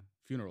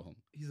funeral home.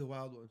 He's a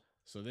wild one.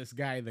 So this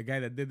guy, the guy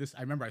that did this,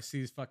 I remember I see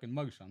his fucking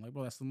mugshot. I'm like,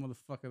 bro, that's the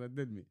motherfucker that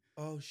did me.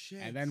 Oh shit.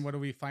 And then what do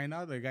we find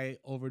out? The guy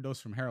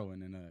overdosed from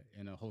heroin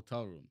in a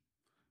hotel room,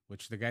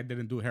 which the guy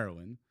didn't do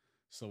heroin.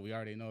 So we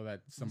already know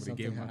that somebody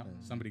Something gave him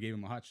happened. somebody gave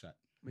him a hot shot.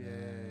 Yeah.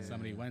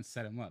 Somebody went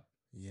set him up.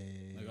 Yeah,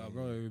 yeah, Like, yeah, oh, yeah.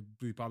 bro,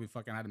 we probably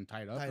fucking had him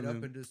tied up. Tied and up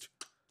then and just.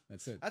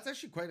 that's it. That's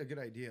actually quite a good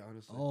idea,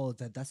 honestly. Oh,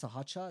 that's a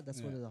hot shot.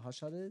 That's what Yeah. a hot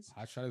shot is.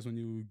 Hot shot is when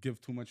you give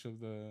too much of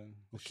the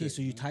Okay, shit,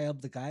 so you know? tie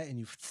up the guy and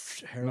you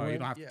heroin. No, you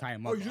don't have Yeah. to tie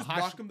him Or up. you just a hot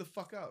knock sh- him the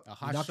fuck out. A You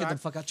hot knock it shot. the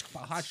fuck out. A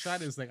hot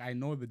shot is like, I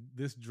know that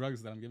this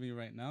drugs that I'm giving you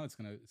right now, it's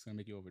gonna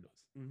make you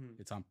overdose. Mm-hmm.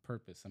 It's on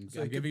purpose. I'm So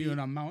it could giving you be- an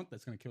amount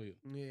that's gonna kill you.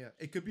 Yeah,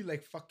 it could be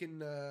like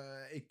fucking.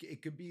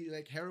 It could be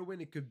like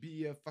heroin. It could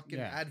be a fucking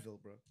Yeah. Advil,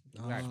 bro.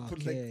 Exactly. Ah, Put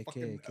okay, like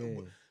fucking okay,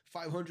 okay.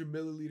 500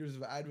 milliliters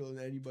of Advil in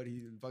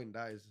anybody fucking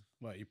dies.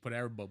 Well, you put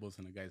air bubbles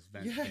in a guy's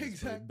vent. Yeah, and it's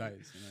exactly. It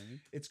dies. You know what I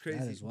mean? It's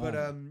crazy. is But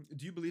wild.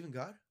 do you believe in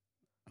God?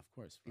 Of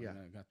course. Bro. Yeah.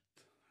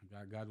 I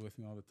got God with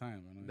me all the time.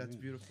 You know what I That's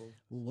mean? beautiful.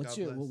 Well, what's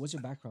God your bless. what's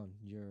your background?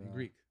 You're I'm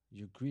Greek.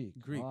 You're Greek.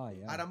 Greek, Ah, bro.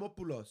 yeah.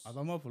 Adamopoulos.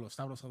 Adamopoulos,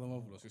 Stavros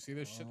Adamopoulos. You see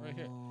this shit right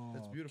here?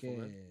 That's beautiful,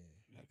 man. okay.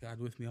 I got God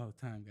with me all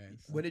the time,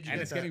 guys. When did you and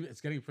get it's that?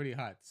 it's getting pretty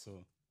hot.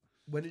 So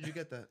When did you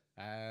get that?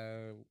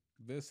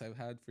 this I've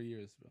had for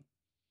years, bro.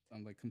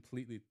 I'm like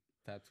completely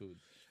tattooed.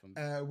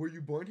 From, Were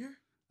you born here?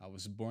 I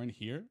was born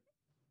here.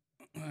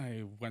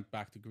 I went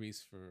back to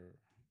Greece for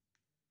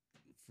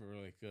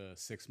like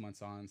 6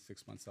 months on,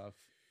 6 months off.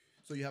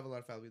 So you have a lot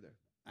of family there.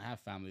 I have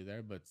family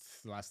there, but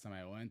the last time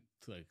I went,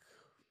 like,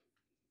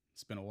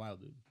 it's been a while,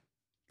 dude.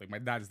 Like, my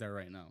dad's there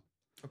right now.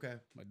 Okay.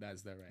 My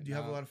dad's there right now. Do you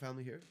have a lot of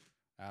family here?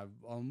 I have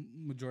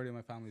majority of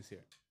my family's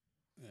here.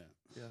 Yeah.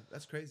 Yeah,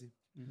 that's crazy.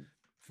 Mhm.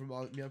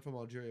 I'm from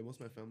Algeria. Most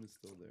of my family's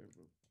still there,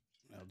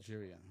 bro.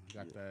 Algeria.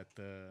 Got Yeah.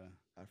 that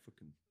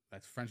African.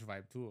 that French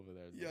vibe too over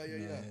there. Yeah,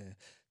 yeah,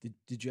 yeah.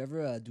 Did you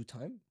ever do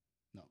time?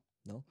 No.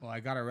 No. Well,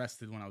 I got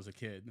arrested when I was a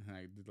kid, and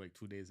I did like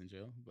 2 days in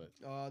jail. But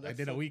I That's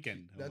did a so-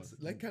 weekend. It That's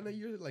was like kind of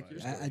your like Right.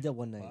 your I story. did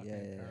one night. fucking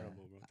Yeah, yeah, yeah.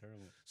 terrible, bro.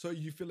 Terrible. So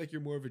you feel like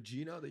you're more of a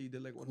G now that you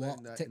did like one Well,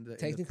 night in the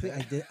technically,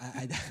 I did.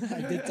 I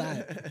did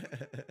time. time.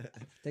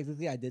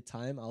 Technically, I did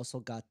time. I also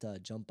got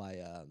jumped by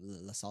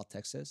LaSalle,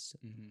 Texas,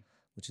 Mm-hmm.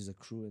 which is a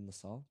crew in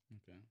LaSalle.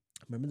 Okay.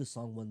 Remember the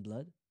song "One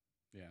Blood"?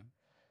 Yeah.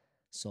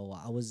 So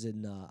I was a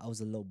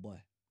little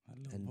boy,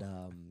 and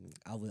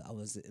I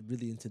was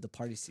really into the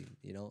party scene.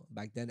 You know,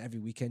 back then every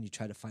weekend you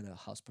try to find a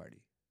house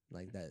party.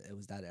 Like that, it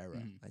was that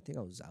era. I think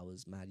I was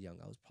mad young.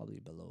 I was probably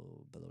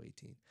below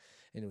 18.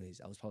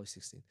 Anyways, I was probably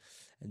 16.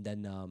 And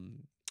then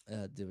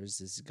there was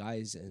this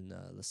guys in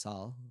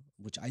LaSalle,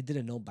 which I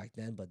didn't know back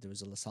then, but there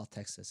was a LaSalle,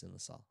 Texas in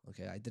LaSalle.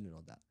 Okay, I didn't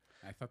know that.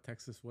 I thought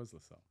Texas was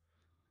LaSalle.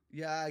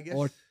 Yeah, I guess.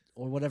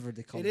 Or whatever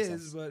they call it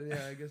themselves. is, but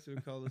yeah, I guess we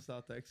would call it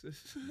South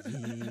Texas.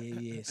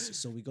 Yeah.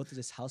 So we go to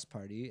this house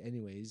party,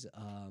 anyways.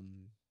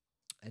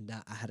 And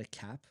I had a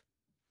cap.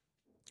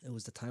 It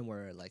was the time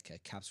where like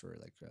caps were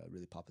like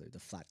really popular, the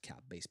flat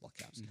cap baseball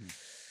caps.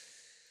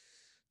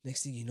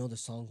 Next thing you know, the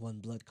song "One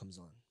Blood" comes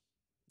on.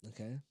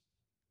 Okay,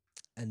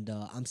 and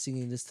I'm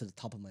singing this to the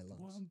top of my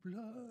lungs. One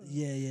blood.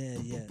 Yeah.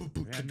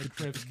 And the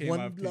Crips came One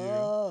up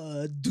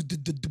blood.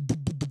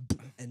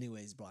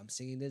 Anyways, bro, I'm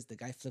singing this. The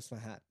guy flips my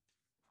hat.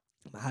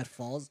 My hat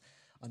falls.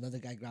 Another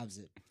guy grabs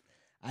it.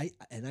 I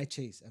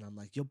chase, and I'm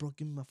like, yo, bro,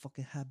 give me my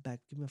fucking hat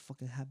back. Give me my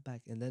fucking hat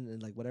back. And then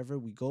and like whatever,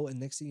 we go, and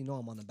next thing you know,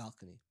 I'm on a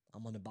balcony.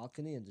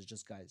 And there's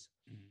just guys.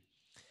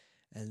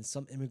 And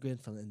some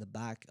immigrant from in the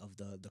back of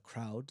the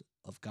crowd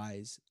of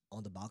guys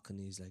on the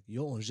balcony is like,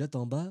 yo, on jette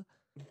en bas.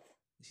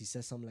 He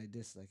says something like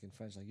this, like in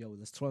French, like, yo,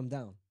 let's throw him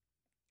down.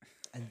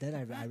 And then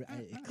I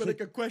But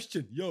like a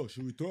question, yo,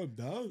 should we throw him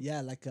down?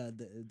 Yeah, like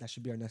that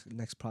should be our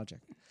next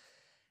project.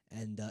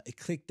 And it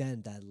clicked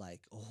then that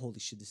like, oh holy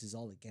shit, this is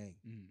all a gang.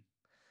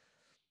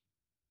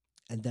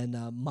 And then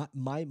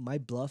my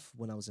bluff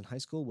when I was in high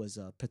school was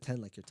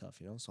pretend like you're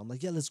tough, you know. So I'm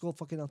like, yeah, let's go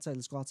fucking outside.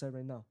 Let's go outside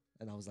right now.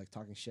 And I was like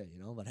talking shit,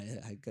 you know, but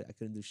I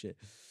couldn't do shit.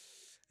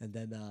 And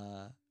then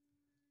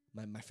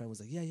my friend was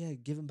like, yeah,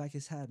 give him back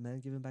his hat,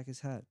 man. Give him back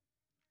his hat.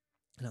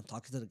 And I'm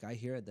talking to the guy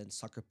here, and then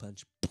sucker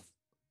punch.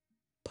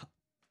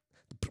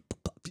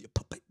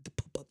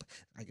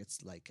 I get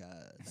like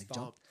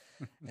jump.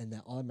 And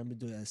then all I remember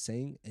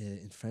saying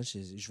in French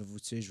is je vais vous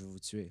tuer, je vais vous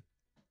tuer.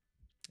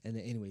 And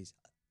then anyways,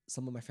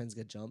 some of my friends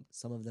get jumped,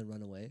 some of them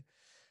run away.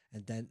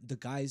 And then the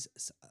guys,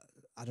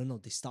 I don't know,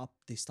 they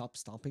stop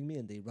stomping me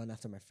and they run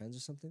after my friends or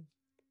something.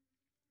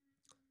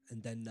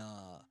 And then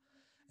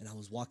and I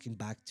was walking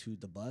back to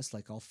the bus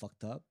like all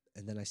fucked up.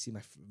 And then I see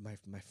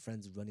my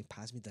friends running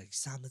past me. They're like,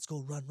 Sam, let's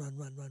go, run.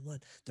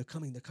 They're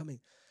coming.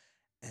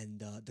 And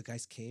the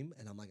guys came,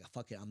 and I'm like,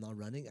 fuck it, I'm not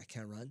running. I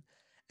can't run.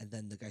 And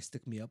then the guy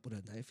stick me up with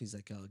a knife. He's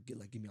like,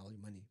 give me all your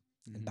money.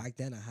 And back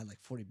then, I had like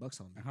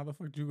 $40 on me. How the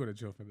fuck did you go to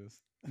jail for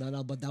this?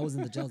 No, but that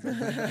wasn't the jail.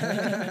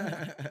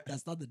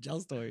 That's not the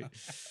jail story.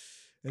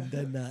 And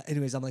then,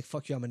 anyways, I'm like,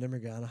 fuck you, I'm an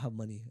immigrant. I don't have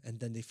money. And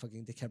then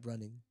they kept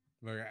running.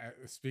 Look,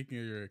 speaking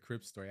of your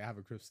Crip story, I have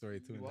a Crip story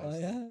too. Oh,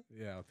 yeah?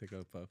 Yeah, I'll take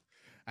a puff.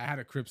 I had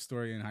a Crip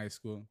story in high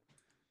school.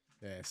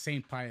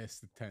 St.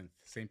 Pius X,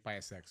 St.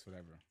 Pius X,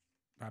 whatever.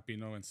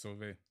 Papineau and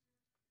Sauvé.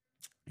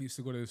 I used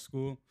to go to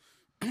school.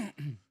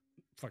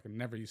 Fucking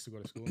never used to go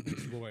to school. I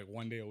used to go like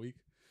one day a week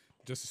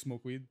just to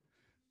smoke weed.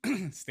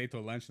 Stay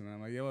till lunch, and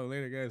I'm like, yo,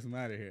 later, guys, I'm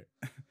out of here.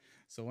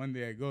 So one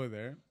day I go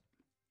there,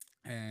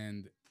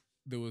 and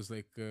there was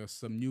like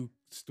some new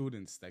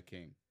students that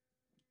came.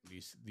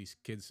 These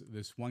kids.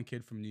 There's one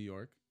kid from New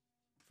York,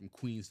 from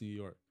Queens, New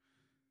York,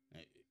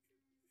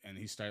 and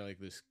he started like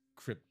this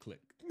Crip clique.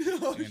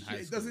 Oh, shit,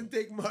 it doesn't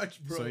take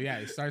much, bro. So yeah,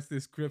 it starts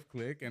this Crip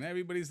clique, and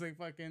everybody's like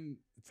fucking.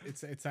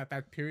 It's at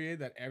that period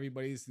that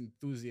everybody's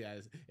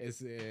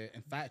is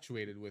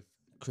infatuated with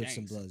Crips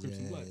and Bloods. Crips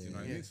and Bloods, you know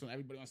what I mean? So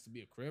everybody wants to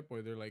be a Crip,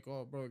 or they're like,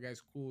 oh, bro, the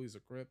guy's cool, he's a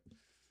Crip,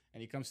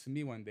 and he comes to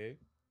me one day,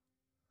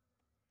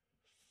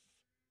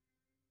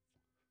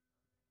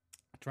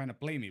 trying to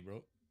play me,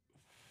 bro.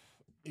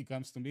 He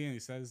comes to me and he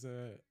says,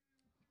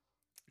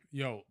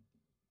 yo,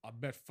 I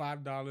bet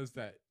 $5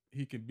 that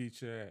he can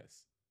beat your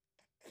ass.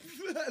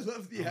 I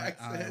love the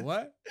accent.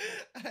 What?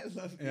 I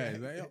love the accent.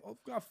 He's like, yo,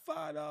 I've got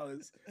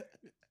 $5.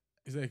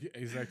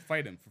 He's like,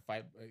 fight him for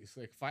 $5. He's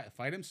like,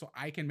 fight him so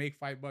I can make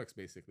 $5.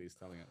 Basically, he's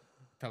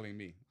telling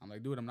me. I'm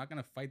like, dude, I'm not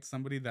gonna fight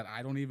somebody that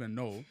I don't even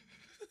know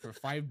for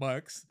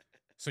 $5.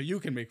 So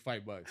you can make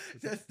 $5.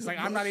 It's like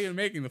I'm not even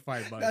making the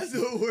 $5. That's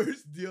the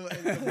worst deal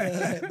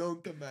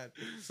known to man.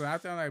 So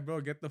after I'm like,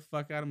 bro, get the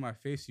fuck out of my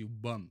face, you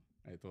bum.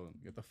 I told him,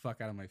 get the fuck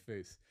out of my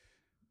face.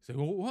 He's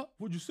like, what?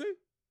 What'd you say?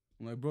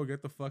 I'm like, bro,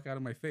 get the fuck out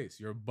of my face.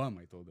 You're a bum,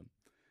 I told him.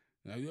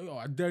 And I'm like, yo,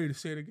 I dare you to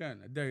say it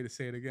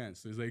again.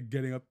 So he's like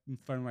getting up in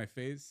front of my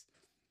face.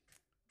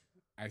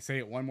 I say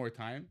it one more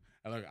time.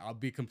 I'll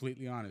be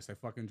completely honest. I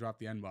fucking dropped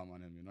the N-bomb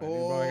on him. You know what I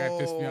mean? Bro, that guy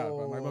pissed me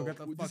off. I'm like, bro, get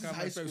the fuck out of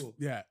my face.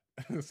 Yeah.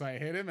 So I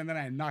hit him and then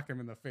I knock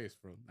him in the face,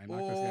 bro. I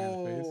knock this guy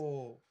in the face.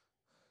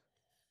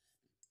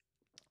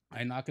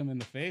 I knock him in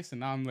the face,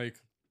 and now I'm like,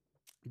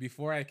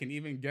 before I can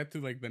even get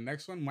to like the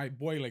next one, my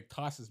boy like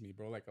tosses me,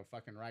 bro, like a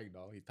fucking rag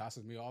doll. He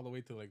tosses me all the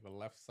way to like the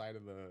left side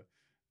of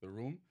the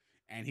room,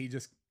 and he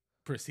just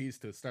proceeds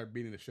to start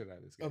beating the shit out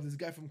of this guy. Oh, this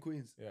guy from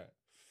Queens. Yeah.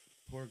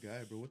 Poor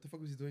guy, bro. What the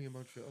fuck was he doing in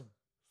Montreal?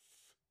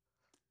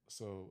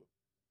 So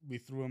we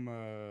threw him.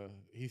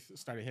 He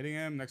started hitting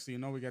him. Next thing you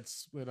know, we got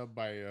split up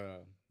by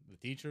the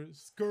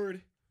teachers.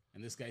 Scared.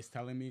 And this guy's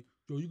telling me,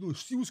 yo, you're gonna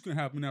see what's gonna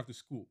happen after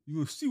school.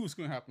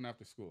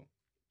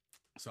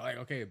 So like,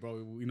 okay,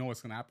 bro, we know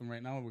what's gonna happen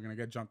right now. We're gonna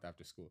get jumped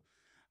after school.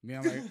 Me,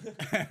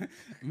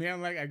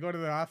 I'm like, I go to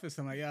the office.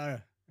 I'm like, yeah,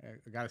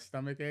 I got a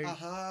stomach ache.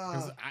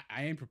 Because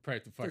I ain't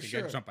prepared to fucking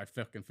get jumped by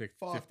fucking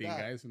 15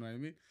 guys. You know what I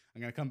mean?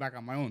 I'm gonna come back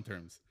on my own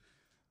terms.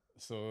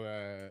 So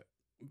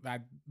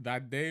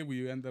that day I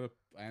ended up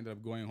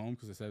going home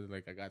because I said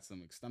like I got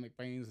some like, stomach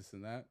pains, this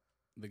and that.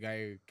 The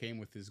guy came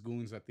with his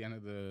goons at the end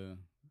of the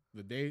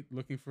day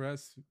looking for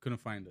us, couldn't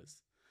find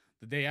us.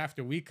 The day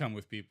after we come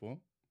with people,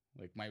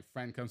 like my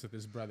friend comes with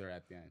his brother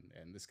at the end,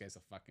 and this guy's a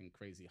fucking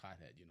crazy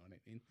hothead, you know what I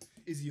mean?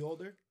 Is he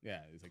older? Yeah,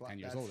 he's like 10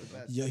 years older.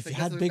 Yeah, if you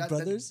had big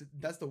brothers,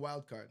 that's the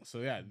wild card. So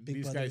yeah,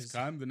 these guys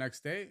come the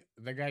next day.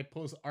 The guy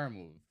pulls our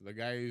move. The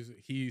guy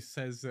he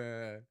says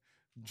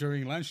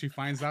during lunch he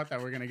finds out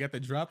that we're gonna get the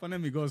drop on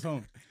him. He goes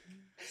home.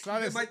 So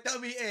now my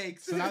tummy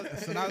aches. So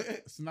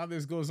now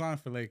this goes on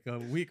for like a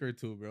week or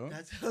two, bro.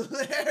 That's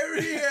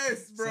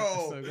hilarious,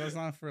 bro. So it goes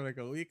on for like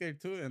a week or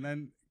two, and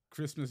then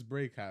Christmas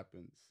break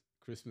happens.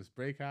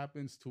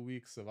 2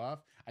 weeks of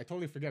off. I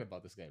totally forget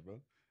about this guy, bro.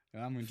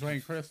 And I'm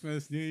enjoying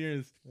Christmas, New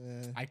Year's.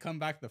 I come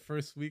back the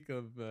first week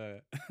of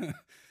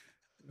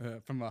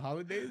from the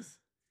holidays.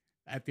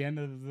 At the end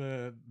of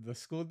the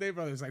school day,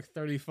 bro, there's like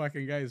 30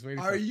 fucking guys waiting.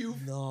 Are you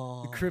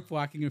crip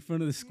walking in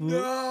front of the school?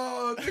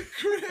 No, the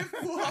crip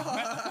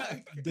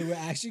walk. They were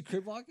actually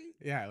crip walking?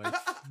 Yeah, like,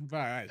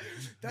 right.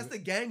 That's the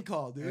gang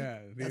call, dude. Yeah,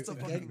 that's a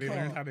fucking they call.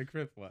 learned how to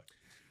crip walk.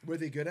 Were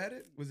they good at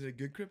it? Was it a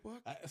good crip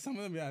walk? Some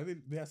of them, yeah,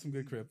 they had some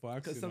good crip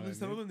walks. Because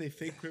some of them, they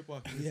fake crip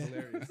walk. It's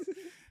hilarious.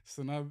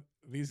 So now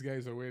these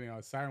guys are waiting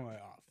outside. I'm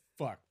like, oh,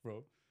 fuck,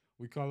 bro.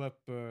 We call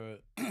up, I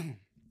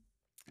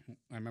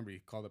remember he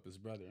called up his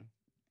brother.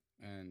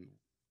 And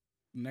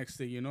next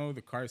thing you know,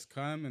 the cars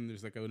come and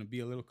there's like going to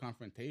be a little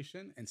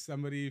confrontation. And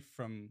somebody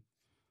from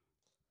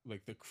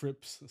like the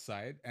Crips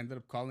side ended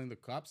up calling the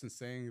cops and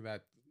saying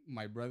that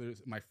my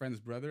friend's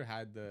brother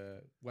had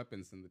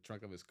weapons in the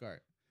trunk of his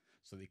car.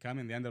 So they come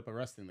and they end up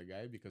arresting the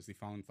guy because they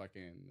found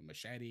fucking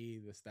machete,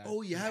 this, that.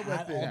 Oh, he had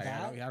weapons.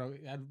 Yeah, he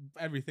had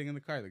everything in the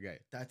car, the guy.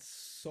 That's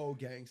so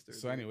gangster.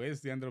 So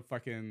anyways, they ended up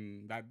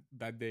fucking,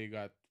 that day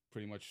got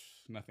pretty much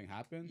nothing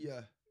happened.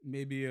 Yeah.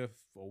 Maybe a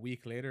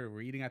week later,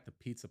 we're eating at the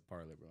pizza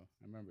parlor, bro.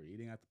 I remember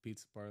eating at the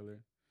pizza parlor.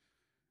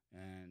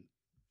 And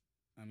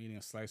I'm eating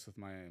a slice with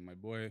my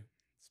boy.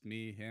 It's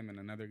me, him, and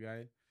another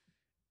guy.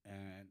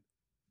 And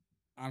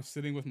I'm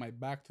sitting with my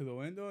back to the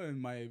window, and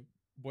my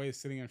boy is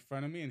sitting in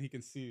front of me, and he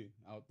can see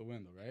out the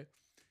window, right?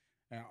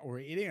 And we're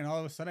eating, and all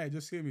of a sudden, I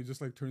just see him. He just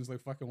like turns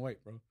like fucking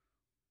white, bro.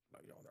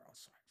 Like, yo, they're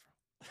outside,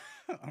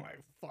 bro. I'm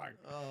like, fuck.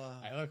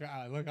 I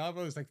look out,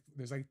 bro. There's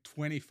like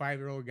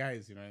 25-year-old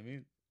guys. You know what I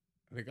mean?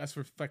 Like us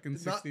for fucking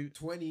 16. Not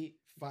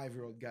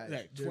 25-year-old guys.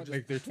 Yeah,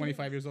 they're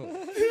 25 years old.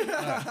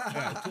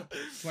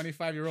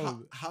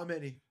 25-year-old. How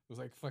many? It was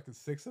like fucking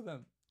 6 of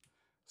them.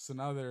 So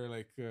now they're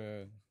like,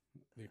 they're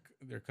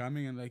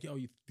coming and like, yo,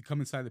 you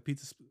come inside the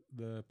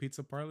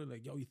pizza parlor.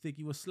 Like, yo, you think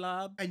you a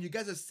slob? And you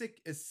guys are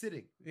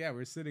sitting. Yeah,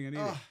 we're sitting and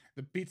eating.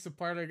 The pizza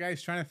parlor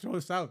guy's trying to throw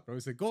us out, bro.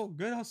 He's like, go,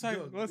 good outside.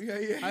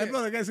 Yeah. I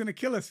know the guy's gonna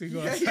kill us if we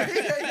go outside.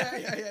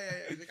 Yeah.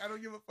 He's like, I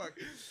don't give a fuck.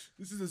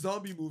 This is a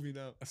zombie movie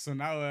now. So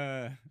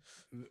now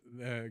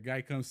the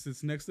guy comes,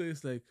 sits next to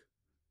us, like,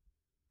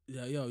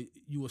 yeah, yo,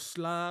 you a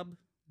slob?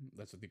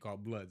 That's what they call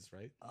bloods,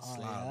 right?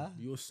 Slob. Yeah?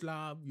 You a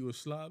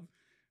slob?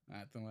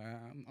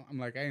 I'm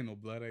like, I ain't no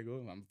blood. I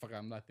go, I'm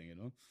nothing, you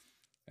know?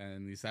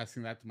 And he's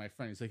asking that to my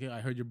friend. He's like, yeah,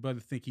 I heard your brother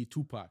think he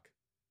Tupac.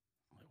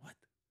 I'm like, what?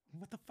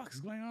 What the fuck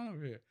is going on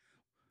over here?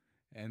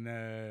 And,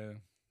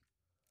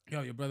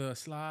 yo, your brother a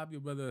slob?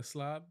 Your brother a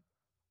slob?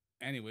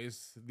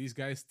 Anyways, these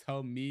guys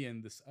tell me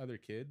and this other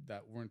kid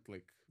that weren't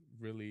like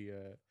really,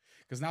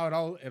 because now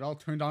it all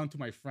turned on to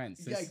my friend.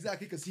 Yeah,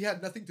 exactly, because he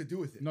had nothing to do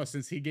with it. No,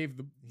 since he gave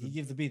the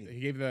beating. He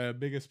gave the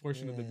biggest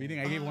portion of the beating.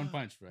 I gave one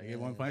punch, bro. I gave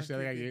one punch. The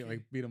other guy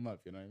like beat him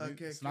up. You know what I mean?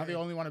 Okay. So now they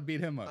only want to beat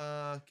him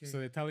up. So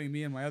they're telling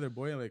me and my other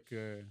boy like,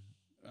 oh,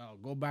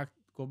 go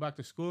back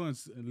to school and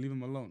leave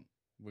him alone.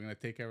 We're gonna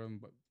take care of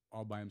him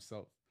all by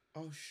himself.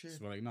 Oh shit.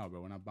 So we're like, no,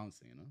 bro, we're not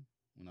bouncing. You know,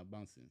 we're not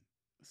bouncing.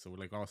 So we're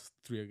like all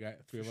three of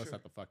us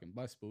at the fucking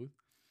bus booth.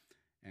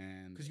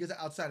 And because you guys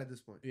are outside at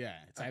this point. Yeah,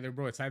 it's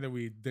either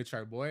we ditch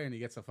our boy and he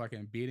gets a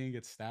fucking beating,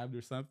 gets stabbed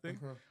or something,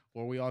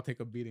 or we all take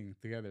a beating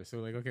together. So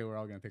we're like, okay, we're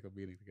all gonna take a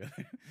beating together.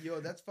 Yo,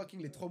 that's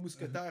fucking les trois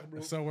mousquetaires, bro.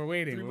 So we're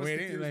waiting. Like,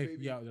 they're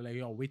like,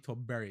 yo, wait till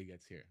Barry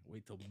gets here.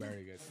 You're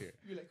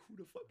like, who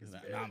the fuck is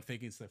Barry? Now I'm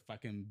thinking it's the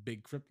fucking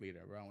big Crip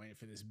leader, bro. I'm waiting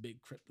for this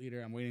big Crip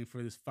leader. I'm waiting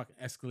for this fucking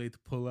Escalade to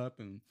pull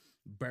up and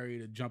Barry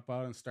to jump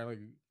out and start like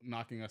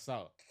knocking us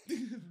out.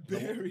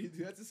 Barry,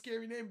 dude, that's a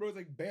scary name, bro. It's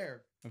like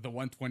Bear. The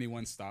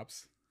 121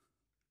 stops.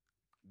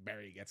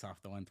 Barry gets off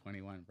the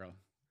 121, bro.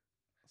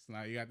 So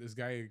now you got this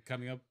guy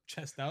coming up,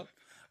 chest out.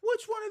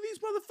 Which one of these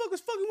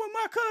motherfuckers fucking with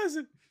my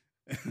cousin?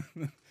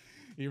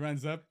 He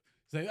runs up.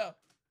 He's like, oh,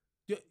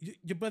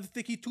 your brother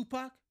think he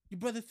Tupac? Your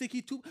brother think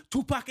he Tupac?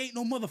 Tupac ain't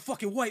no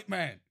motherfucking white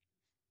man.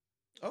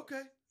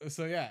 Okay.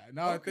 So yeah,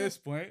 now at this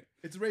point,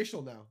 it's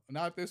racial now.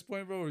 Now at this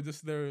point, bro, we're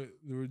just there.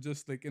 We're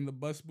just like in the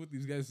bus booth.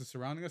 These guys are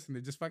surrounding us and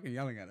they're just fucking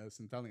yelling at us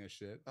and telling us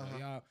shit.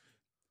 Like,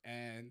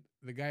 and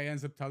the guy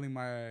ends up telling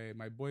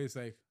my boys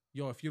like,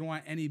 yo, if you don't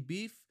want any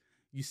beef,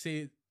 you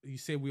say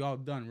we all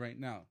done right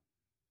now.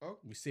 Oh.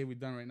 We say we're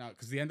done right now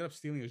because they ended up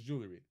stealing his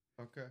jewelry.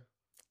 Okay.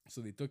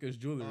 So they took his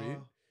jewelry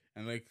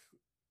and like,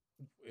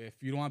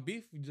 if you don't want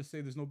beef, we just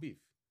say there's no beef,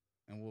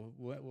 and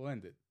we'll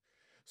end it.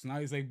 So now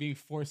he's like being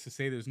forced to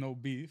say there's no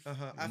beef.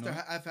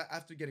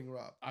 After getting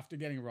robbed. After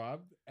getting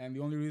robbed, and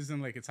the only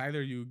reason like it's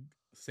either you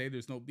say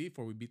there's no beef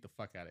or we beat the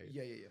fuck out of you.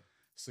 Yeah.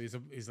 So he's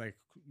like,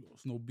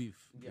 there's no beef.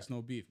 There's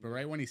no beef. But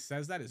right when he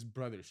says that, his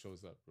brother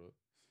shows up, bro.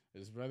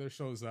 His brother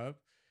shows up,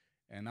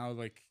 and now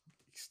like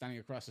he's standing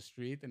across the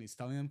street, and he's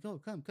telling him,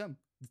 "Go, come."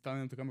 He's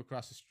telling him to come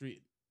across the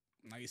street.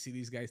 Now you see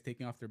these guys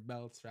taking off their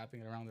belts,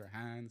 wrapping it around their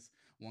hands.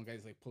 One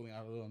guy's like pulling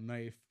out a little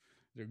knife.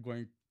 They're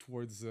going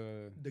towards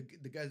the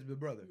guy's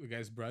brother. The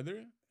guy's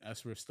brother.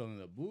 As we're still in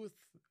the booth,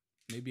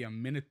 maybe a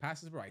minute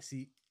passes, bro. I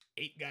see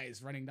 8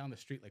 guys running down the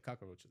street like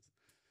cockroaches.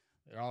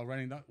 They're all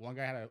running down. One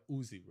guy had a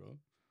Uzi, bro.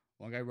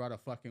 One guy brought a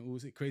fucking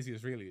Uzi. Crazy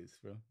Israelis,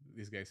 bro.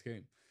 These guys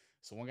came.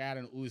 So one guy had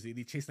an Uzi.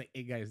 They chased like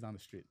 8 guys down the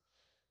street.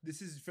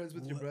 This is friends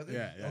with your brother?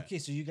 Yeah. Okay,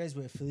 so you guys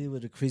were affiliated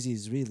with the crazy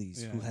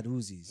Israelis who had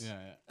Uzis.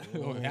 Yeah.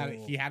 Oh.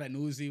 He had an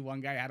Uzi.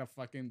 One guy had a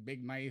fucking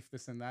big knife,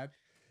 this and that.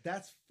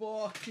 That's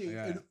fucking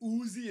an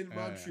Uzi in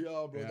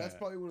Montreal, bro. Yeah. That's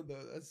probably one of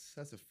the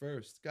that's a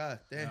first. God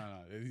damn.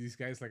 No. These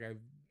guys like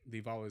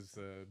they've always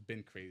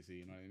been crazy.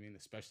 You know what I mean?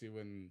 Especially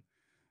when,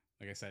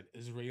 like I said,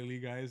 Israeli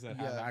guys that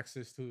have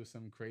access to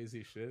some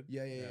crazy shit.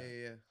 Yeah.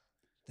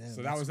 Damn,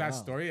 so that was that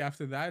story.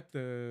 After that,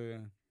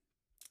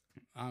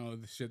 I don't know.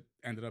 The shit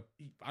ended up.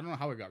 I don't know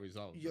how it got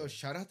resolved. Yo,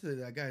 shout out to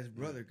that guy's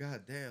brother.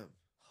 God damn.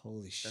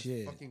 Holy shit.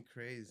 That's fucking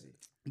crazy.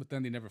 But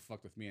then they never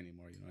fucked with me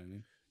anymore. You know what I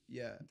mean?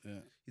 Yeah.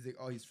 He's like,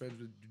 oh, he's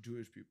friends with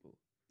Jewish people.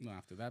 No,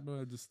 after that,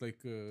 bro, just like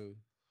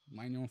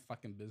mind your own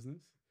fucking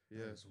business.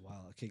 Yeah. That's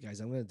wild. Okay, guys,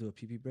 I'm gonna do a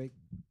pee break.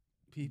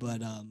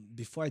 But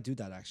before I do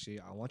that,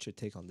 actually, I want your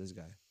take on this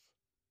guy.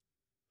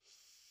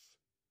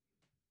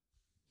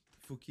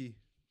 Fouki.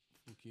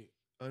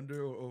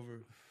 Under or over?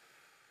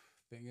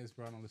 Thing is,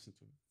 bro, I don't listen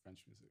to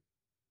French music.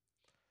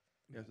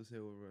 You have to say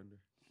over or under.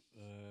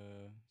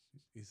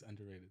 He's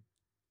underrated.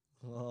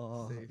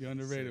 Oh, you're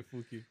underrated,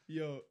 Fouki.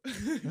 Yo,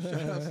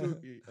 shout out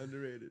Fouki.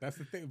 Underrated. That's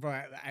the thing, bro.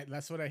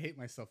 That's what I hate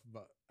myself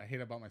about. I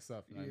hate about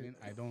myself. You know what I mean?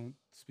 I don't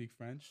speak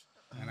French,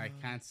 and I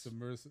can't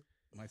submerge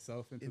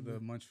myself into the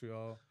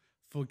Montreal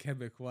full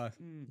Québécois.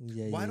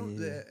 Why don't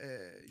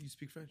you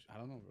speak French? I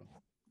don't know, bro.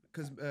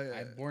 Because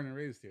I'm born and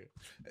raised here.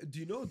 Do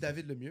you know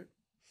David Lemieux?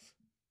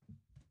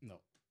 No.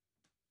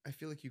 I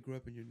feel like you grew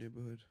up in your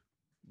neighborhood,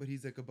 but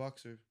he's like a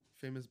boxer,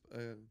 famous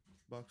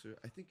boxer.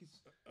 I think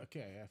he's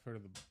okay. I've heard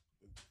of the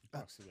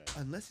boxer guy.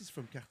 Unless he's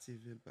from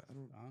Cartierville, but I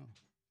don't. Oh.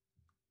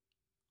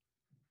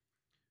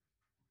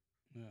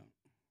 Yeah.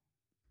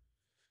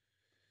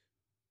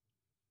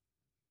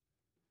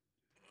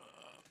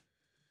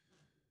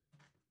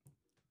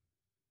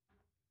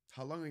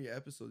 How long are your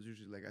episodes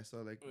usually? Like I saw,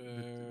 like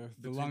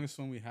the longest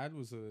one we had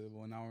was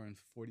 1 hour and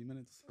 40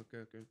 minutes.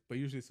 Okay. But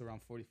usually it's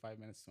around 45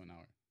 minutes to an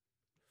hour.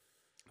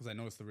 Because I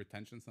noticed the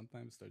retention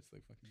sometimes starts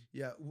like fucking.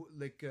 Yeah,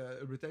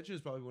 retention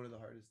is probably one of the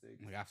hardest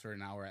things. Like after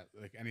an hour,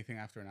 like anything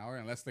after an hour,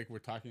 unless like we're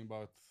talking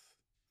about,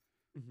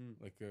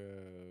 like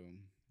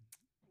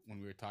when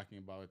we were talking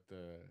about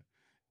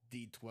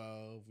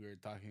D12, we were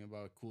talking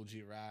about Cool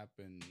G Rap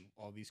and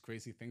all these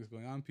crazy things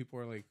going on. People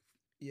are like,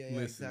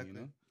 listening,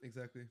 exactly,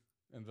 exactly.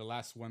 And the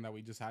last one that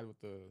we just had with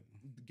the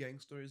gang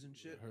stories and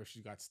shit.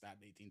 She got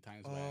stabbed 18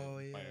 times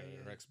by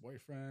her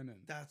ex-boyfriend, and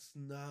that's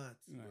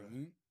nuts. You know what I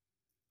mean?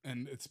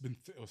 And it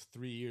was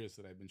 3 years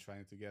that I've been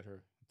trying to get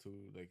her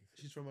to like.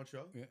 She's from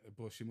Montreal. Yeah,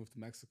 but she moved to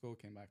Mexico,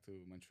 came back to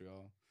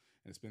Montreal,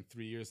 and it's been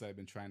 3 years that I've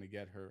been trying to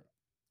get her.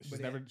 She's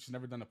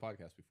never done a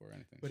podcast before or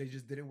anything. But it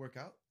just didn't work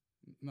out.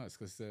 No, it's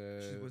because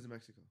she was in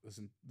Mexico.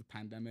 Listen, the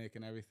pandemic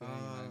and everything. You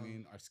know what I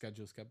mean, our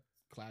schedules kept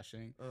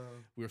clashing.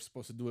 We were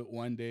supposed to do it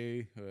one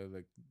day,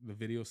 like the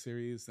video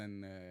series,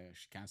 and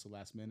she canceled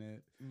last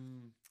minute.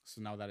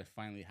 So now that it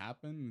finally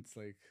happened, it's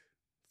like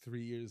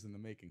 3 years in the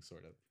making,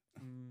 sort of.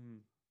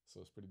 So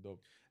it's pretty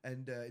dope.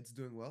 And it's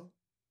doing well?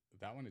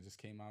 That one, it just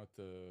came out.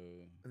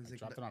 I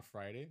dropped it on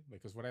Friday.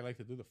 Like, because what I like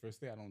to do the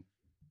first day, I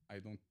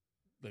don't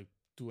like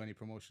do any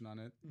promotion on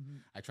it.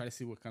 I try to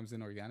see what comes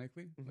in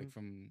organically, like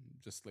from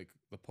just like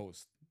the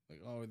post.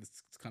 Like, oh,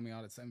 it's coming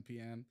out at 7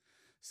 p.m.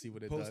 See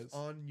what it does. Post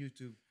on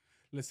YouTube.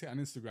 Let's say on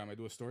Instagram, I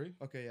do a story.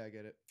 Okay, yeah, I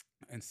get it.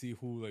 And see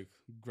who like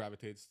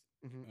gravitates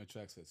and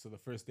checks it. So the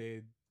first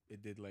day,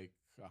 it did like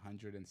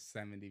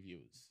 170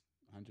 views.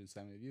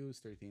 170 views,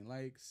 13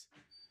 likes.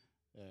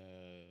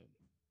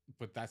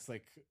 But that's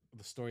like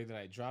the story that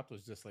I dropped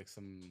was just like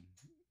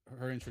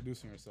her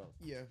introducing herself.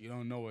 Yeah. You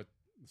don't know what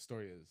the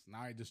story is.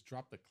 Now I just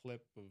dropped a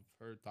clip of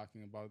her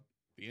talking about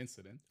the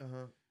incident.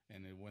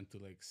 And it went to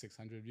like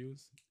 600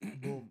 views.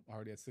 Boom.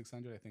 Already at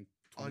 600, I think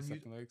 20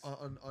 something likes.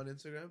 On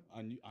Instagram?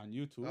 On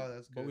YouTube. Oh,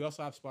 that's good. But we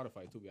also have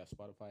Spotify too. We have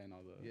Spotify and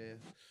all the... Yeah.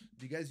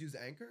 Do you guys use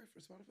Anchor for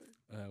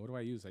Spotify? What do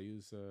I use? I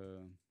use...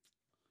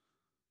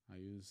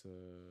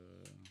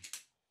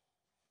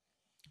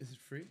 Is it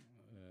free?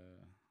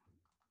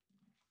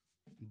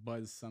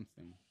 Buzz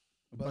something.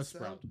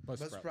 Buzzsprout. Yeah.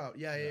 Buzzsprout.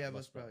 Yeah,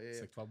 It's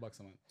yeah. like $12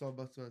 a month.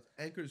 $12 a month.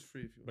 Anchor is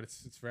free if you want. But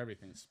it's for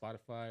everything. It's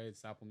Spotify,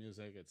 it's Apple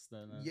Music, it's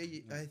the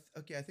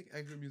Yeah. I think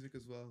Anchor Music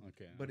as well.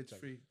 Okay, but I'll it's check-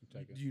 free.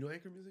 check it. Do you know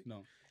Anchor Music?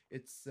 No.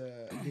 It's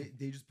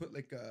they just put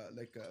like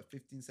a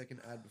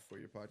 15-second ad before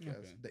your podcast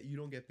Okay. that you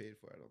don't get paid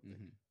for. I don't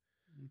think.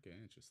 Okay,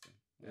 interesting.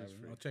 Yeah, it's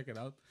Whatever. free. I'll check it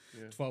out.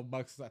 Yeah.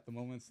 $12 at the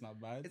moment. It's not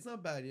bad. It's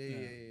not bad.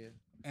 Yeah.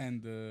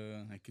 And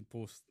I can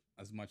post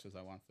as much as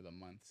I want for the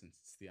month since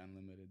it's the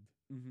unlimited.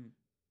 Mm-hmm.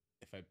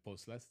 If I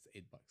post less,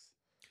 it's $8.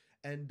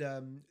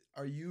 And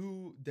are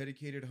you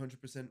dedicated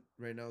 100%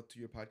 right now to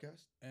your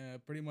podcast?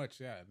 Pretty much,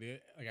 yeah.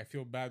 I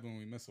feel bad when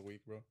we miss a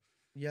week, bro.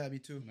 Yeah, me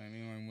too. You know what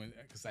I mean?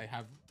 Because I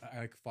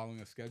like following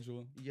a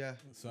schedule. Yeah.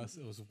 So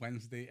it was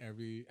Wednesday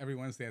every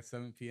Wednesday at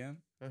 7 p.m.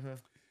 Uh-huh.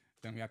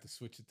 Then we had to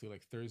switch it to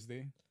like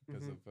Thursday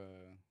because Mhm.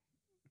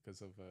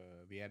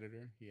 of the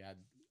editor. He had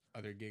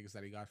other gigs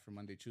that he got for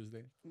Monday,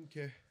 Tuesday.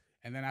 Okay.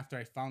 And then after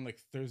I found like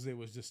Thursday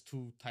was just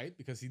too tight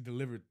because he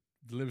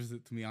delivers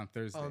it to me on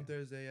Thursday. On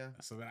Thursday, yeah.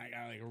 So then I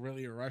got like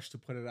really rushed to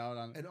put it out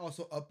on. And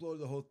also upload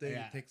the whole thing.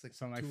 Yeah. It takes like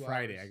so on like 2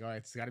 Friday. hours. I go,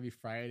 it's got to be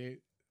Friday.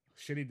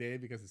 Shitty day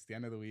because it's the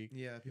end of the week.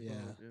 Yeah, people.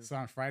 Yeah. Yeah. So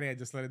on Friday, I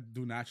just let it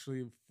do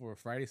naturally for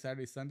Friday,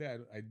 Saturday, Sunday.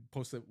 I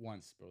post it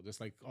once, bro. Just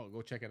like, oh,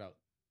 go check it out.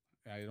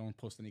 I don't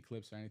post any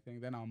clips or anything.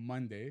 Then on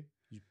Monday,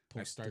 You I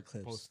post the start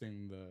clips.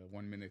 posting the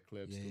 1 minute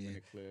clips, Yeah, 2 yeah.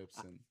 minute clips,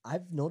 and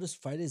I've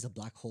noticed Friday is a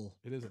black hole.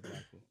 it is a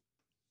black hole.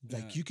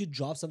 Like Yeah. you could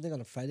drop something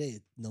on a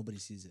Friday, nobody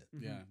sees it.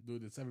 Mhm. Yeah,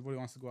 dude, it's everybody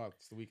wants to go out.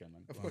 It's the weekend,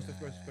 man. Of course.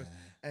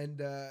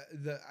 And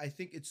I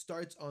think it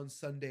starts on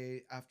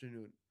Sunday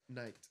afternoon,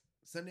 night.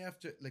 Sunday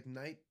after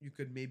night, you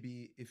could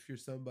maybe, if you're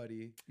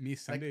somebody. Me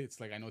Sunday, it's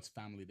like I know it's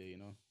family day, you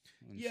know.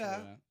 And shit Yeah.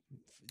 like that.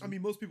 I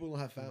mean, most people don't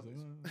have It's like,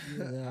 families.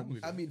 Yeah. family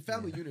I day. mean,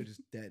 family unit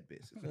is dead,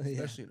 basically,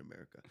 Yeah. especially in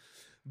America.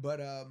 But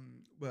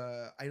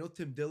I know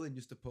Tim Dillon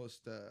used to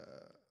post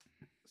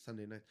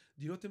Sunday night.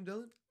 Do you know Tim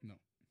Dillon? No.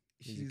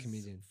 He's a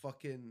comedian.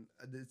 Fucking,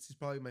 he's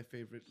probably my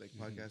favorite Mhm.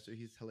 podcaster.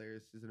 He's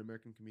hilarious. He's an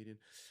American comedian.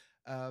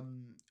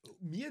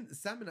 Me and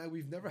Sam and I,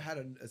 we've never had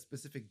a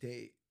specific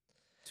day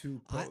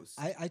to post.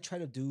 I try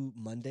to do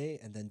Monday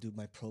and then do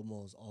my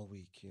promos all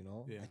week, you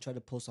know? Yeah. I try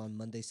to post on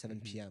Monday, 7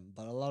 Mhm. p.m.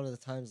 But a lot of the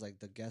times, like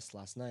the guest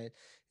last night,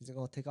 he's like,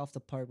 oh, take off the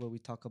part where we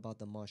talk about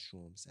the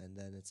mushrooms. And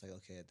then it's like,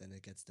 okay, then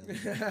it gets done.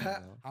 You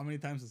know? How many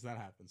times does that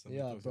happen? Somebody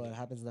Yeah, throws bro, it it out.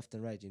 happens left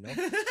and right, you know?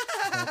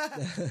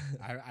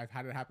 I've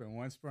had it happen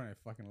once, bro, and I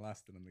fucking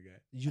lost it on the guy.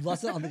 You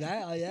lost it on the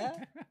guy? Oh,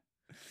 yeah?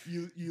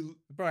 you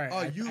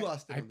Bro, you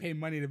lost it I on the- pay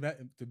money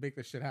to make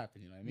this shit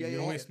happen. You know what I mean? Yeah, You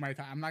don't yeah, waste my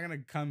time. I'm not gonna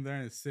come there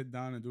and sit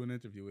down and do an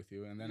interview with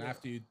you, and then Yeah.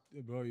 after you,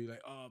 bro, you're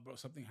like, oh, bro,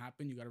 something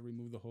happened. You got to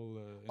remove the whole.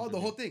 oh, the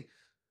whole thing.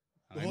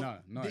 I the whole-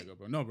 know. I they- go,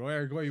 bro. No, bro.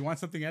 I go. You want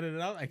something edited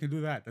out? I can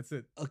do that. That's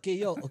it. Okay,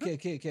 yo, okay.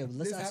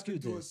 Let's This ask you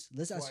happened to this. us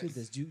Let's ask you twice.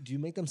 this. Do you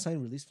make them sign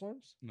release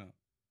forms? No.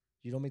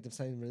 You don't make them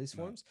sign release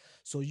No. forms.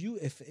 So you,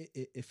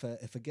 if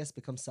a guest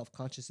becomes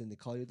self-conscious and they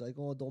call you like,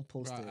 oh, don't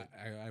post Bro, it.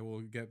 I will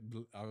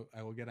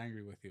get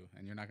angry with you,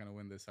 and you're not gonna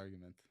win this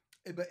argument.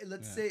 But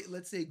let's say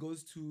it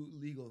goes to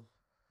legal,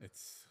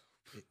 It's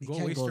It go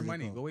can't waste go your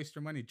money. legal. Go waste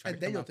your money. Try and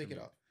to then come you'll after take it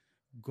me. off.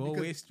 Go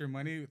Because- waste your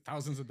money,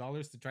 thousands of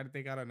dollars to try to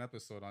take out an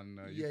episode on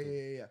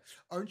YouTube. Yeah.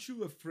 Aren't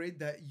you afraid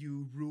that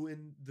you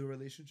ruin the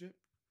relationship?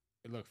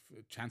 Look,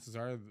 chances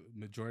are the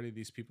majority of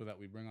these people that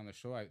we bring on the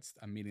show,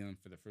 I'm meeting them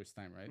for the first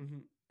time, right?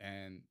 Mhm.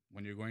 And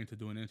when you're going to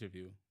do an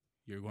interview,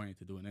 you're going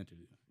to do an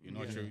interview. You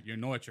know Yeah. you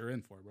know what you're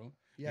in for, bro.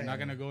 Yeah, You're not yeah.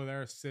 gonna go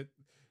there, sit,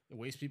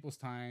 waste people's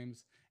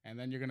times, and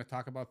then you're gonna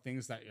talk about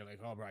things that you're like,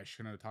 oh, bro, I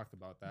shouldn't have talked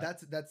about that.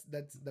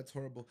 That's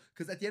horrible.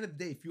 Because at the end of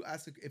the day, if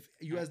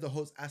you as the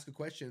host ask a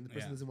question, and the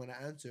person Yeah. doesn't want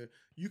to answer,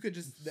 you could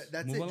just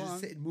that's Move it. along. Just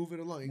sit and move it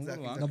along. Move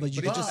Exactly. along. No, but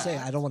you But could just say,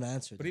 but- I don't want to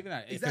answer but that. even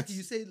that, if Exactly.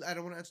 it's- You say I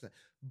don't want to answer that.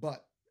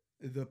 But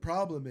the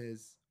problem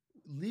is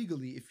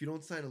legally, if you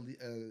don't sign a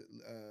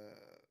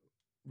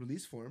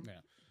release form,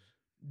 Yeah.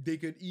 they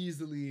could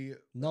easily.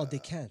 No, they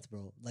can't,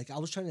 bro. Like I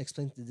was trying to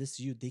explain this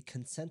to you. They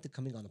consent to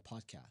coming on a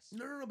podcast.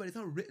 No. But it's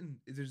not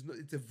written.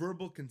 It's a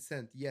verbal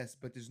consent, yes,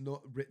 but there's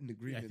no written Yeah,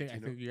 agreement. I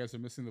think you guys are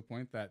missing the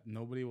point that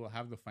nobody will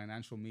have the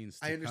financial means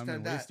to I come understand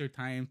and waste that. their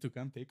time to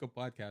come take a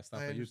podcast off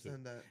I of YouTube.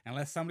 understand that.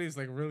 Unless somebody's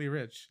like really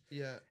rich.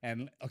 Yeah.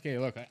 And okay,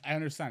 look, I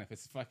understand if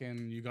it's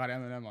fucking you got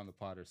Eminem on the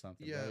pod or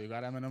something. Yeah. Bro. You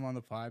got Eminem on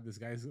the pod. This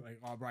guy's like,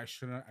 oh, bro,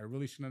 I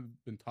really shouldn't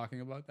have been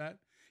talking about that.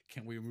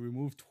 Can we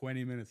remove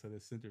 20 minutes of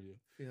this interview?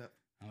 Yeah.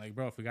 I'm like,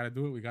 bro, if we gotta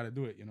do it, we gotta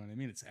do it. You know what I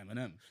mean? It's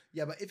Eminem.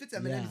 Yeah, but if it's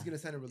Eminem, Yeah. he's gonna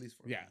sign a release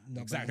form. Yeah, No,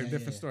 but exactly. yeah,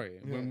 Different yeah. story.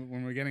 Yeah.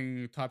 When we're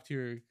getting top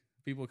tier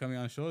people coming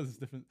on shows, it's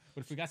different.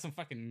 But if we got some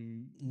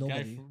fucking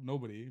Nobody.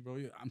 nobody, bro,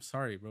 I'm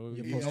sorry, bro.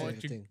 You're You know posting what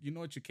everything. you know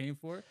what you came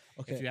for.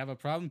 Okay. If you have a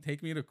problem,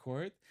 take me to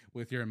court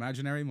with your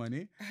imaginary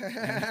money.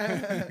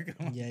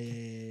 Come on.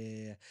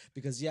 Yeah.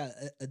 Because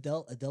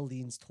Adele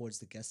leans towards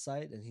the guest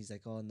side, and he's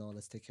like, "Oh no,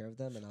 let's take care of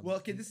them." And I'm Well,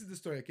 okay, this is the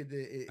story. Okay,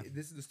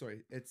 this is the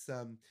story. It's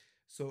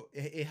So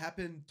it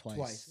happened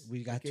twice.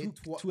 We got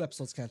two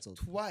episodes canceled.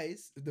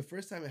 Twice. The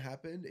first time it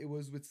happened, it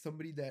was with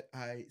somebody that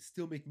I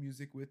still make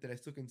music with, that I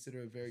still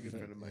consider a very good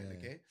friend of mine.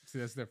 Okay. See,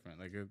 that's different.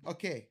 Like,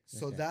 okay.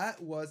 So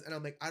that was, and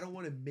I'm like, I don't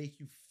want to make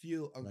you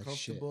feel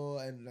uncomfortable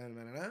and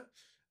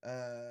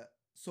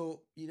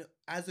so, you know,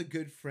 as a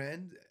good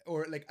friend,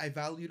 or like I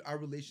valued our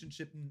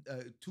relationship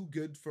too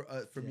good for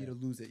me to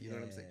lose it. You know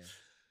what I'm saying?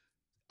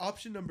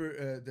 Option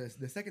number,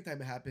 the second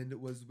time it happened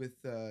was with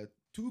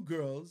two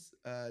girls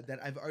that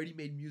I've already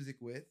made music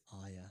with.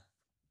 Oh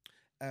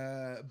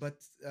yeah. But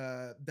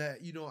that,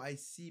 you know, I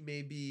see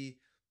maybe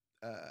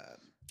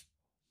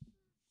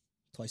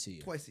twice a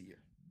year.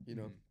 You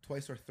know,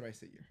 twice or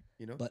thrice a year.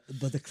 You know, but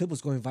the clip was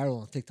going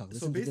viral on TikTok.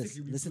 Listen to this.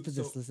 Listen to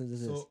this.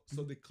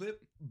 So the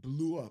clip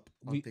blew up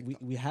on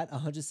TikTok. We had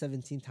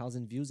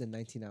 117,000 views in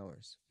 19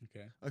 hours.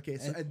 Okay.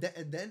 So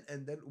and then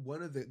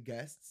one of the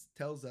guests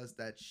tells us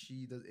that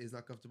she is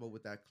not comfortable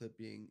with that clip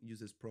being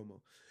used as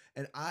promo,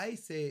 and I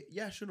say,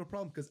 yeah, sure, no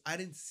problem, because I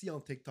didn't see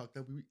on TikTok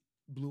that we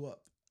blew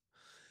up.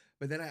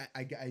 But then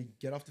I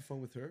get off the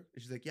phone with her,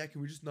 and she's like, yeah,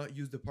 can we just not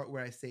use the part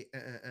where I say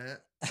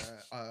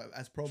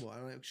as promo?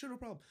 I'm like, sure, no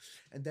problem.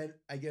 And then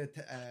I get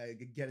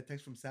a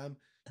text from Sam,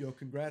 yo,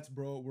 congrats,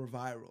 bro, we're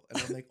viral.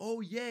 And I'm like,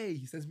 oh, yay.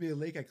 He sends me a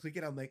link. I click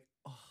it. I'm like,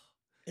 oh.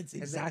 It's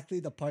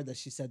exactly the part that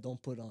she said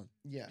don't put on.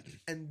 Yeah.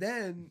 And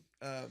then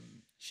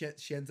she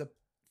ends up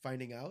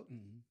finding out.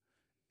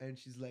 Mm-hmm. And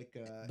she's like,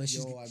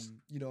 yo,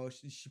 I'm, you know,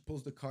 she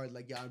pulls the card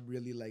like, yeah, I'm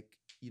really like,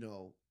 you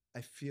know,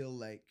 I feel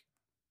like,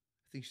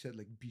 I think she said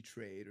like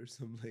betrayed or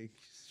some like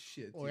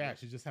shit. Oh yeah, know?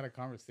 She just had a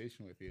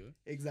conversation with you.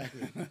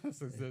 Exactly.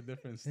 So it's a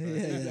different story.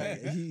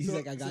 Exactly. He's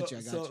like, I got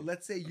you. So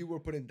let's say you were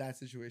put in that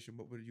situation.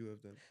 What would you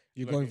have done?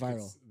 You're going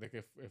viral. Like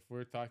if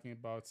we're talking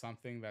about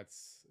something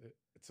it's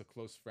a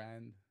close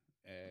friend,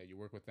 you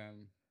work with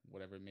them,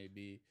 whatever it may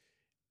be,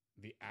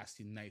 they ask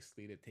you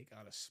nicely to take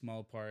out a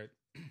small part.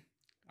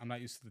 I'm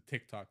not used to the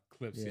TikTok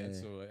clips yet,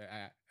 so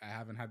I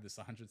haven't had this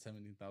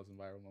 117,000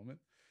 viral moment.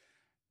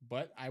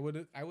 But I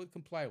would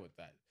comply with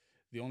that.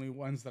 The only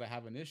ones that I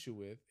have an issue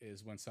with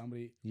is when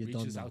somebody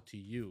reaches out to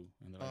you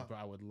and they're like, bro,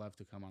 I would love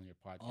to come on your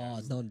podcast.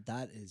 Oh, no,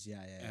 that is,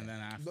 yeah. And then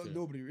after.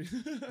 Nobody.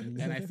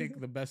 And I think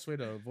the best way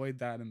to avoid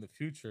that in the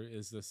future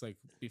is just like,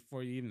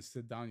 before you even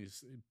sit down, you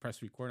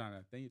press record on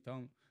it. Then you tell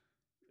them,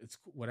 it's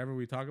whatever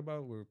we talk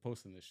about, we're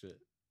posting this shit.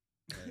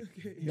 Right?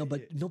 Okay, no,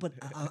 but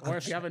or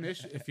if you have an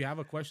issue, if you have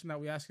a question that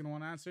we ask and don't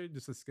want to answer,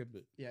 just let's skip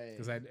it. Yeah.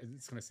 Because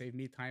it's gonna save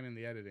me time in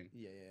the editing.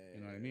 Yeah.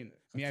 You know what I mean?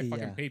 Me, I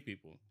fucking pay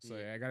people, so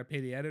I gotta pay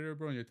the editor,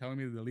 bro. And you're telling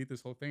me to delete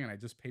this whole thing, and I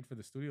just paid for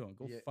the studio. And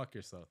go fuck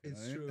yourself.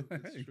 It's true.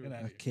 It's true.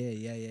 Okay.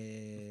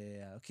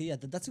 Yeah. Okay. Yeah.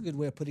 That's a good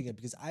way of putting it,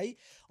 because I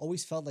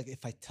always felt like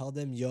if I tell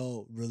them,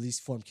 yo, release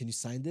form, can you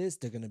sign this?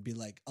 They're gonna be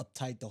like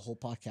uptight the whole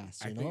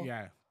podcast. You know? Think,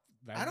 yeah.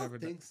 I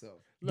don't think so.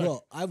 Look,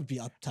 bro, I would be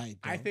uptight,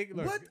 bro. I think,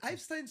 look, what?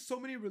 I've signed so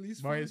many release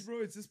forms,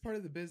 bro. It's just part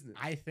of the business.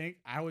 I think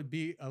I would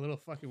be a little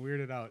fucking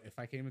weirded out if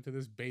I came into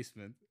this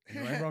basement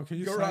and like, bro, can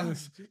you sign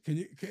this?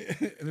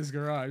 This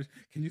garage?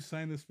 Can you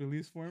sign this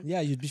release form? Yeah,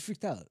 you'd be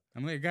freaked out.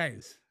 I'm like,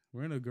 guys,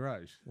 we're in a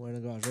garage. What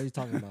are you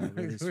talking about?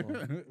 Release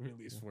form.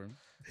 Release form.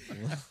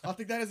 I'll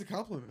take that as a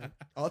compliment.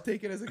 I'll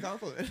take it as a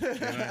compliment. You know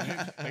what I mean?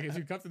 Like if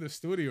you come to the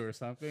studio or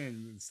something,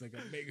 and it's like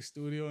a big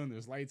studio and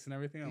there's lights and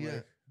everything, I'm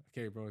like,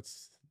 okay, bro,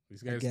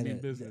 these guys mean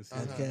business.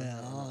 Okay.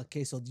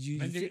 Okay. So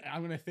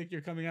I'm gonna think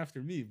you're coming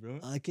after me, bro.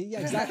 Okay.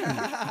 Yeah. Exactly.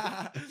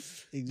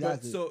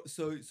 Exactly. But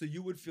so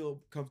you would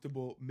feel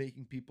comfortable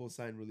making people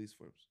sign release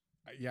forms?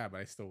 Yeah, but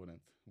I still wouldn't.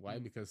 Why?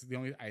 Because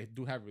I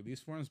do have release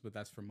forms, but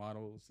that's for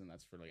models and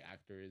that's for like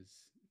actors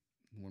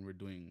when we're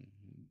doing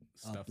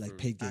stuff like for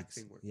paid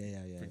gigs. Yeah.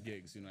 For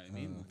gigs, you know what I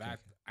mean?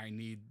 I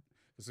need,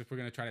 because if we're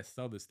gonna try to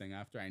sell this thing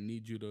after, I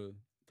need you to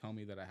tell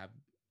me that I have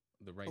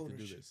the right to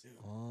do this. Yeah.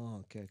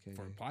 Oh, okay.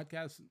 For a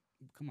podcast,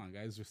 come on,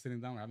 guys, we're sitting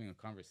down, we're having a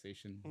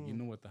conversation. You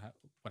know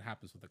what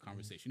happens with the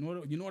conversation.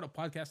 You know what a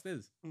podcast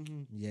is.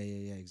 Mm-hmm.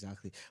 Yeah,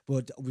 exactly.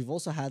 But we've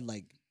also had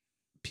like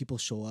people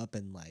show up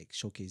and like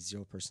showcase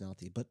zero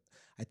personality. But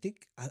I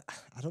think I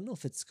don't know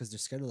if it's because they're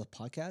scared of the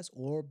podcast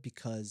or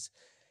because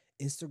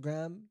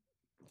Instagram,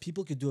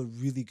 people could do a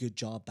really good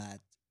job at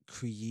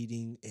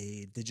creating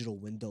a digital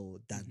window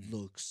that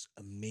looks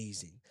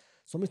amazing.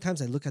 So many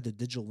times I look at the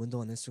digital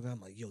window on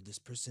Instagram, like, yo, this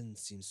person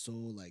seems so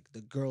like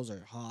the girls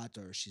are hot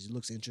or she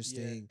looks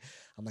interesting. Yeah.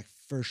 I'm like,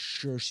 for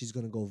sure she's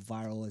gonna go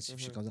viral and see if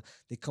she comes out.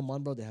 They come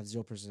on, bro, they have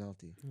zero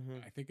personality.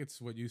 I think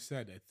it's what you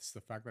said. It's the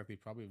fact that they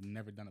probably have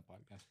never done a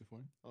podcast before.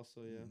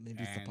 Also, yeah.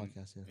 Maybe it's the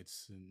podcast, yeah.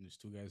 There's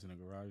two guys in a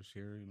garage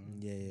here, you know.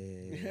 Yeah.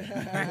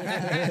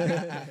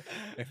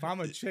 If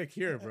I'm a chick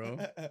here, bro,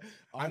 honestly,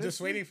 I'm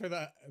just waiting for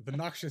the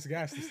noxious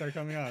gas to start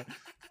coming out.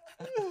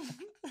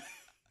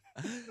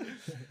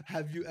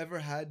 Have you ever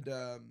had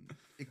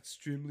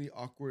extremely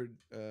awkward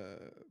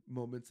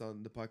moments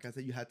on the podcast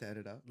that you had to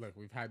edit out? Look,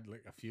 we've had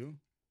like a few,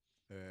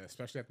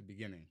 especially at the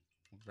beginning,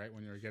 right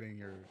when you're getting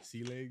your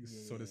sea legs,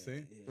 so to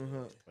say.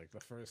 Like the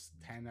first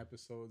 10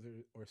 episodes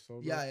or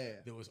so. Bro,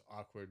 there was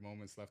awkward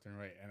moments left and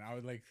right, and I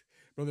would like,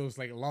 bro, there was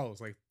like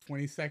lulls, like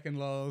 20-second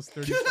lulls,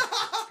 30.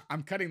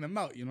 I'm cutting them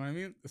out. You know what I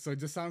mean? So it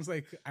just sounds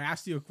like I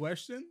asked you a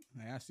question.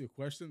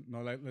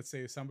 No, like, let's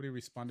say somebody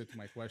responded to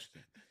my question,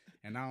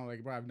 and now I'm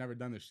like, bro, I've never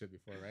done this shit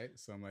before, right?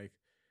 So I'm like,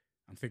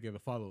 I'm thinking of the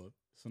follow up.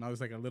 So now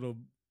it's like a little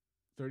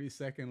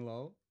 30-second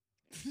lull,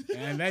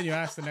 and then you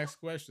ask the next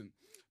question.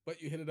 But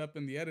you hit it up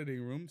in the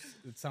editing rooms.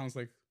 It sounds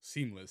like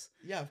seamless.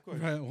 Yeah, of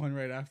course. One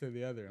right after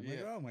the other. I'm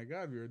like, oh my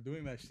god, we were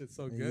doing that shit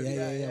so good.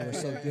 Yeah, we're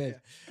so good.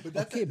 But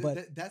that's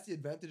that's the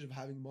advantage of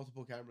having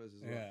multiple cameras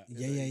as well.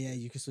 Yeah.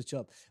 You can switch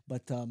up.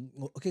 But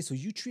okay, so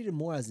you treat it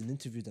more as an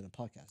interview than a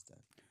podcast, then.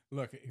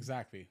 Look,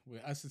 exactly.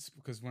 With us, it's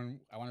because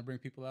when I want to bring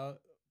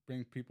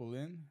people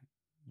in,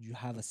 you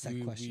have a set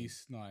question.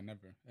 No, I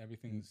never.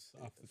 Everything's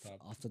off the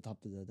top. Off the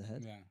top of the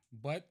head. Yeah,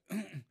 but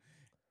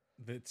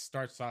it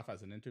starts off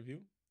as an interview.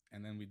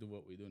 And then we do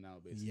what we do now,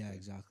 basically. Yeah,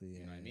 exactly. Yeah,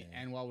 you know what I mean?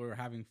 And while we're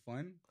having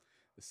fun,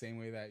 the same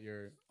way that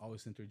you're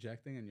always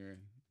interjecting and you're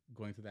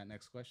going to that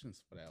next question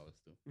is what I always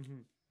do.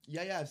 Mm-hmm.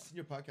 Yeah, I've seen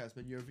your podcast,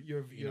 man.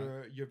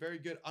 You're very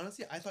good.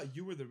 Honestly, I thought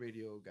you were the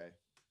radio guy.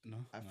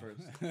 No, at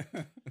first.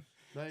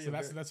 So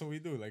that's what we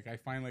do. Like I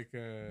find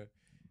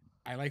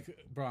I like,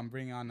 bro. I'm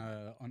bringing on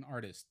an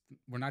artist.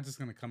 We're not just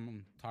gonna come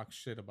and talk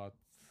shit about.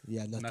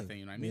 Nothing.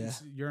 You know what I mean? Yeah.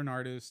 You're an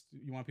artist.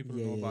 You want people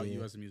to know about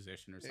you as a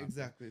musician or something.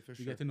 Exactly, for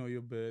sure. You get to know you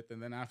a bit.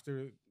 And then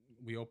after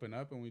we open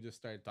up and we just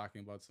start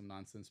talking about some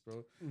nonsense,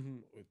 bro. Mm-hmm.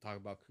 We talk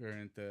about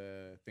current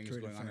things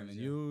going on in the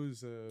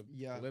news,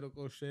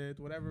 political shit,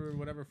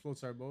 whatever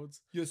floats our boats.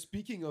 Yo,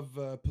 speaking of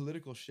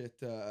political shit,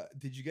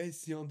 did you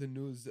guys see on the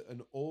news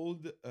an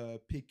old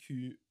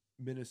PQ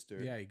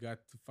minister? Yeah, he got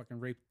fucking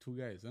raped 2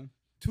 guys, huh?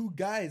 2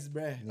 guys,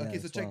 bruh. Yeah, okay,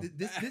 so check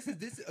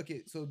this.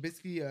 Okay, so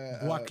basically...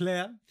 Bois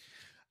Clair.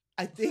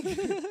 I think...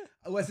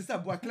 ouais, c'est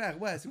ça, Bois Clair.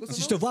 Ouais, c'est quoi son nom?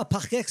 Je te vois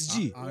par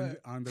XG.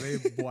 André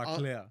Bois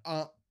Clair.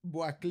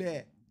 Bois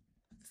Clair.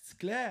 C'est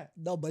clair?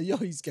 No, but yo,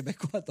 he's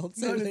Québécois. Don't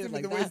say it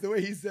like that. The way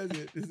he says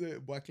it. It's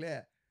Bois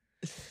Clair.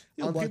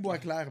 André Bois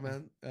Clair,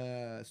 man.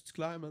 C'est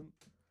clair, man.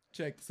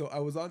 Check. So I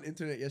was on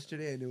internet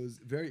yesterday and it was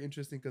very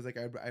interesting because like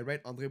I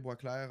write André Bois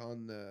Clair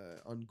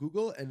on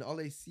Google and all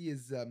I see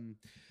is...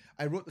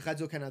 I wrote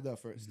Radio Canada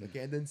first, okay,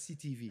 and then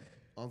CTV,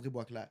 André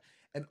Bois Clair.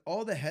 And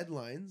all the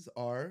headlines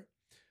are...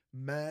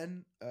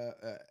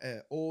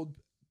 old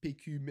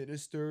PQ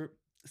minister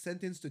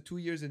sentenced to 2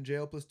 years in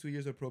jail plus 2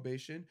 years of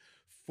probation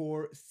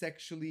for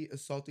sexually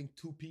assaulting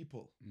 2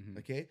 people. Mm-hmm.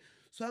 Okay,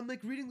 so I'm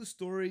like reading the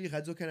story,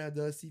 Radio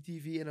Canada,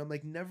 CTV, and I'm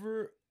like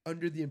never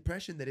under the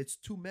impression that it's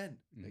 2 men.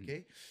 Mm-hmm.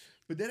 Okay,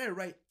 but then I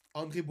write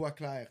André Bois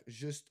Clair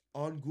just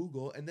on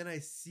Google, and then I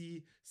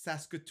see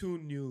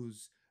Saskatoon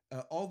News,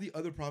 all the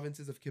other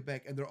provinces of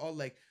Quebec, and they're all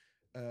like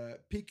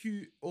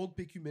old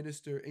PQ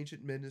minister,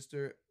 ancient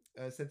minister.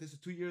 Sentenced to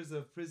 2 years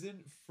of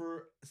prison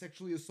for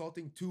sexually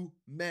assaulting 2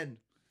 men.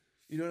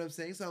 You know what I'm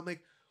saying? So I'm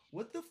like,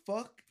 what the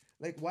fuck?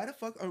 Like, why the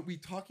fuck aren't we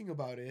talking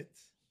about it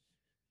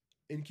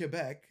in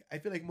Quebec? I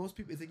feel like most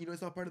people, it's like,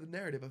 it's not part of the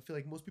narrative. I feel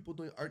like most people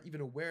aren't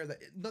even aware that,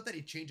 not that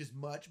it changes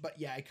much, but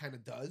yeah, it kind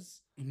of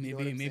does.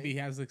 Maybe he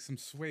has like some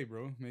sway,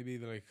 bro. Maybe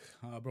they're like,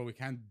 bro, we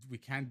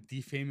can't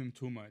defame him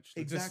too much.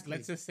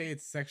 Let's just say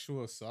it's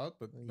sexual assault,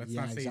 but let's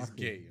not say he's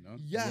gay, you know?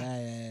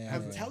 Yeah.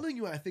 I'm telling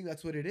you, I think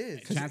that's what it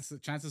is.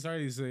 Chances are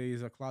he's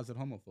a closet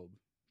homophobe.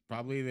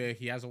 Probably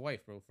he has a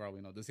wife, bro, for all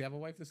we know. Does he have a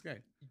wife, this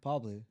guy?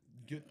 Probably.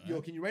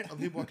 Yo, can you write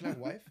André Bois Clair's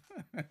wife?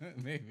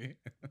 Maybe.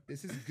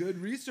 This is good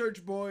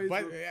research, boys.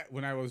 But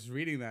when I was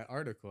reading that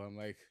article, I'm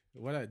like,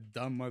 what a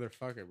dumb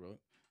motherfucker, bro.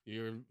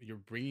 You're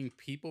bringing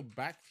people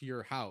back to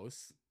your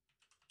house,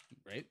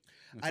 right?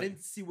 I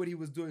didn't see what he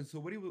was doing. So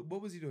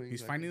what was he doing?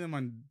 He's finding them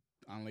on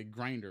like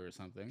Grindr or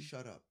something.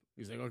 Shut up.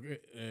 He's like, okay,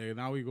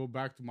 now we go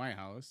back to my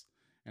house,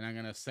 and I'm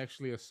gonna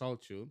sexually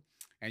assault you,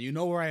 and you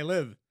know where I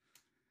live.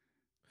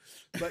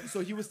 But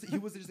so he was just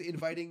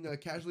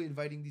casually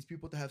inviting these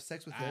people to have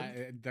sex with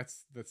him.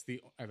 That's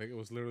I think it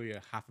was literally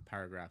a half a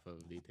paragraph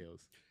of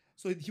details.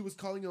 So he was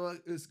calling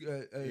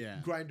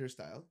it Grindr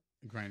style.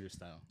 Grindr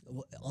style.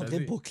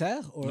 André Bois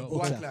Clair or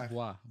Bois Clair?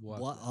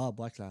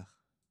 Bois Clair.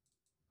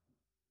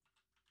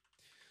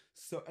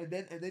 So and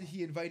then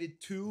he invited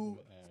 2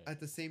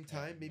 at the same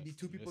time, maybe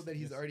 2 people that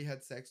he's already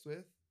had sex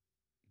with.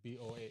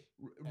 BOA.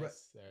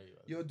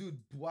 Yo, dude,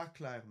 Bois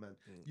Clair, man.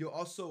 Yo,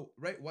 also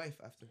write wife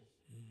after.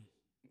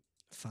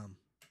 Femme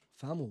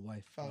or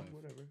wife? Femme,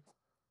 whatever.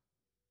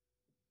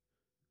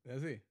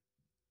 That's it.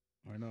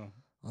 Or no?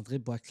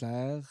 André Bois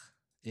Clair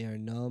est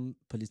un homme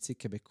politique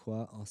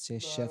québécois, ancien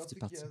chef du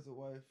parti. He has a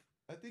wife.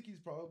 I think he's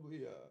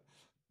probably.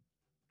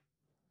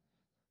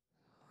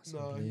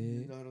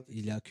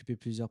 Il a occupé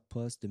plusieurs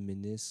postes de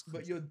ministre.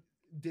 But yo,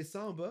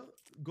 descend en bas,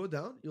 go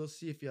down, you'll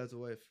see if he has a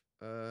wife.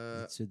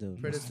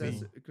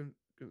 Predecessor.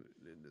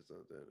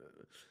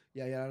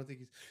 Yeah, I don't think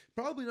he's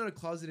probably not a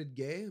closeted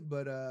gay,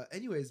 but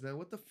anyways, man,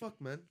 what the fuck,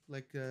 man?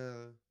 Like,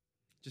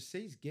 just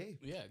say he's gay.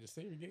 Yeah, just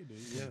say you're gay, dude.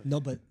 Yeah. No,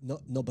 but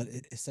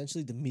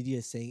essentially the media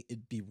is saying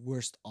it'd be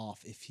worse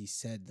off if he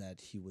said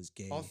that he was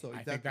gay. Also, exactly.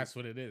 I think that's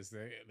what it is.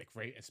 Like,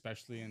 right,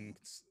 especially in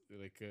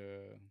like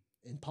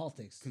in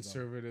politics,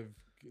 conservative,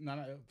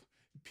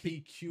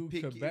 PQ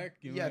Quebec.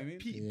 You know yeah, what I mean?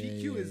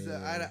 PQ is.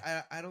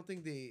 Yeah. I don't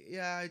think they.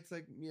 Yeah, it's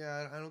like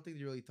I don't think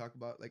they really talk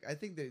about like I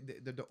think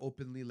they're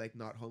openly like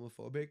not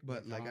homophobic,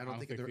 but like I don't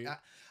think they're.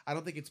 I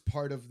don't think it's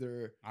part of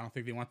their. I don't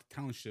think they want the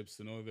townships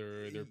to know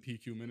their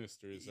PQ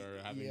ministers are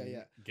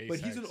having gay but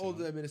sex, he's an old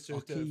minister.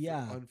 Okay,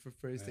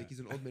 For his sake, he's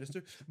an old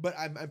minister. But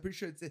I'm pretty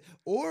sure it's.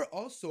 Or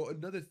also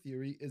another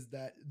theory is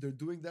that they're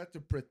doing that to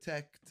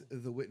protect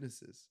the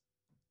witnesses.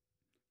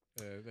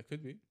 That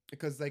could be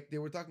because like they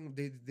were talking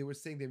they were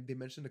saying they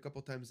mentioned a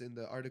couple times in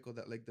the article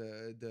that like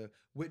the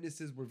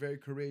witnesses were very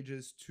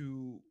courageous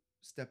to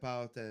step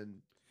out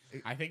and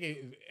I think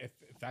if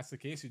that's the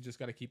case you just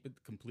got to keep it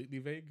completely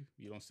vague.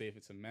 You don't say if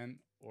it's a man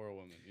or a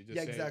woman. You just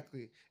say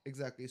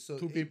exactly so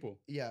two people.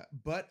 Yeah,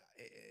 but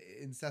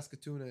in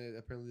Saskatoon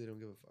apparently they don't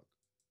give a fuck.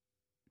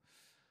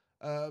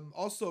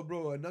 Also,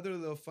 bro, another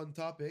little fun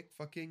topic.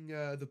 Fucking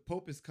the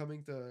Pope is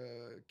coming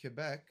to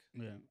Quebec.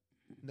 Yeah.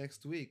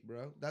 Next week,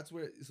 bro. That's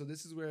where. So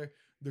this is where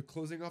they're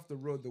closing off the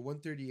road, the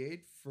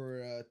 138,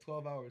 for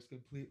 12 hours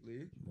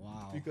completely.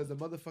 Wow. Because the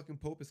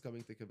motherfucking Pope is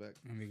coming to Quebec,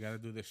 and we gotta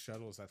do the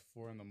shuttles at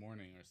 4 a.m. or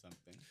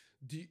something.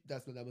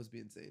 That must be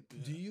insane.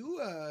 Yeah. Do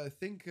you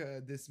think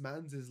this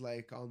man's is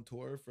like on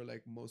tour for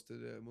like most of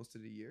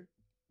the year?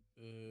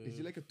 Is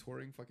he like a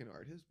touring fucking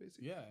artist,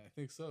 basically? Yeah, I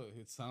think so.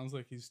 It sounds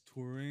like he's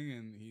touring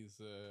and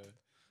he's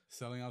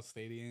selling out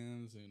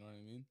stadiums. You know what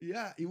I mean?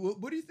 Yeah.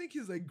 What do you think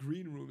his like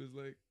green room is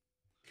like?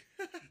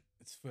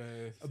 It's for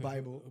a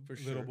Bible for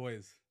little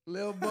boys.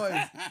 Little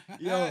boys,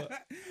 yo,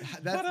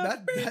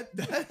 that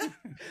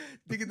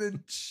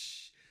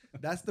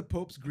that's the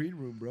Pope's green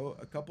room, bro.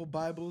 A couple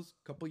Bibles,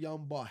 couple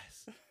young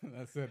boys.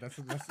 That's it.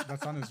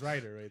 That's on his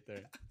rider right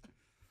there.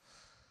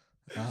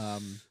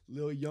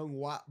 Little young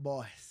white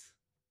boys.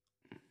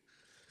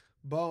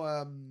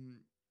 But do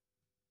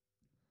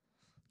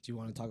you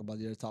want to talk about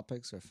the other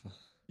topics or?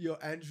 Yo,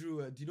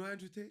 Andrew, do you know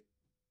Andrew Tate?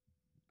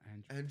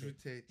 Andrew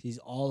Tate. He's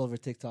all over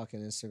TikTok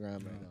and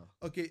Instagram right now.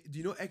 Okay, do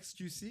you know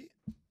XQC?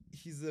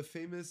 He's a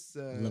famous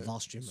Laval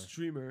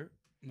streamer.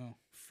 No.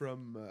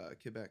 From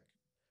Quebec.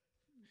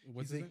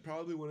 What's he's like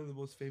probably one of the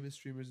most famous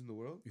streamers in the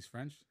world. He's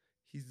French?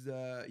 He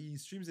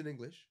streams in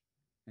English.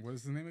 What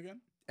is the name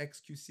again?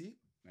 XQC.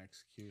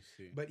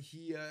 XQC. But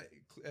he's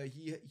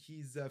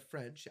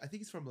French. I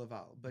think he's from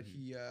Laval, but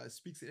he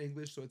speaks in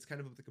English, so it's kind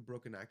of like a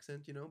broken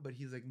accent, you know. But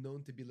he's like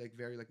known to be like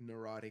very like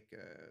neurotic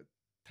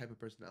type of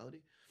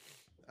personality.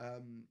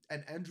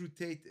 And Andrew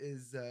Tate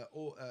is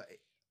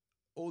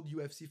old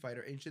UFC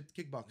fighter, ancient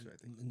kickboxer, I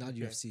think. Not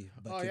UFC,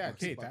 but oh yeah,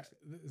 Tate.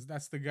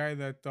 That's the guy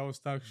that always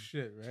talks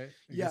shit, right?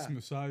 He gets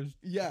massaged.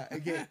 Yeah,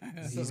 again.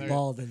 He's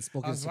bald and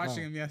spoken. I was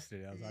watching him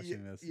yesterday.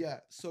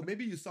 Yeah, so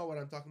maybe you saw what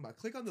I'm talking about.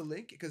 Click on the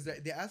link because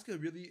they ask a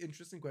really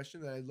interesting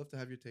question that I'd love to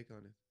have your take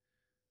on it.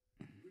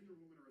 You and your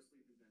woman are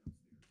asleep in bed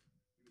upstairs.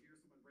 You hear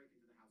someone break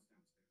into the house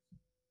downstairs.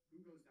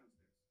 Who goes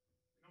downstairs?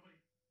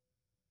 Nobody.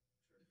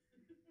 Sure.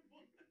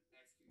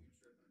 X2, you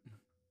tripping.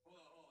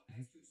 Hold on.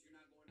 X2, so you're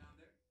not going down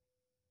there?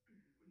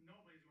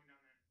 Nobody's going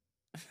down there.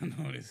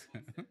 Nobody's.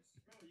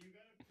 Bro, you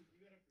gotta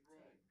protect.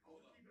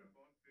 Hold on. Keep it a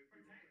buck 50.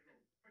 Protect.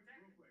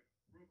 Real quick.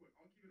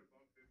 I'll keep it a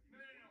buck 50.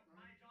 No.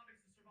 My job is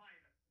to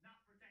survive,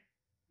 not protect.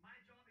 My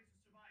job is to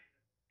survive.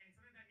 And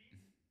something that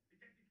means to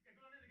get the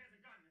gun in the guy's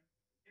a gun.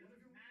 It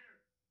doesn't matter.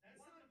 That's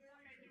what not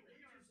very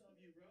courageous of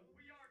you, bro.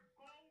 We are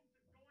both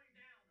going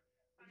down.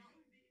 By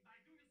doing the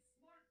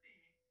smart thing,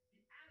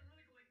 the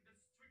analytical, the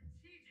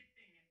strategic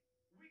thing,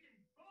 we can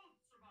both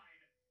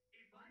survive.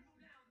 If I go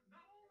down,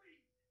 not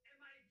only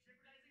am I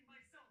jeopardizing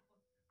myself,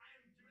 I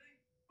am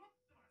jeopardizing both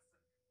of us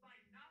by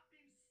not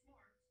being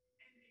smart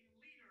and a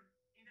leader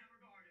in that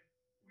regard.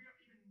 We are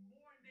even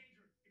more in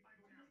danger if I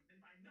go down than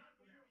if I not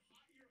go down.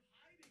 You're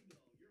hiding,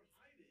 though. You're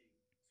hiding.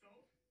 So?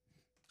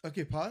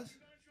 Okay, pause. You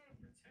gotta try to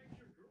protect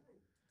your guru.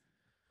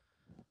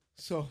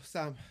 So,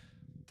 Sam.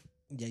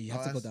 Yeah, you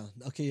have to go down.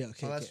 Okay, yeah,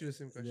 okay. I'll ask you the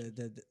same question.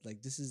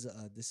 Like this is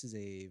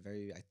a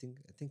very I think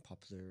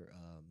popular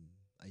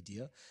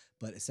idea,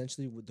 but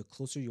essentially, the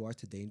closer you are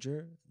to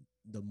danger,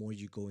 the more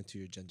you go into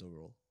your gender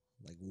role.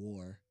 Like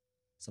war,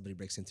 somebody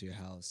breaks into your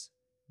house,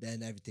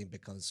 then everything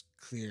becomes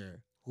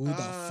clear who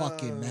the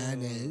fucking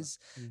man is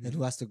and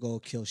who has to go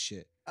kill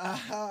shit.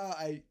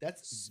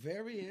 That's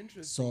very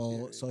interesting.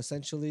 So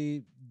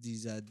essentially,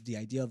 the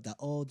idea of that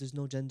there's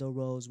no gender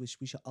roles, which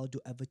we should all do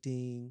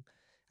everything.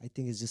 I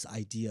think it's just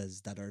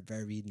ideas that are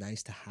very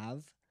nice to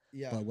have.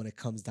 Yeah. But when it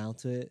comes down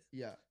to it,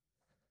 yeah,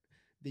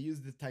 they use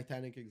the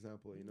Titanic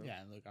example, you know.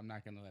 Yeah, look, I'm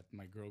not gonna let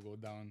my girl go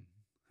down.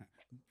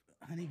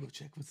 Honey, go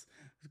check what's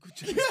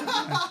going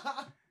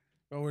on.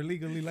 But we're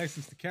legally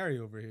licensed to carry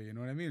over here. You know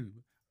what I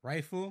mean?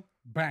 Rifle,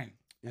 bang.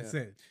 That's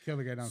it. Kill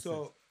the guy downstairs.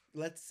 So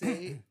let's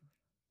say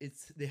it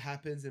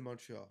happens in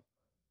Montreal,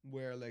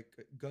 where like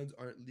guns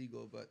aren't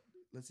legal, but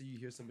let's say you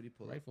hear somebody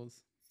pull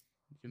rifles.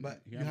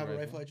 But you have a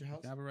rifle at your house?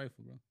 You can have a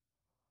rifle, bro.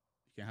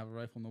 You can have a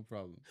rifle, no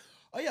problem.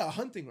 Oh yeah, a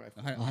hunting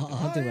rifle. A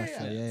hunting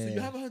rifle. Yeah. So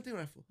you have a hunting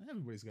rifle.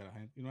 Everybody's got a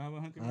hunting. You don't have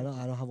a hunting rifle?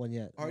 I don't have one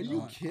yet. Are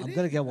you kidding? I'm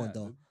gonna get one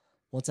though.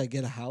 Once I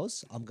get a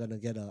house, I'm gonna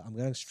get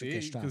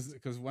strapped.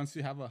 Because once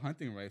you have a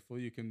hunting rifle,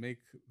 you can make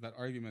that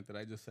argument that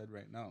I just said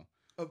right now.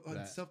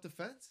 On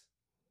self-defense?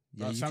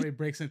 Yeah, If somebody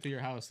breaks into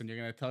your house and you're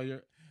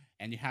gonna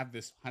and you have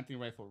this hunting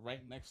rifle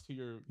right next to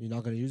your, you're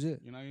not gonna use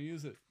it. you're not gonna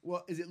use it.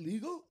 Well, is it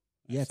legal?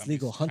 Yeah, it's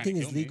legal. Hunting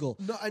is legal.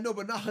 No, I know,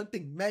 but not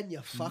hunting men, you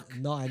fuck.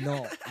 No, I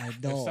know.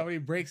 If somebody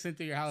breaks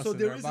into your house So and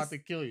there they're is about to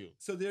kill you,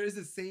 So there is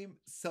the same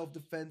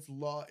self-defense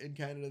law in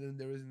Canada than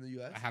there is in the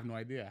U.S.? I have no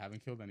idea. I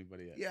haven't killed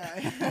anybody yet.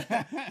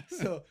 Yeah.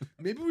 So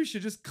maybe we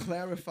should just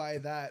clarify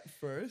that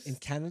first. In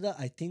Canada,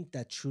 I think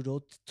that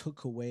Trudeau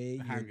took away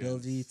your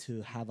ability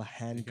to have a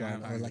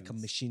handgun or like a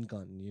machine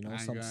gun. You know,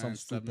 some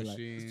stupid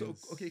like. So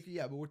okay,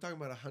 yeah, but we're talking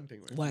about a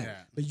hunting, right? Right.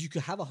 Yeah. But you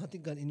could have a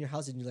hunting gun in your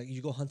house and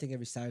you go hunting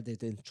every Saturday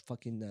in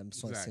fucking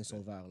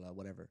Saint-Sauveur,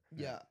 whatever.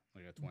 Yeah.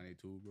 Like a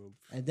 22, bro.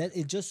 And then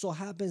it just so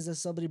happens that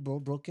somebody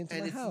broke into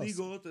my house. And it's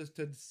legal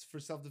for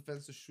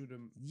self-defense to shoot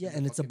him. Yeah,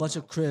 and it's a bunch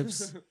of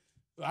Crips.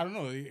 I don't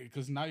know,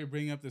 because now you're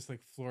bringing up this like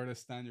Florida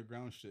stand your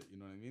ground shit. You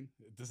know what I mean?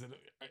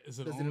 Is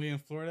it only in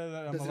Florida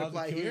that I'm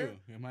allowed to kill you?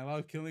 Am I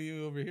allowed killing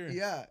you over here?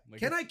 Yeah.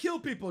 Like, can I kill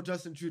people,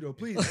 Justin Trudeau?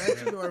 Please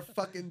answer to our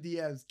fucking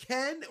DMs.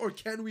 Can or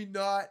can we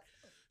not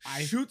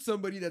shoot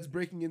somebody that's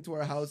breaking into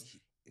our house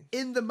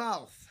in the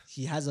mouth?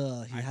 I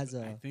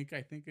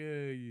think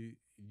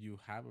you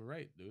have a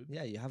right, dude.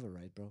 Yeah, you have a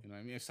right, bro. You know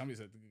what I mean? If somebody's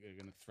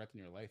gonna threaten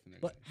your life, and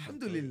but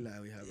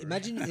alhamdulillah, we have.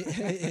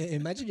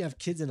 Imagine you have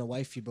kids and a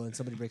wifey, bro, and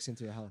somebody breaks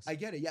into your house. I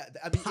get it. Yeah,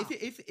 I mean,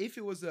 if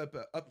it was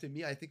up to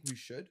me, I think we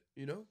should.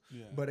 You know.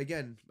 Yeah. But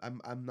again,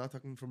 I'm not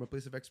talking from a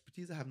place of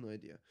expertise. I have no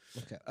idea.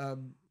 Okay.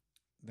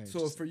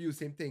 So for you,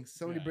 same thing.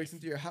 Somebody breaks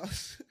into your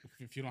house.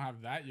 If you don't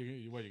have that,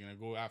 you're gonna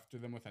go after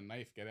them with a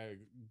knife,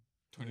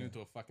 turn it into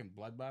a fucking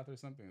bloodbath or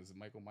something? Is it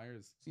Michael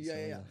Myers?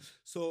 Yeah.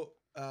 So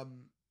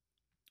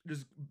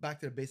just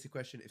back to the basic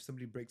question: if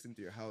somebody breaks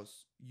into your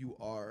house, you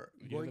are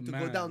going to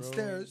go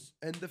downstairs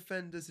and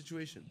defend the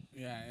situation.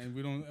 Yeah, and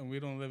we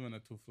don't live in a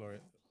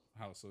 2-floor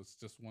house, so it's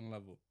just one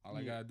level. All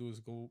I gotta do is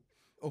go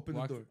open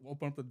the door,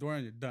 open up the door,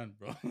 and you're done,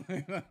 bro.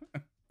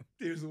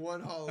 There's one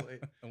hallway.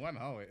 One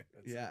hallway.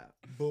 Yeah.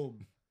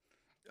 Boom.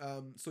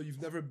 So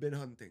you've never been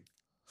hunting?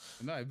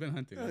 No, I've been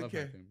hunting. I love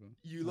hunting, bro.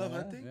 You love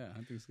hunting? Yeah,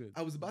 hunting's good.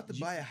 I was about to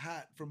buy a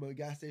hat from a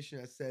gas station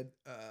that said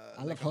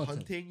I like love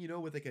hunting, you know,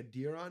 with like a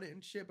deer on it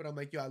and shit. But I'm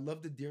like, yo, I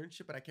love the deer and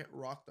shit, but I can't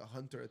rock the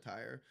hunter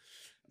attire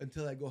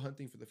until I go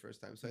hunting for the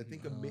first time. So I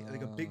think a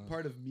big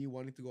part of me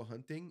wanting to go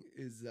hunting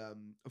is,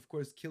 of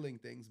course, killing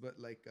things, but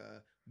like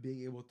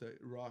being able to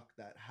rock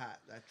that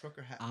hat, that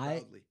trucker hat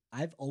proudly.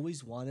 I've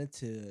always wanted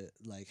to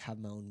like have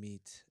my own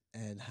meat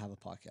and have a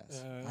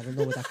podcast. I don't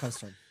know where that comes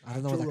from. I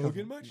don't know where that comes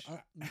from. Much?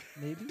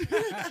 Maybe.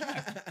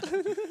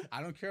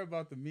 I don't care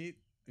about the meat.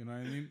 You know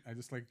what I mean? I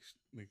just like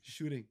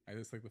shooting. I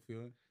just like the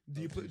feeling.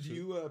 Do you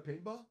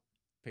paintball?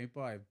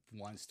 Paintball, I've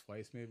once,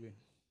 twice, maybe.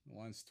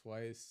 Once,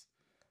 twice.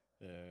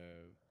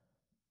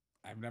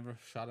 I've never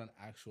shot an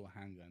actual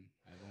handgun.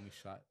 I've only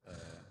shot a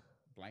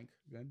blank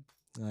gun.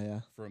 Oh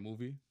yeah. For a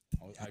movie,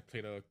 I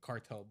played a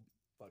cartel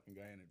fucking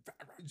guy in it.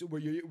 So were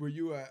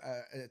you an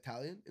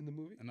Italian in the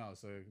movie? No,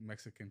 it's a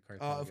Mexican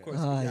cartel. Of course.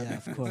 Yeah,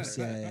 of course.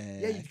 Yeah.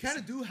 Yeah, you kind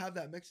of do have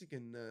that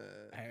Mexican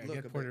I look.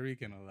 get Puerto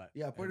Rican a lot.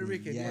 Yeah, Puerto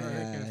Rican.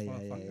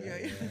 Yeah.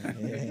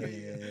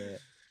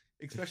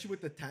 Especially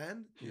with the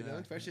tan, you know,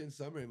 especially in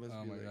summer, it must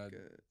be like. God.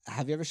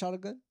 Have you ever shot a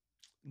gun?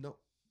 No.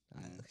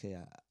 Okay,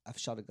 yeah, I've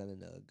shot a gun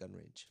in a gun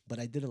range, but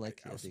I didn't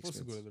like. I was supposed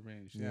to go to the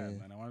range, man.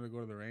 I wanted to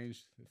go to the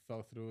range. It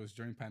fell through. It was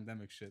during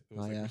pandemic shit. There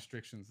was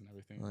restrictions and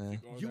everything.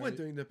 You went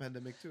during the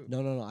pandemic too.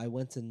 No. I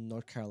went to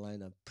North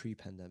Carolina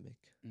pre-pandemic,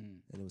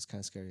 and it was kind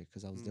of scary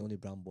because I was the only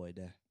brown boy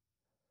there.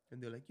 And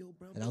they're like, "Yo,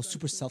 brown." And I was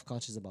super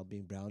self-conscious about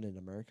being brown in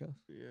America.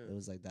 Yeah, it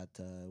was like that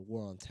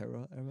War on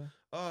Terror era.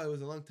 Oh, it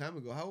was a long time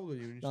ago. How old were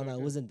you? No, it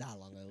wasn't that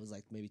long. It was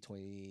like maybe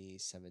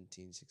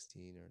 2017,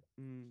 16, or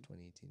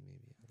 2018,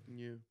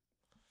 maybe. Yeah.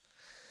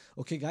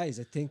 Okay, guys,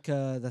 I think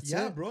that's it.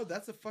 Yeah, bro,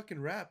 that's a fucking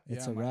wrap.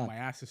 It's a wrap. My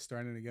ass is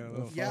starting to get a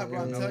little. Yeah,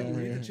 bro, I'm telling you,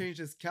 we need to change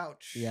this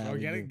couch. Yeah, bro,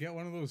 get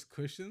one of those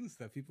cushions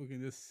that people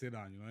can just sit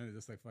on. You know,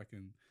 just like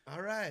fucking.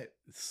 All right.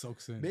 It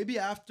soaks in. Maybe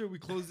after we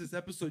close this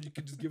episode, you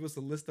could just give us a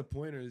list of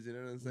pointers. You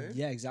know what I'm saying?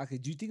 Yeah, exactly.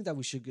 Do you think that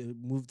we should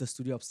move the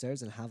studio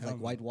upstairs and have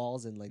white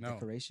walls and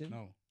decoration?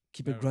 No.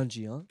 Keep it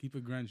grungy, huh? Keep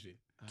it grungy.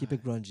 Keep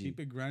it grungy. Keep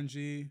it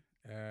grungy.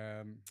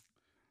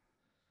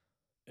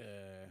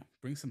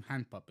 Bring some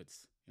hand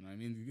puppets. You know what I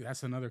mean?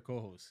 That's another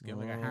co-host. Get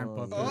like a hand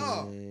puppet.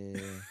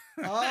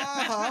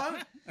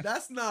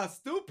 That's not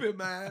stupid,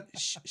 man.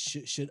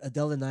 Should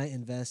Adele and I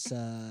invest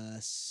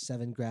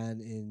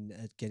 $7,000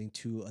 in getting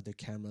 2 other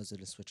cameras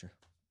and a switcher?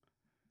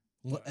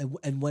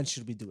 And when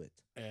should we do it?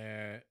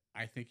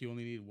 I think you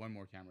only need one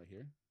more camera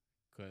here,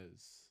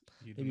 because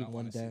you do Maybe not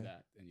want to see there.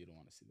 that, and you don't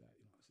want to see that.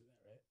 You don't want to see that,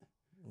 right?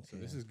 Okay, so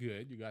this is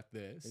good. You got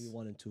this. Maybe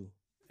 1 and 2,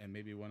 and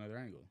maybe one other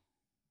angle.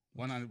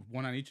 One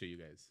on each of you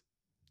guys.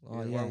 Oh,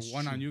 or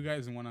one on you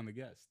guys and one on the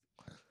guest.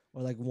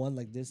 Or like one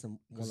like this and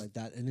one like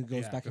that, and it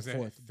goes back and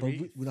forth. But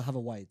we don't have a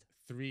wide.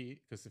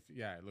 3, because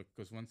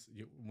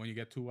when you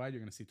get too wide, you're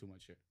gonna see too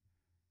much here.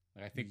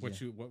 Like I think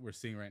what we're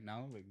seeing right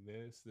now, like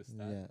this,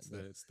 that,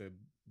 it's the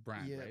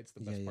brand, right? It's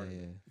the best part of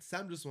it.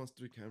 Sam just wants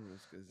 3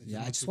 cameras because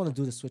I just want to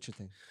do the switcher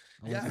thing.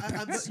 I'm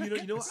not,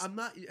 you know what? I'm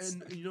not.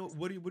 And you know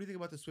what do you think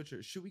about the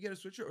switcher? Should we get a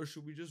switcher or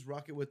should we just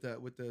rock it with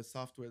the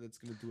software that's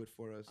gonna do it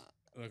for us?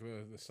 Like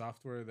the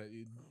software that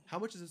you. How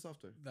much is the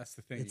software? That's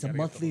the thing. It's a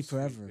monthly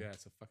forever. Suite. Yeah,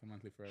 it's a fucking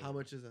monthly forever. How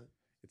much is that?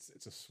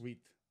 It's a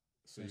suite.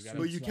 So you got.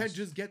 But you can't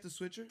just get the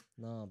switcher.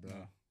 No, bro.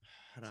 No.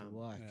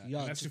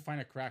 Yeah, unless you find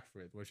a crack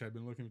for it, which I've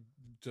been looking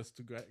just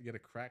to get a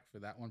crack for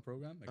that one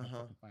program. I can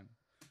fucking find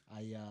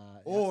it.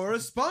 Or a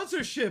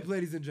sponsorship,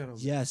 ladies and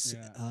gentlemen. Yes.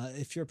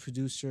 If you're a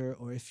producer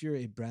or if you're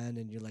a brand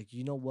and you're like,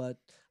 you know what,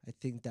 I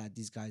think that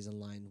these guys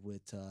align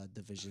with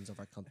the visions of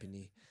our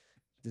company.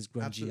 This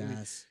grungy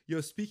ass. Yo,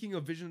 speaking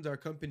of visions, our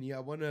company, I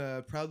want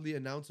to proudly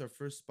announce our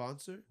first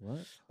sponsor. What?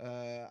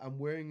 I'm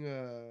wearing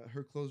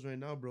her clothes right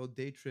now, bro.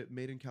 Day Trip,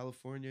 made in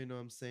California. You know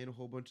what I'm saying? A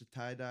whole bunch of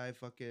tie-dye,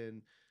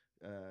 fucking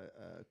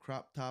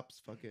crop tops,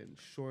 fucking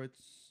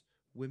shorts,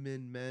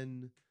 women,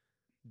 men,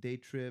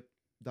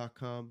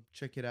 daytrip.com.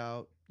 Check it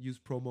out. Use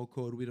promo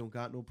code. We don't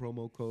got no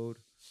promo code.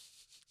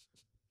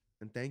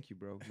 And thank you,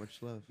 bro.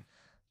 Much love.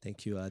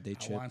 Thank you,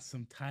 Daytrip. I want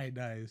some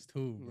tie-dyes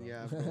too, bro.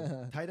 Yeah,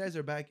 bro. Tie-dyes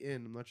are back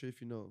in. I'm not sure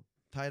if you know.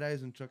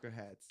 Tie-dyes and trucker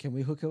hats. Can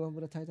we hook it up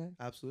with a tie-dye?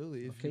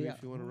 Absolutely. If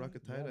you want to rock a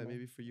tie-dye,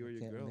 maybe for you or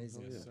your girl.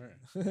 Amazing. Yes,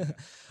 sir.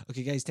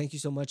 Okay, guys, thank you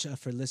so much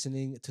for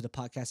listening to the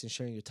podcast and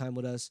sharing your time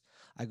with us.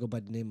 I go by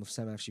the name of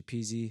Sam Afshi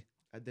Peasy.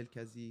 Adel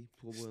Kazi.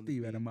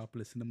 Steve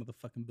Adamopoulos in the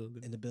motherfucking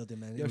building. In the building,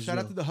 man. Yo, shout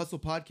out to the Hustle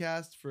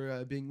Podcast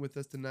for being with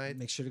us tonight.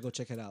 Make sure to go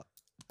check it out.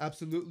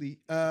 Absolutely.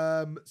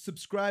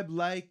 Subscribe,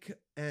 like,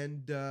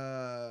 and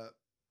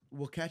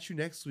we'll catch you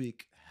next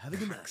week. Have a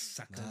good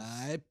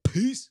night.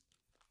 Peace.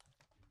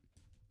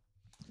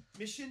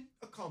 Mission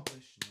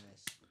accomplished.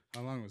 Nice.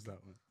 How long was that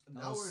one? An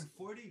hour and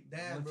 40?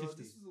 Damn, bro. This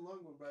was a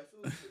long one, bro. I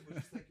feel like it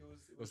was just like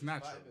it was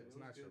natural. vibing. It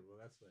was natural, bro.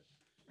 That's right.